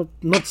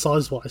 not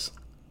size-wise.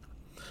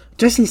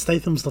 Jason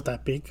Statham's not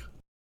that big.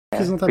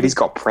 Yeah, but he's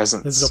got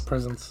presence. He's got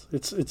presence.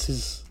 It's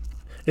his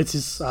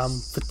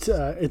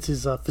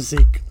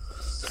physique.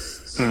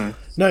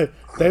 No,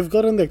 they've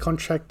got in their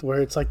contract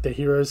where it's like the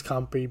heroes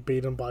can't be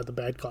beaten by the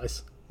bad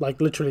guys. Like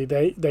literally,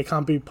 they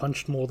can't be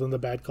punched more than the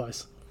bad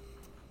guys.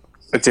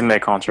 It's in their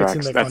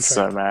contracts. That's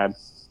so mad.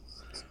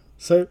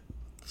 So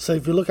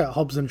if you look at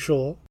Hobbs and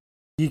Shaw,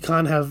 you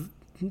can't have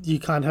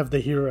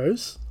the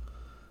heroes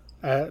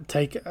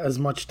take as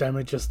much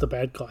damage as the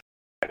bad guy.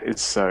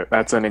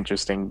 That's an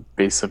interesting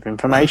piece of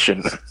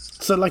information.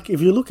 So like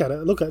if you look at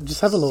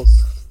just have a look.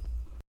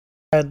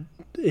 And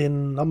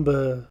in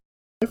number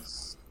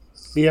 5,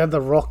 he had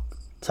The Rock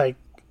take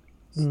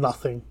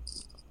nothing.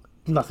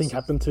 Nothing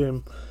happened to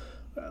him.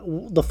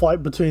 The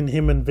fight between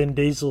him and Vin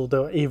Diesel, they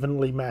were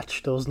evenly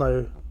matched. There was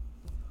no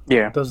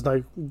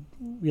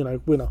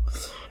winner.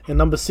 In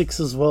number 6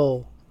 as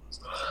well.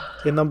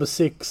 In number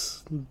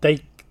 6,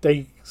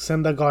 they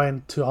send a guy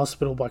into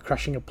hospital by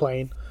crashing a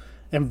plane,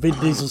 and Vin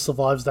Diesel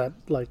survives that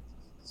like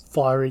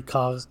fiery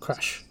car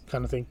crash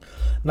kind of thing.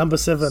 Number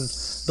 7,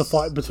 the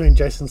fight between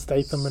Jason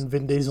Statham and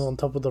Vin Diesel on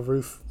top of the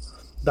roof,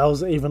 that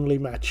was evenly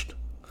matched.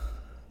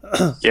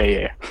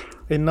 Yeah.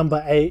 In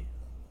number 8,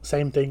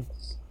 same thing.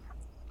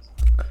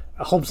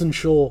 Hobbs and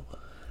Shaw,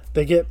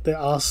 they get their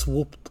ass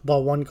whooped by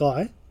one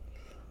guy,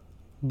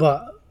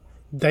 but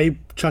they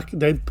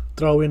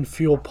throw in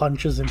fewer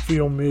punches and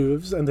fewer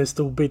moves, and they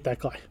still beat that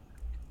guy.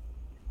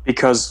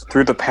 Because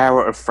through the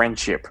power of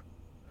friendship,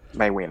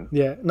 they win.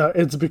 Yeah, no,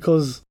 it's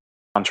because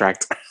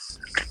contract.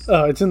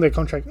 It's in their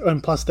contract,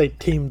 and plus they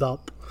teamed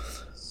up.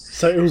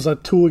 So it was a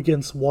 2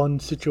 against 1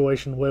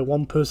 situation where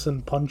one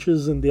person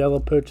punches and the other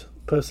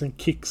person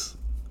kicks,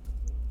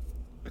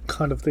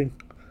 kind of thing.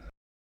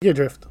 Tokyo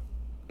Drift,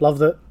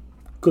 loved it.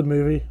 Good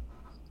movie.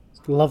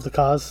 Love the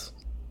cars.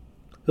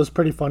 It was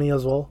pretty funny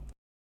as well.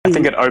 I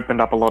think it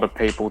opened up a lot of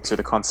people to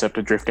the concept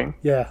of drifting.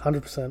 Yeah,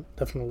 100%,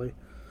 definitely.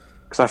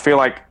 Because I feel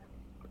like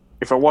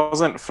if it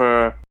wasn't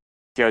for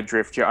Tokyo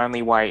Drift, your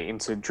only way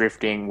into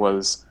drifting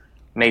was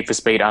Need for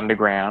Speed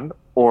Underground,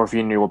 or if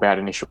you knew about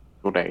Initial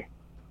D.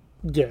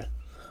 Yeah,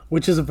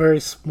 which is a very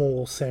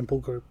small sample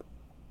group.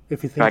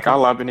 If you think like, I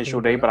love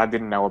Initial D, but I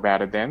didn't know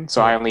about it then,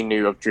 so I only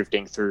knew of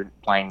drifting through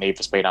playing Need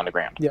for Speed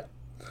Underground. Yeah,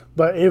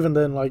 but even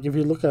then, like if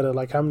you look at it,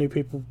 like how many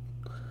people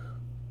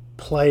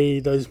play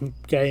those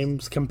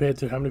games compared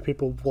to how many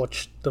people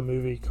watch the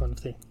movie, kind of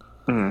thing.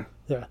 Mm-hmm.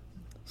 Yeah,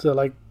 so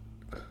like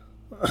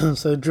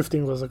So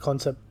drifting was a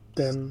concept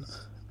then,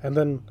 and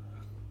then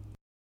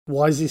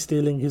why is he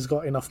stealing? He's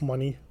got enough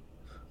money,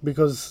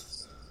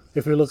 because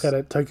if you look at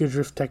it, Tokyo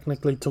Drift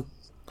technically took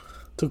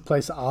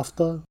place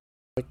after,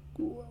 like,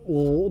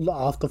 all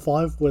after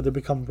 5, where they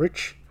become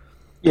rich.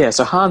 Yeah,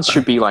 so Hans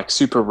should be like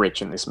super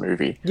rich in this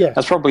movie. Yeah.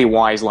 That's probably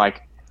why he's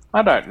like,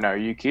 I don't know,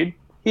 you kid.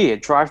 Here,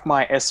 drive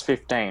my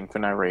S15 for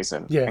no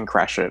reason and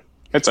crash it.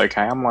 It's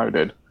okay, I'm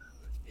loaded.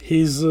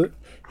 He's an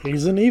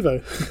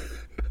Evo.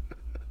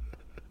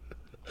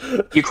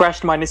 You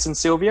crashed my Nissan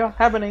Silvia?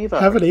 Have an Evo.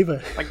 Have an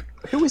Evo. Like,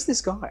 who is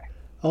this guy?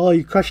 Oh,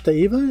 you crashed the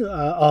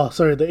Evo?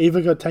 Sorry, the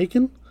Evo got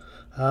taken?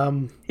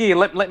 Here,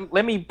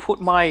 let me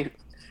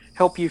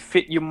help you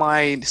fit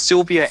my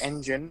Silvia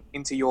engine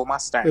into your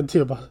Mustang.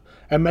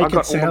 And make I've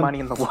got all the money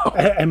in the world.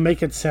 And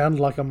make it sound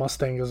like a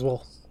Mustang as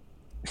well.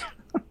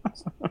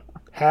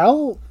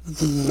 How?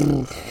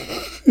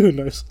 Who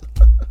knows?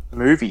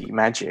 Movie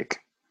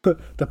magic.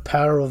 The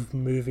power of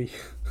movie.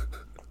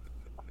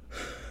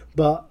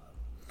 But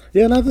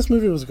yeah, no, this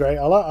movie was great.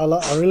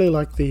 I really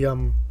like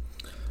the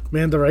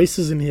the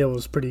races in here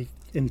was pretty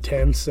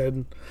intense,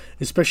 and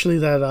especially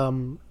that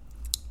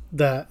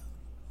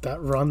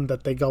run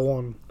that they go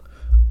on,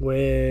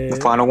 where the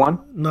final one.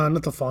 No,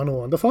 not the final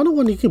one. The final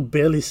one you could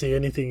barely see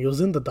anything. It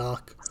was in the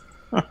dark.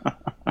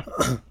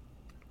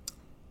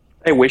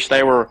 I wish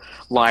they were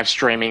live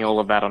streaming all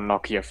of that on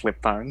Nokia flip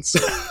phones.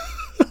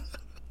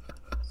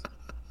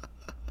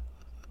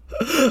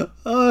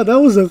 Oh, that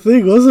was a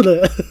thing, wasn't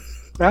it?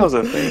 That was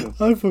a thing.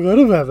 I forgot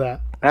about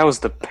that. That was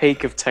the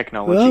peak of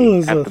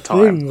technology at the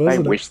time. I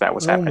wish that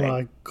was happening. Oh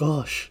my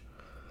gosh.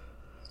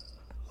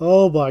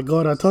 Oh my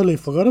god, I totally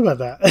forgot about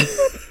that.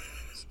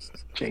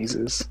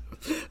 Jesus.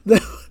 They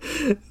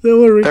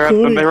were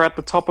recording. They're at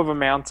the top of a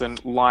mountain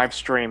live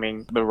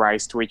streaming the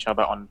race to each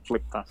other on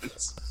flip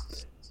phones.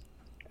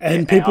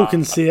 And people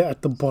can see it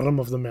at the bottom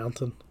of the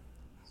mountain.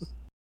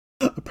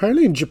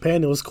 Apparently in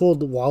Japan it was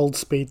called Wild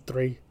Speed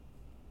 3.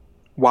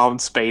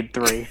 Wild Speed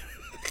 3.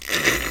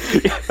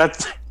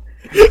 That's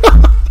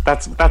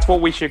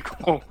what we should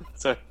call it.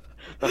 So,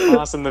 the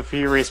Fast and the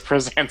Furious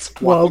presents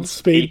Wild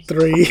Speed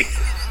 3.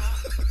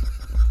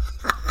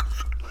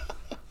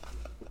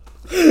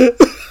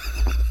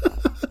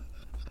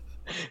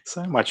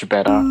 So much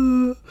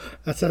better.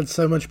 That sounds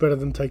so much better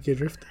than Tokyo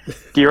Drift.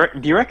 Do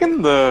you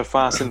reckon the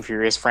Fast and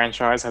Furious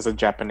franchise has a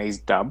Japanese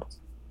dub?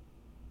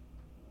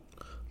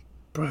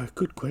 Bro,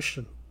 good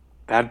question.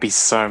 That'd be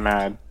so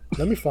mad.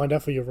 Let me find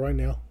out for you right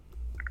now.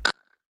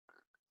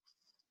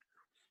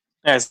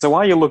 Yeah, so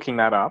while you're looking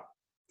that up,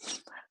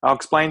 I'll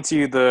explain to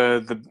you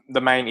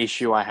the main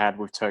issue I had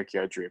with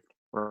Tokyo Drift,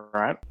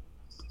 right?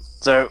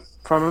 So,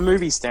 from a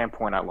movie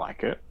standpoint, I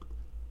like it.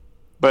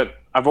 But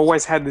I've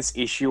always had this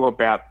issue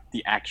about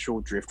the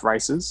actual drift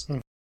races.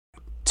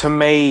 To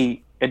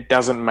me, it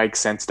doesn't make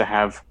sense to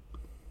have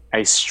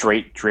a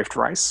street drift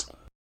race.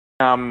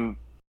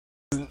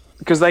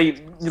 Because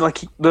they,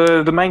 like,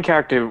 the main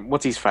character,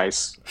 what's his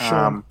face?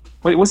 Sean.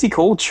 What's he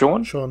called?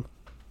 Sean? Sean.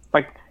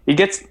 Like, he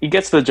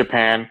gets to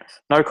Japan,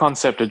 no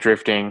concept of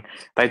drifting.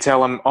 They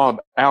tell him, oh,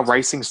 our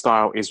racing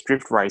style is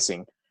drift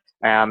racing.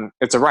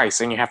 It's a race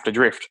and you have to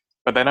drift.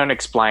 But they don't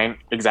explain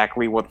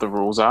exactly what the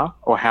rules are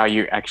or how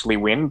you actually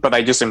win, but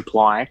they just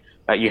imply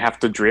that you have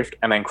to drift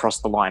and then cross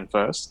the line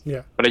first.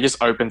 Yeah. But it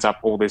just opens up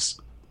all this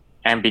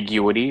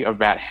ambiguity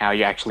about how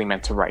you're actually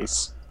meant to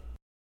race.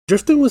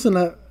 Drifting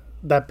wasn't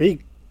that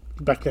big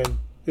back then.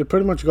 It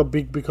pretty much got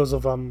big because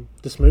of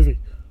this movie.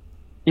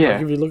 Yeah.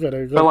 Like, if you look at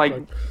it,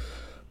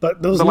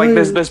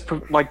 there's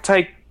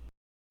take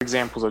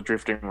examples of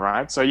drifting,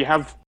 right? So you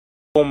have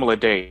Formula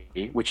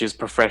D, which is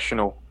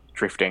professional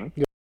drifting.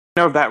 Yeah.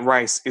 The winner of that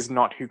race is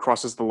not who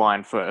crosses the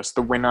line first.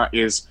 The winner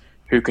is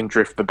who can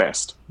drift the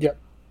best. Yep.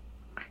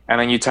 And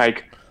then you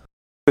take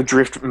the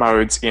drift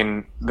modes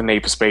in the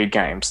Need for Speed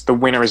games. The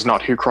winner is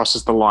not who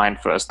crosses the line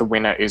first. The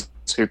winner is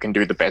who can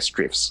do the best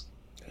drifts.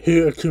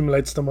 Who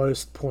accumulates the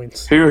most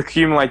points. Who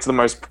accumulates the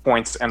most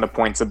points, and the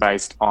points are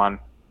based on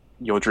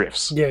your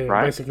drifts. Yeah,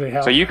 right? Basically.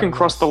 So you can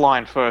cross the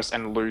line first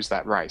and lose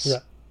that race. Yeah.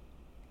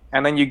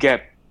 And then you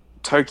get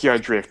Tokyo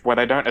Drift, where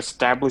they don't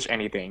establish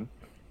anything.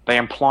 They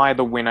imply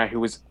the winner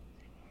who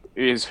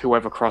is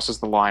whoever crosses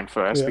the line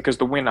first, because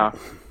the winner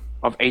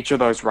of each of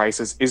those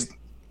races is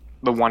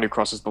the one who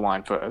crosses the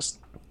line first.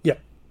 Yeah.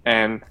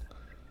 And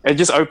it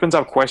just opens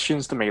up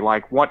questions to me,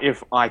 like, what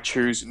if I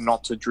choose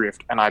not to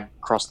drift and I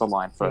cross the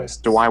line first?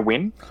 Yeah. Do I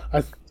win?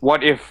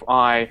 What if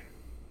I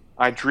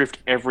drift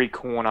every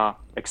corner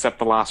except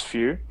the last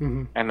few,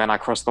 and then I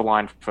cross the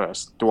line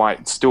first? Do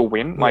I still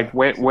win? Yeah. Like,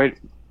 where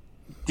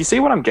do you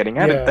see what I'm getting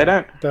at? Yeah, they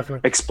don't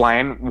definitely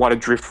explain what a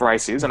drift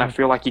race is, and I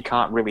feel like you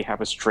can't really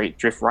have a street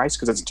drift race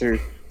because it's too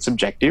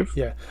subjective.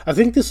 Yeah, I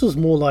think this was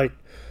more like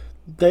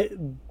they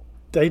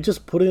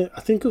just put it. I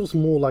think it was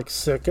more like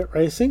circuit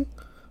racing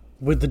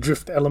with the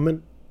drift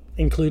element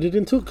included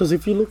into it. Because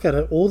if you look at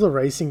it, all the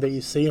racing that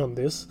you see on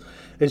this,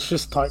 it's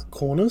just tight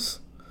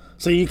corners,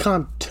 so you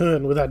can't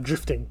turn without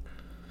drifting,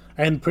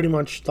 and pretty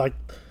much like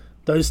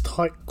those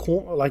tight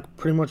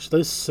pretty much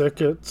those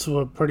circuits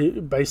were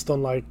pretty based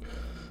on like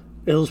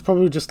it was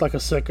probably just like a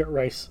circuit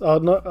race.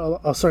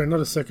 Sorry, not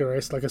a circuit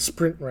race, like a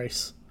sprint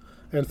race.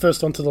 And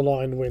first onto the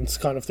line wins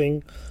kind of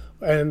thing.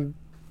 And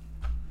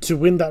to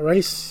win that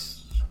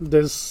race,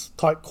 there's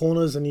tight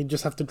corners and you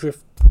just have to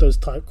drift those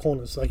tight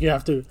corners. Like you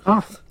have to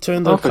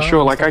turn the car. For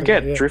sure. Like I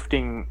get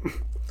drifting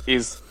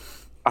is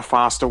a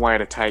faster way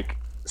to take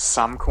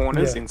some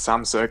corners in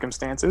some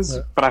circumstances.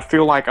 Yeah. But I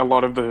feel like a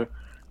lot of the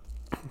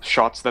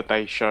shots that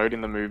they showed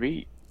in the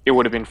movie, it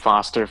would have been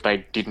faster if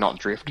they did not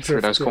drift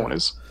through those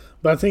corners.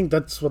 But I think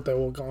that's what they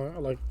were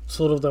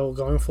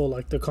going for,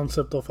 like the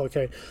concept of,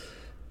 okay,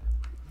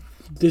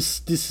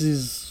 this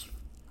is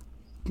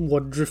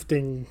what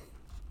drifting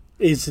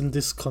is in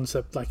this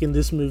concept. Like in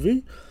this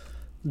movie,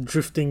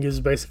 drifting is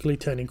basically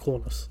turning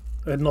corners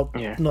and not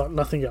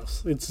nothing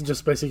else. It's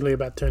just basically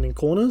about turning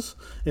corners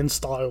in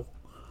style.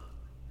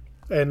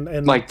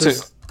 And like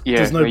there's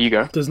no, there you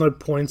go. There's no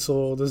points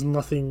or there's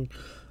nothing.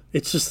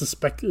 It's just a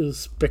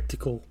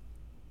spectacle,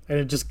 and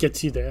it just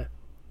gets you there.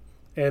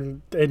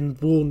 And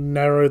we'll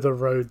narrow the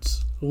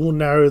roads. We'll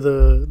narrow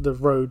the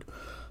road.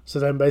 So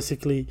then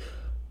basically,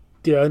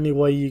 the only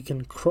way you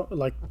can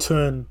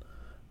turn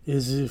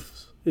is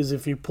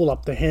if you pull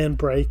up the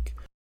handbrake,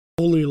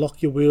 fully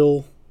lock your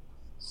wheel,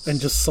 and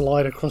just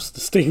slide across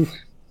the steam.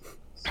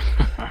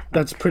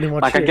 That's pretty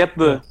much like it. I get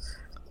the.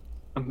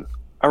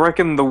 I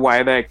reckon the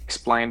way they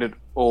explained it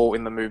all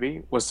in the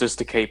movie was just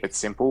to keep it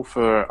simple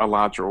for a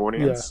larger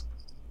audience. Yeah.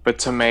 But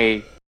to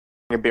me,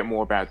 a bit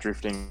more about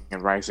drifting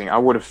and racing, I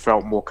would have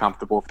felt more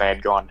comfortable if they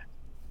had gone,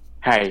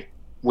 hey,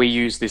 we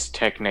use this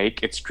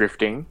technique, it's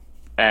drifting,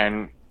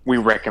 and we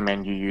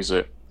recommend you use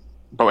it.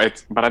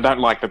 But I don't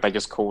like that they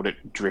just called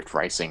it drift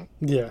racing.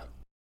 Yeah.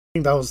 I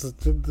think that was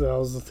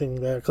the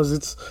thing there,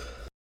 because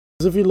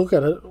if you look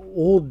at it,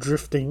 all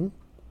drifting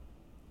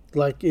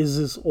is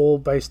this all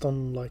based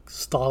on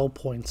style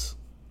points,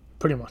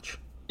 pretty much.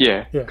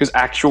 Yeah, because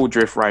actual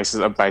drift races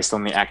are based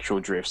on the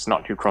actual drifts,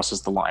 not who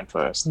crosses the line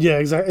first. Yeah,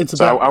 exactly. It's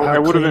about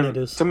how clean it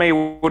is. To me, it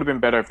would have been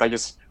better if they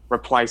just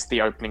replaced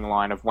the opening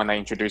line of when they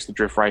introduced the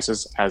drift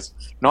races as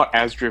not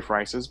as drift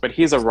races, but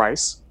here's a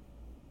race,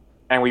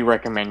 and we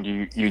recommend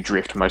you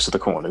drift most of the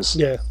corners.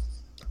 Yeah,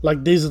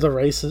 these are the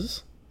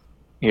races.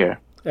 Yeah,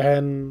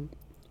 and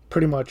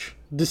pretty much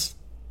these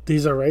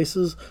are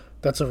races.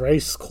 That's a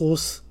race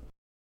course.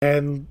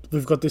 And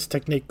we've got this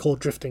technique called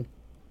drifting.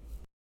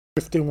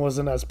 Drifting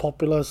wasn't as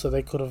popular, so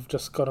they could have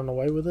just gotten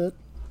away with it.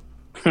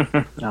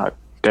 No,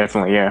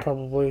 definitely, yeah.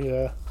 Probably,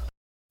 yeah.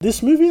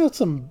 This movie had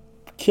some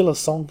killer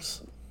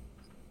songs.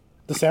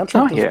 The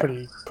soundtrack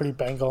was pretty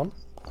bang on.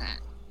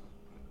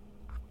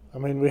 I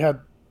mean, we had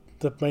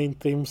the main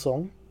theme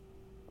song.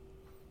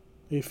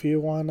 If you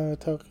wanna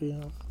talk,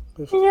 Tokyo.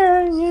 When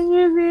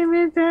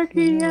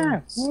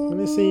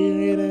you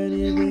see it and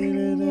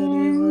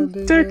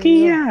you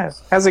Tokyo.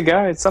 How's it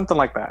go? It's something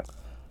like that.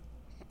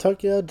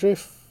 Tokyo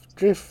drift.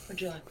 Would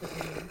you like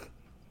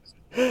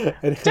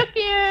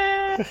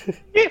Tokyo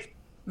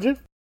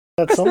drift.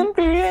 That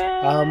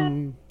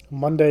song.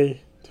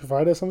 Monday to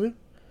Friday or something.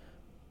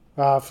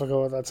 I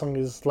forgot what that song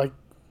is.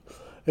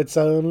 It's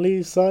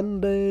only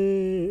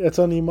Sunday. It's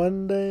only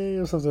Monday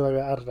or something like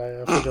that. I don't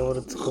know. I forget what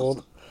it's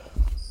called.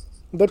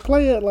 They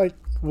play it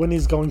when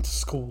he's going to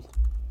school.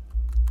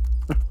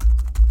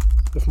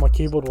 If my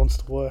keyboard wants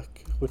to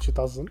work, which it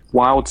doesn't.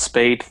 Wild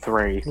Speed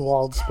 3.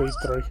 Wild Speed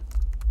 3.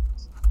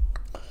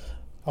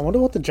 I wonder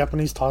what the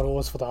Japanese title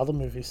was for the other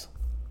movies.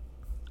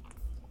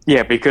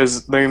 Yeah,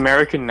 because the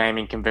American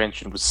naming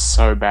convention was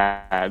so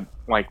bad.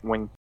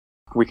 When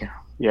we can...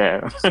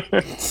 Yeah.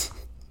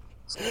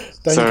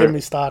 Don't get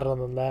me started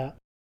on that.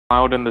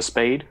 Wild and the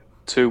Speed.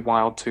 2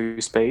 Wild, 2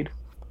 Speed.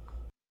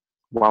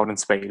 Wild and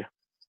Speed.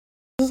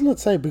 Doesn't it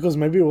say because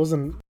maybe it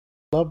wasn't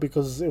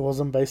because it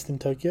wasn't based in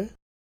Tokyo?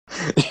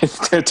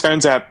 It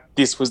turns out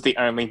this was the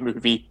only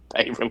movie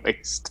they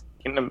released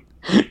in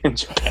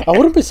Japan. I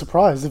wouldn't be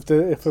surprised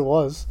if it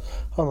was.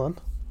 Hold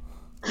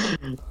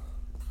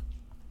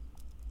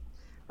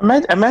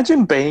on.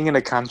 Imagine being in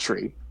a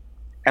country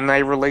and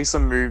they release a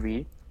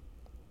movie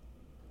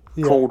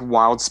called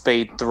Wild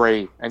Speed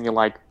 3 and you're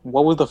like,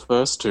 what were the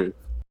first two?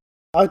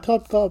 I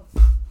typed up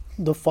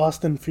the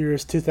Fast and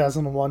Furious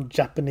 2001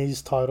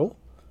 Japanese title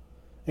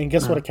and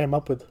guess what it came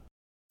up with?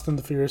 Fast and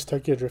the Furious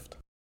Tokyo Drift.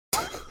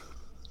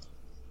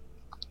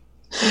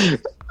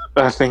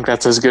 I think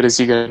that's as good as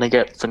you're going to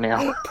get for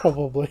now.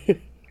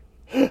 Probably.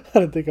 I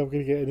don't think I'm going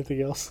to get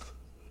anything else.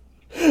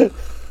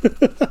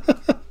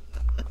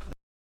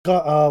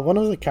 One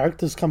of the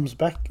characters comes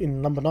back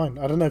in number 9.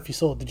 I don't know if you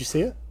saw it. Did you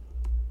see it?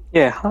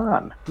 Yeah,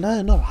 Han.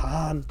 No, not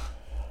Han.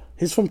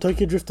 He's from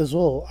Tokyo Drift as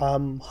well.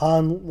 Han,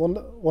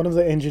 one of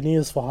the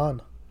engineers for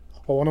Han.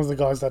 Or one of the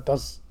guys that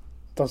does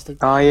the...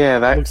 Oh yeah,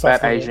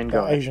 that Asian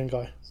guy. The Asian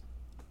guy.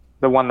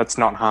 The one that's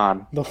not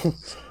Han.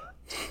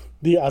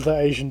 The other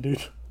Asian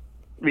dude.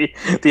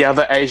 The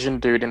other Asian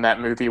dude in that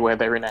movie where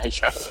they're in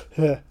Asia.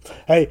 Yeah.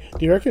 Hey,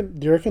 do you reckon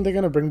they're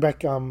gonna bring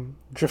back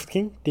Drift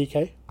King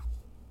DK?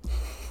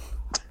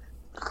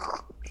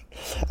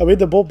 I mean,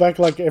 they brought back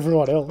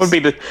everyone else.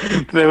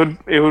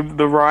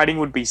 The writing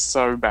would be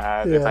so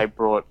bad if they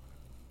brought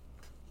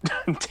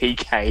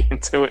TK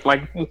into it.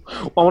 Like,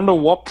 I wonder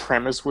what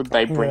premise would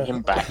they bring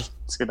him back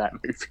to that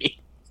movie?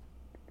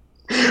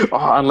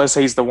 Oh, unless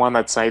he's the one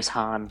that saves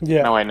Han.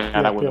 Yeah. No, wait, no,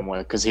 that wouldn't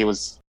work because he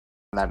was.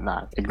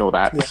 No, ignore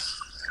that. Yeah.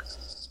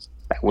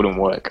 That wouldn't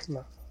work.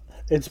 No.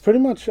 It's pretty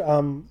much. You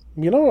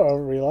know what I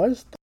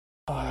realized?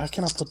 How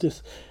can I put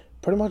this?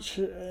 Pretty much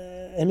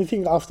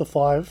anything after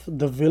 5,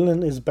 the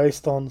villain is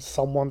based on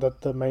someone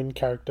that the main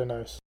character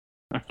knows.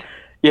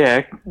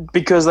 Yeah,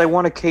 because they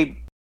want to keep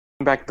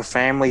back the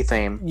family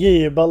theme.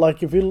 Yeah, but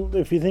like if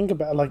you think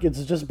about it, like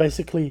it's just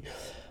basically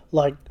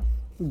like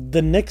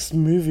the next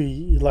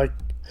movie, like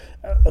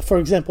for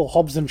example,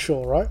 Hobbs and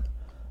Shaw, right?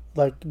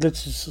 Like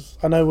let's just,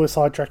 I know we're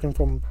sidetracking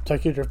from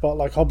Tokyo Drift, but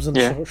like Hobbs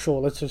and Shaw,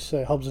 let's just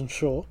say Hobbs and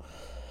Shaw.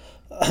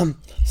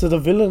 So the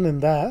villain in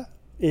that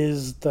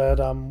is that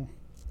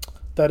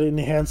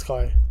enhanced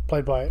guy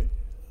played by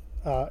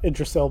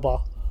Idris Elba.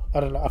 I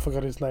don't know, I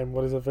forgot his name.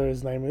 Whatever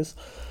his name is.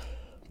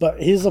 But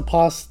he's a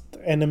past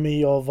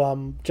enemy of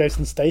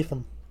Jason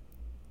Statham,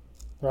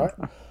 right?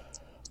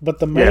 But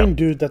the main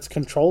dude that's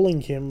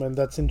controlling him and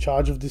that's in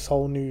charge of this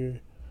whole new,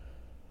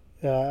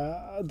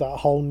 villain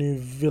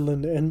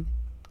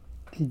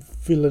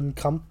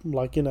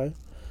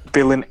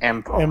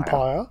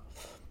empire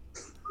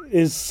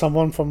is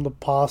someone from the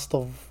past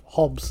of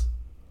Hobbs.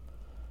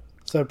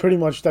 So pretty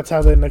much that's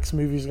how their next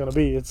movie is going to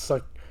be. It's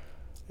like,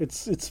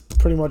 it's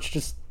pretty much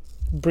just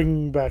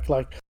bringing back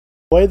like.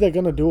 The way they're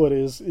going to do it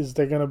is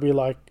they're going to be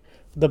like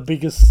the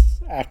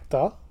biggest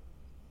actor,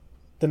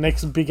 the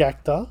next big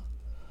actor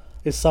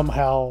is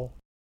somehow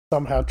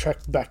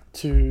tracked back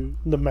to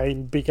the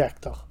main big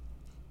actor.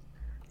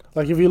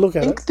 Like if you look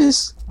at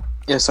it,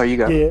 yeah, so you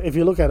go. Yeah, if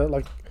you look at it,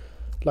 like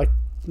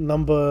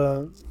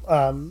number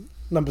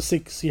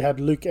 6, you had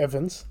Luke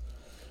Evans.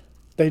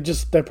 They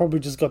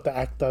probably just got the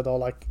actor. They're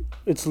like,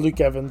 it's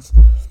Luke Evans.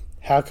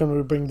 How can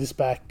we bring this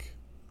back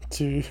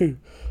to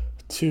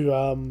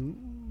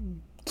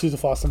the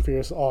Fast and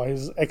Furious? Oh,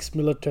 he's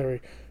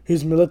ex-military.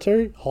 Who's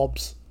military?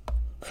 Hobbs.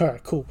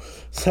 Alright, cool.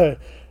 So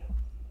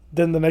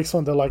then the next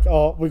one, they're like,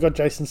 oh, we got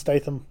Jason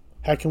Statham.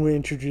 How can we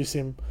introduce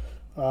him?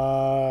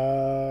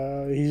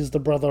 He's the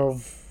brother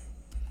of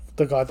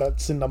the guy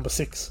that's in number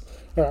 6.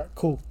 Alright,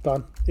 cool,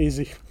 done,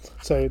 easy.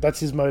 So that's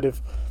his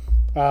motive.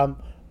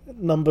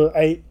 Number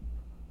 8.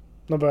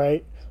 We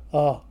got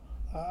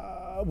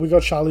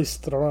Charlize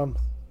Theron,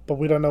 but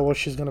we don't know what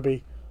she's gonna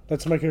be.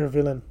 Let's make her a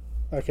villain.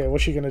 Okay,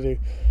 what's she gonna do?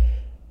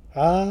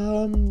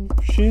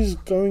 She's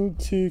going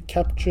to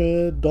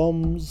capture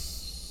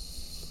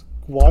Dom's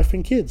wife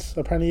and kids.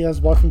 Apparently he has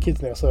wife and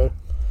kids now, so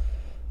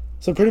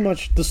pretty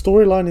much the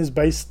storyline is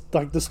based,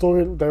 like they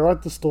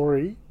write the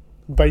story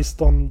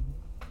based on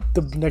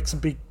the next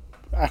big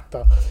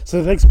actor.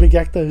 So the next big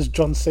actor is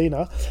John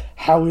Cena.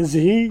 How is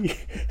he?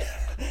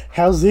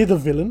 How's he the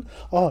villain?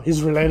 Oh,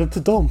 he's related to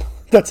Dom.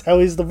 That's how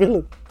he's the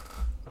villain.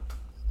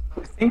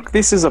 I think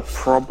this is a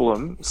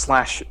problem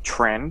 /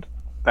 trend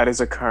that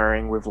is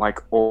occurring with like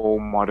all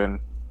modern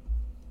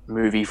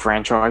movie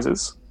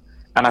franchises.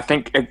 And I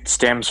think it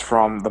stems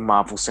from the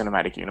Marvel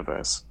Cinematic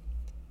Universe.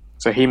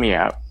 So hear me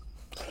out.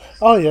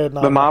 Oh yeah,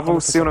 no, the Marvel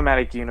 100%.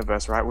 Cinematic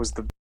Universe, right, was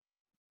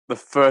the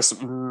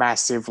first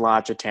massive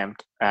large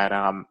attempt at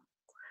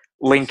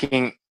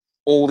linking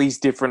all these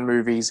different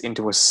movies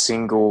into a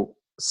single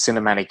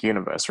cinematic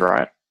universe,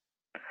 right?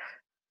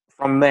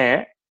 From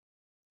there,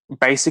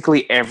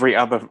 basically every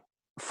other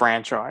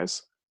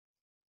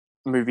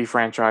movie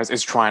franchise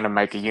is trying to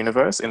make a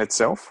universe in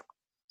itself.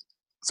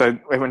 So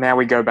now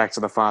we go back to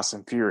the Fast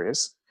and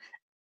Furious.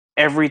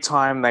 Every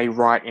time they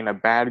write in a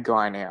bad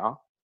guy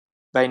now,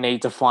 they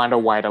need to find a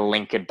way to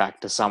link it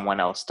back to someone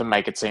else to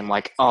make it seem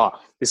like, oh,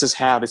 this is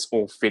how this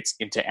all fits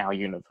into our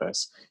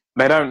universe.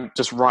 They don't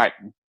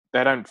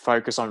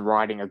focus on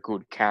writing a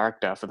good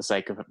character for the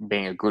sake of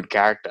being a good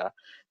character.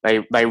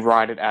 They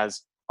write it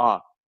as, oh,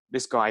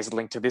 this guy is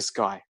linked to this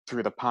guy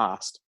through the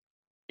past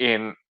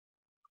in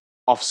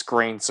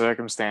off-screen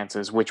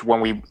circumstances, which when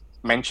we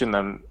mention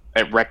them,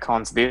 it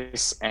retcons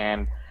this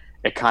and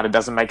it kind of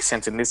doesn't make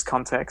sense in this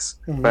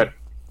context. Mm-hmm. But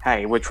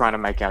hey, we're trying to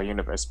make our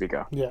universe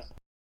bigger. Yeah.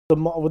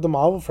 With the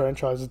Marvel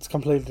franchise, it's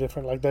completely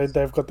different. Like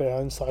they've got their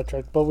own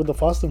sidetrack. But with the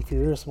Fast and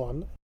Furious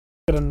one,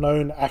 get a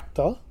known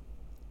actor,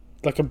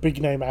 like a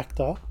big name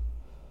actor,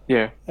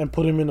 and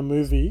put him in a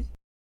movie.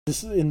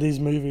 In these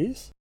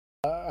movies,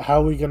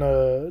 how are we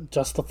gonna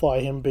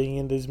justify him being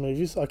in these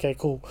movies? Okay,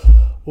 cool.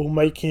 We'll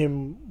make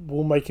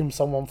him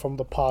someone from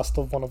the past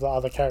of one of the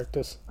other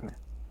characters.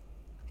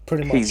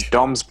 Pretty much. He's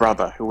Dom's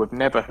brother, who we've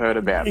never heard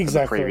about in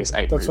the previous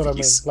 8 movies. That's what I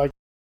mean. Like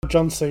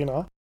John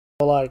Cena,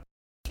 or like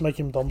make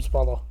him Dom's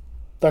brother.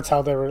 That's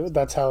how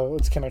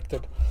it's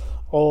connected.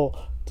 Or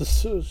the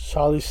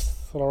Charlize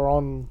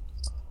Theron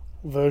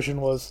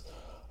version was,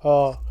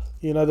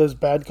 those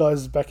bad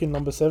guys back in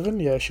number 7.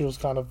 Yeah, she was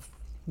kind of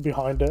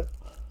behind it,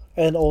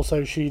 and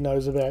also she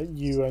knows about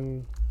you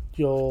and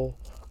your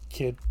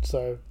kid,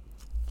 so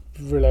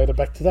related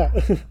back to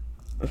that.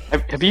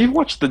 Have you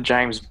watched the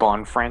James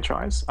Bond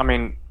franchise? I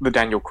mean, the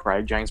Daniel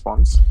Craig James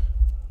Bonds?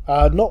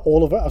 Not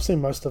all of it. I've seen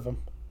most of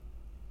them.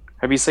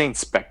 Have you seen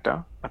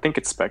Spectre? I think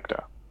it's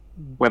Spectre,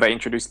 where they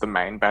introduce the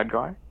main bad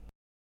guy.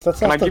 That's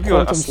Can I after give you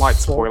a Quantum slight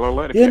Sol- spoiler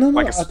alert? Yeah, no.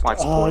 A slight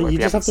spoiler if you you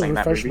just haven't have to seen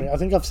that refresh movie. me. I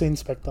think I've seen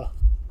Spectre.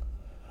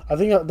 I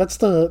think that's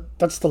the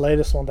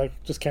latest one that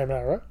just came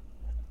out, right?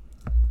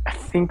 I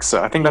think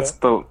so. I think that's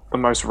the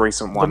most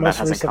recent one that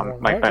hasn't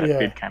come, like that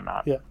it came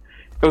out. Yeah.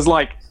 It was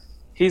like,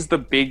 he's the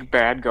big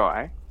bad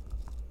guy,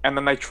 and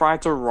then they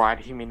tried to write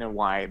him in a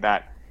way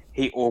that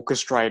he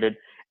orchestrated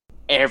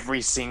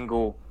every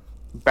single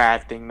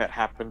bad thing that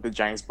happened to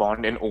James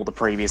Bond in all the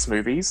previous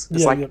movies.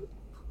 It's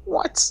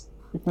what?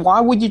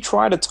 Why would you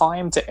try to tie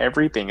him to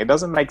everything? It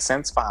doesn't make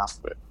sense for half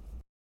of it.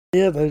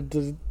 Yeah, they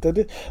do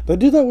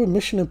that with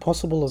Mission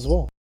Impossible as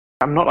well.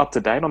 I'm not up to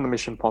date on the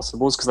Mission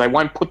Impossibles because they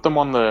won't put them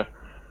on the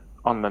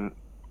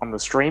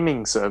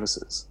streaming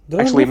services.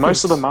 Actually,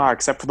 most of them are,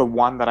 except for the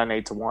one that I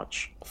need to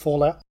watch.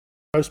 Fallout,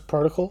 Ghost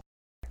Protocol.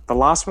 The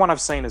last one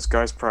I've seen is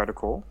Ghost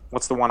Protocol.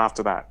 What's the one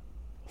after that?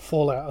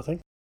 Fallout, I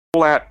think.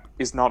 Fallout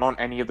is not on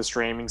any of the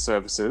streaming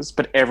services,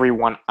 but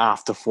everyone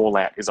after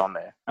Fallout is on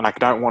there. And I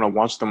don't want to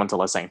watch them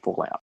until I've seen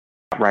Fallout.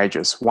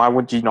 Outrageous. Why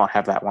would you not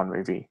have that one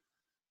movie?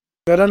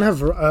 They don't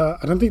have... I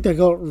don't think they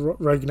got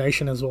Rogue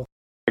Nation as well.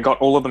 They got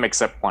all of them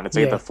except one. It's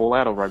either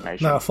Fallout or Rogue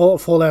Nation. No,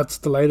 Fallout's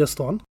the latest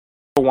one.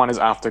 The one is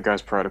after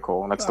Ghost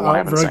Protocol, and that's the one I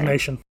haven't Rogue seen.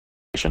 Nation.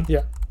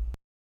 Yeah.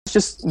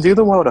 Just do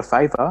the world a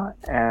favour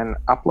and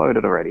upload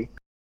it already.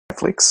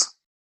 Netflix.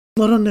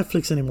 Not on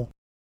Netflix anymore.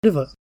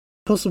 Never.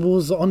 Possible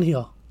is on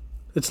here.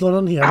 It's not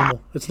on here anymore.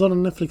 It's not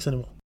on Netflix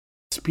anymore.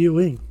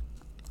 Spewing.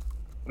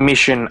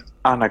 Mission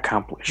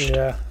unaccomplished.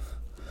 Yeah.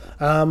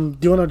 Do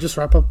you want to just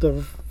wrap up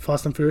the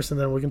Fast and Furious and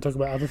then we can talk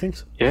about other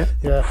things?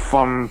 Yeah.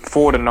 From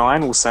 4 to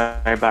 9, we'll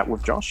save that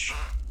with Josh.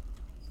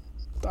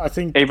 I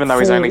think... Even though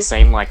he's only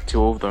seen like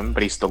 2 of them,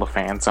 but he's still a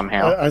fan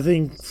somehow. I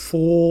think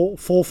 4,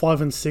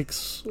 5, and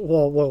 6...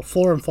 Well,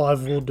 4 and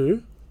 5 will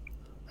do.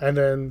 And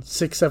then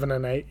 6, 7,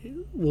 and 8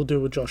 we'll do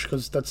with Josh,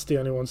 because that's the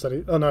only ones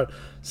that...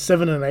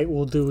 7 and 8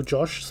 we'll do with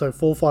Josh. So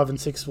 4, 5,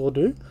 and 6 we'll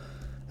do.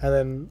 And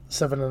then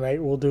 7 and 8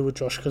 we'll do with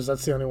Josh, because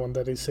that's the only one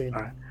that he's seen.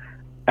 Right.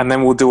 And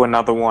then we'll do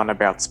another one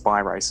about spy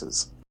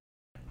races.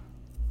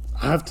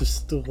 I have to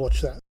still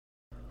watch that.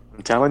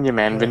 I'm telling you,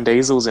 man, Vin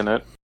Diesel's in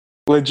it.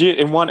 Legit,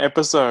 in one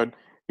episode,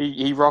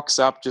 he rocks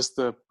up just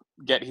to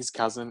get his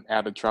cousin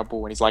out of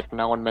trouble, and he's like,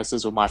 no one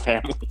messes with my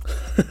family.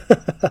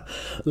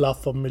 La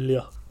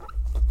Familia.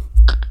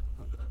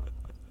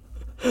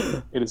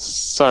 It is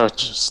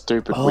such a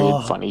stupid,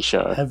 weird, funny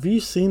show. Have you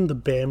seen the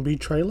Bambi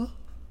trailer?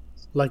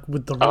 Like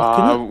with the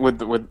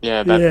Rock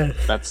in it?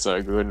 That's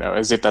so good. No,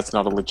 as if that's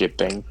not a legit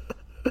thing.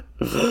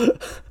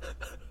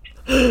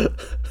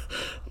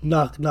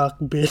 Knock, knock,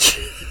 bitch.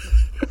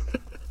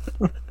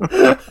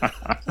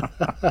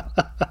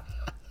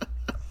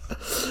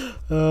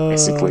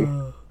 Basically.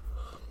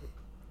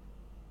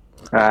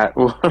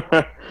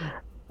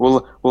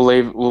 We'll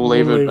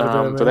leave it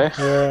for there.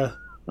 Yeah,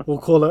 we'll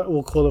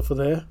call it for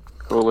there.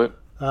 Call it.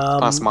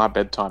 Past my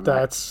bedtime.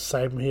 That's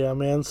same here,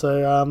 man.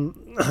 So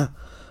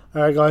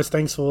all right, guys,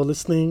 thanks for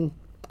listening.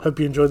 Hope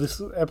you enjoyed this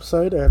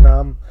episode,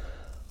 and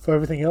for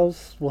everything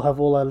else, we'll have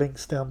all our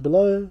links down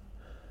below.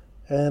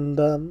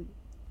 And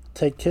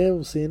take care.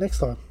 We'll see you next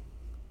time.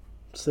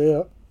 See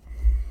ya.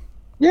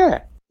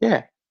 Yeah.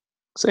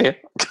 See ya.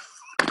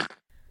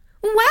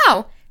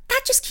 Wow,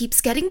 that just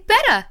keeps getting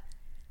better.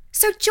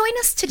 So join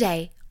us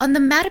today on the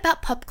Mad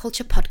About Pop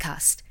Culture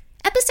podcast.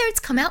 Episodes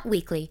come out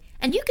weekly,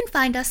 and you can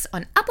find us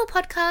on Apple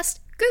Podcast,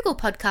 Google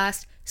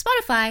Podcast,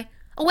 Spotify,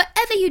 or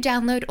wherever you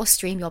download or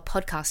stream your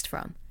podcast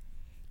from.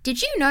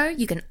 Did you know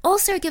you can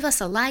also give us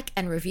a like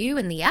and review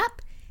in the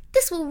app?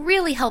 This will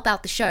really help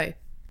out the show.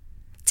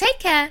 Take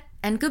care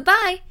and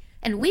goodbye,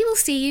 and we will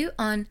see you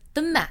on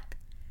The Map.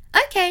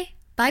 Okay,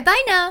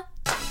 bye-bye now.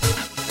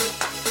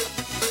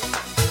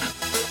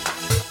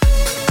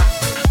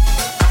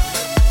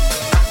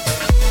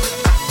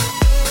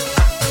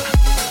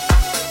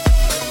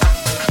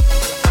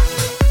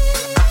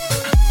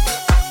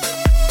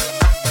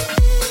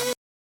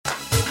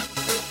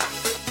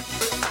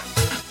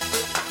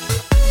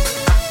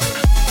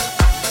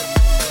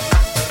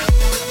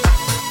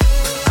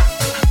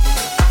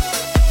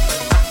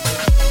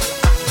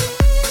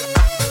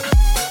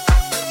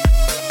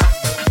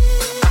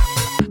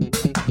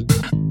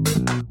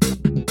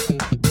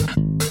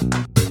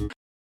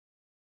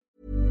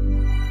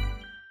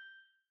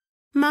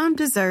 Mom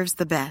deserves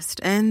the best,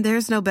 and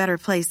there's no better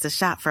place to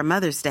shop for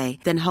Mother's Day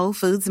than Whole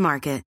Foods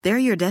Market. They're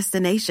your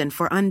destination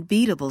for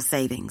unbeatable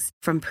savings,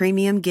 from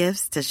premium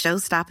gifts to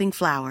show-stopping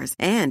flowers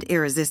and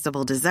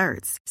irresistible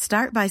desserts.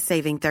 Start by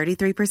saving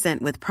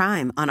 33% with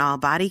Prime on all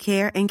body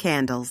care and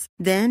candles.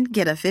 Then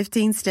get a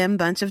 15-stem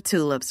bunch of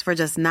tulips for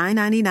just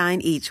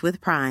 $9.99 each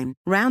with Prime.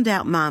 Round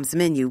out Mom's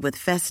menu with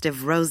festive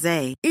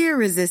rosé,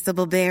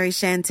 irresistible berry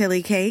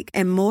chantilly cake,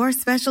 and more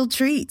special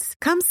treats.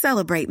 Come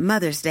celebrate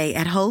Mother's Day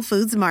at Whole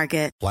Foods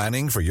Market.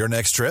 Planning for your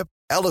next trip?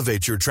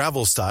 Elevate your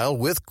travel style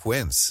with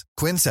Quince.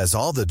 Quince has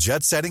all the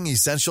jet-setting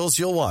essentials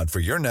you'll want for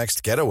your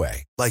next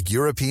getaway, like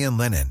European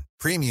linen,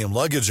 premium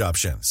luggage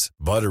options,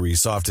 buttery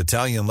soft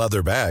Italian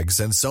leather bags,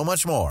 and so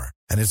much more.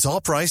 And it's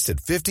all priced at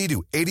 50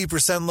 to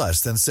 80%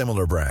 less than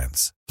similar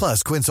brands.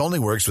 Plus, Quince only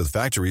works with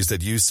factories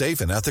that use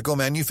safe and ethical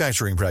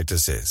manufacturing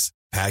practices.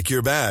 Pack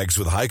your bags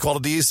with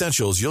high-quality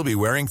essentials you'll be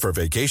wearing for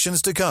vacations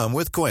to come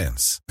with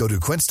Quince. Go to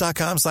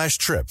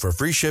quince.com/trip for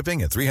free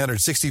shipping and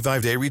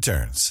 365-day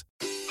returns.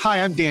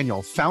 Hi, I'm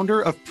Daniel,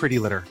 founder of Pretty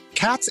Litter.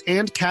 Cats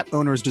and cat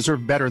owners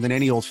deserve better than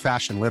any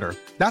old-fashioned litter.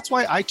 That's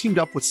why I teamed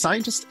up with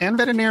scientists and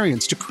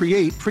veterinarians to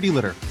create Pretty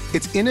Litter.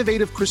 Its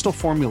innovative crystal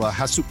formula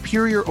has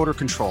superior odor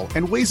control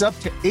and weighs up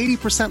to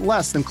 80%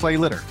 less than clay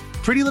litter.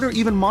 Pretty Litter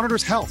even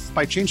monitors health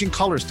by changing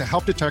colors to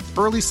help detect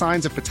early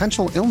signs of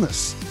potential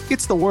illness.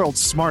 It's the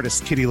world's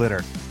smartest kitty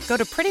litter. Go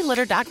to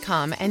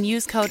prettylitter.com and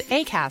use code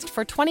ACAST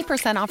for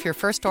 20% off your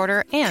first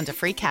order and a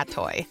free cat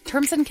toy.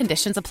 Terms and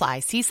conditions apply.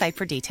 See site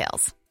for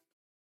details.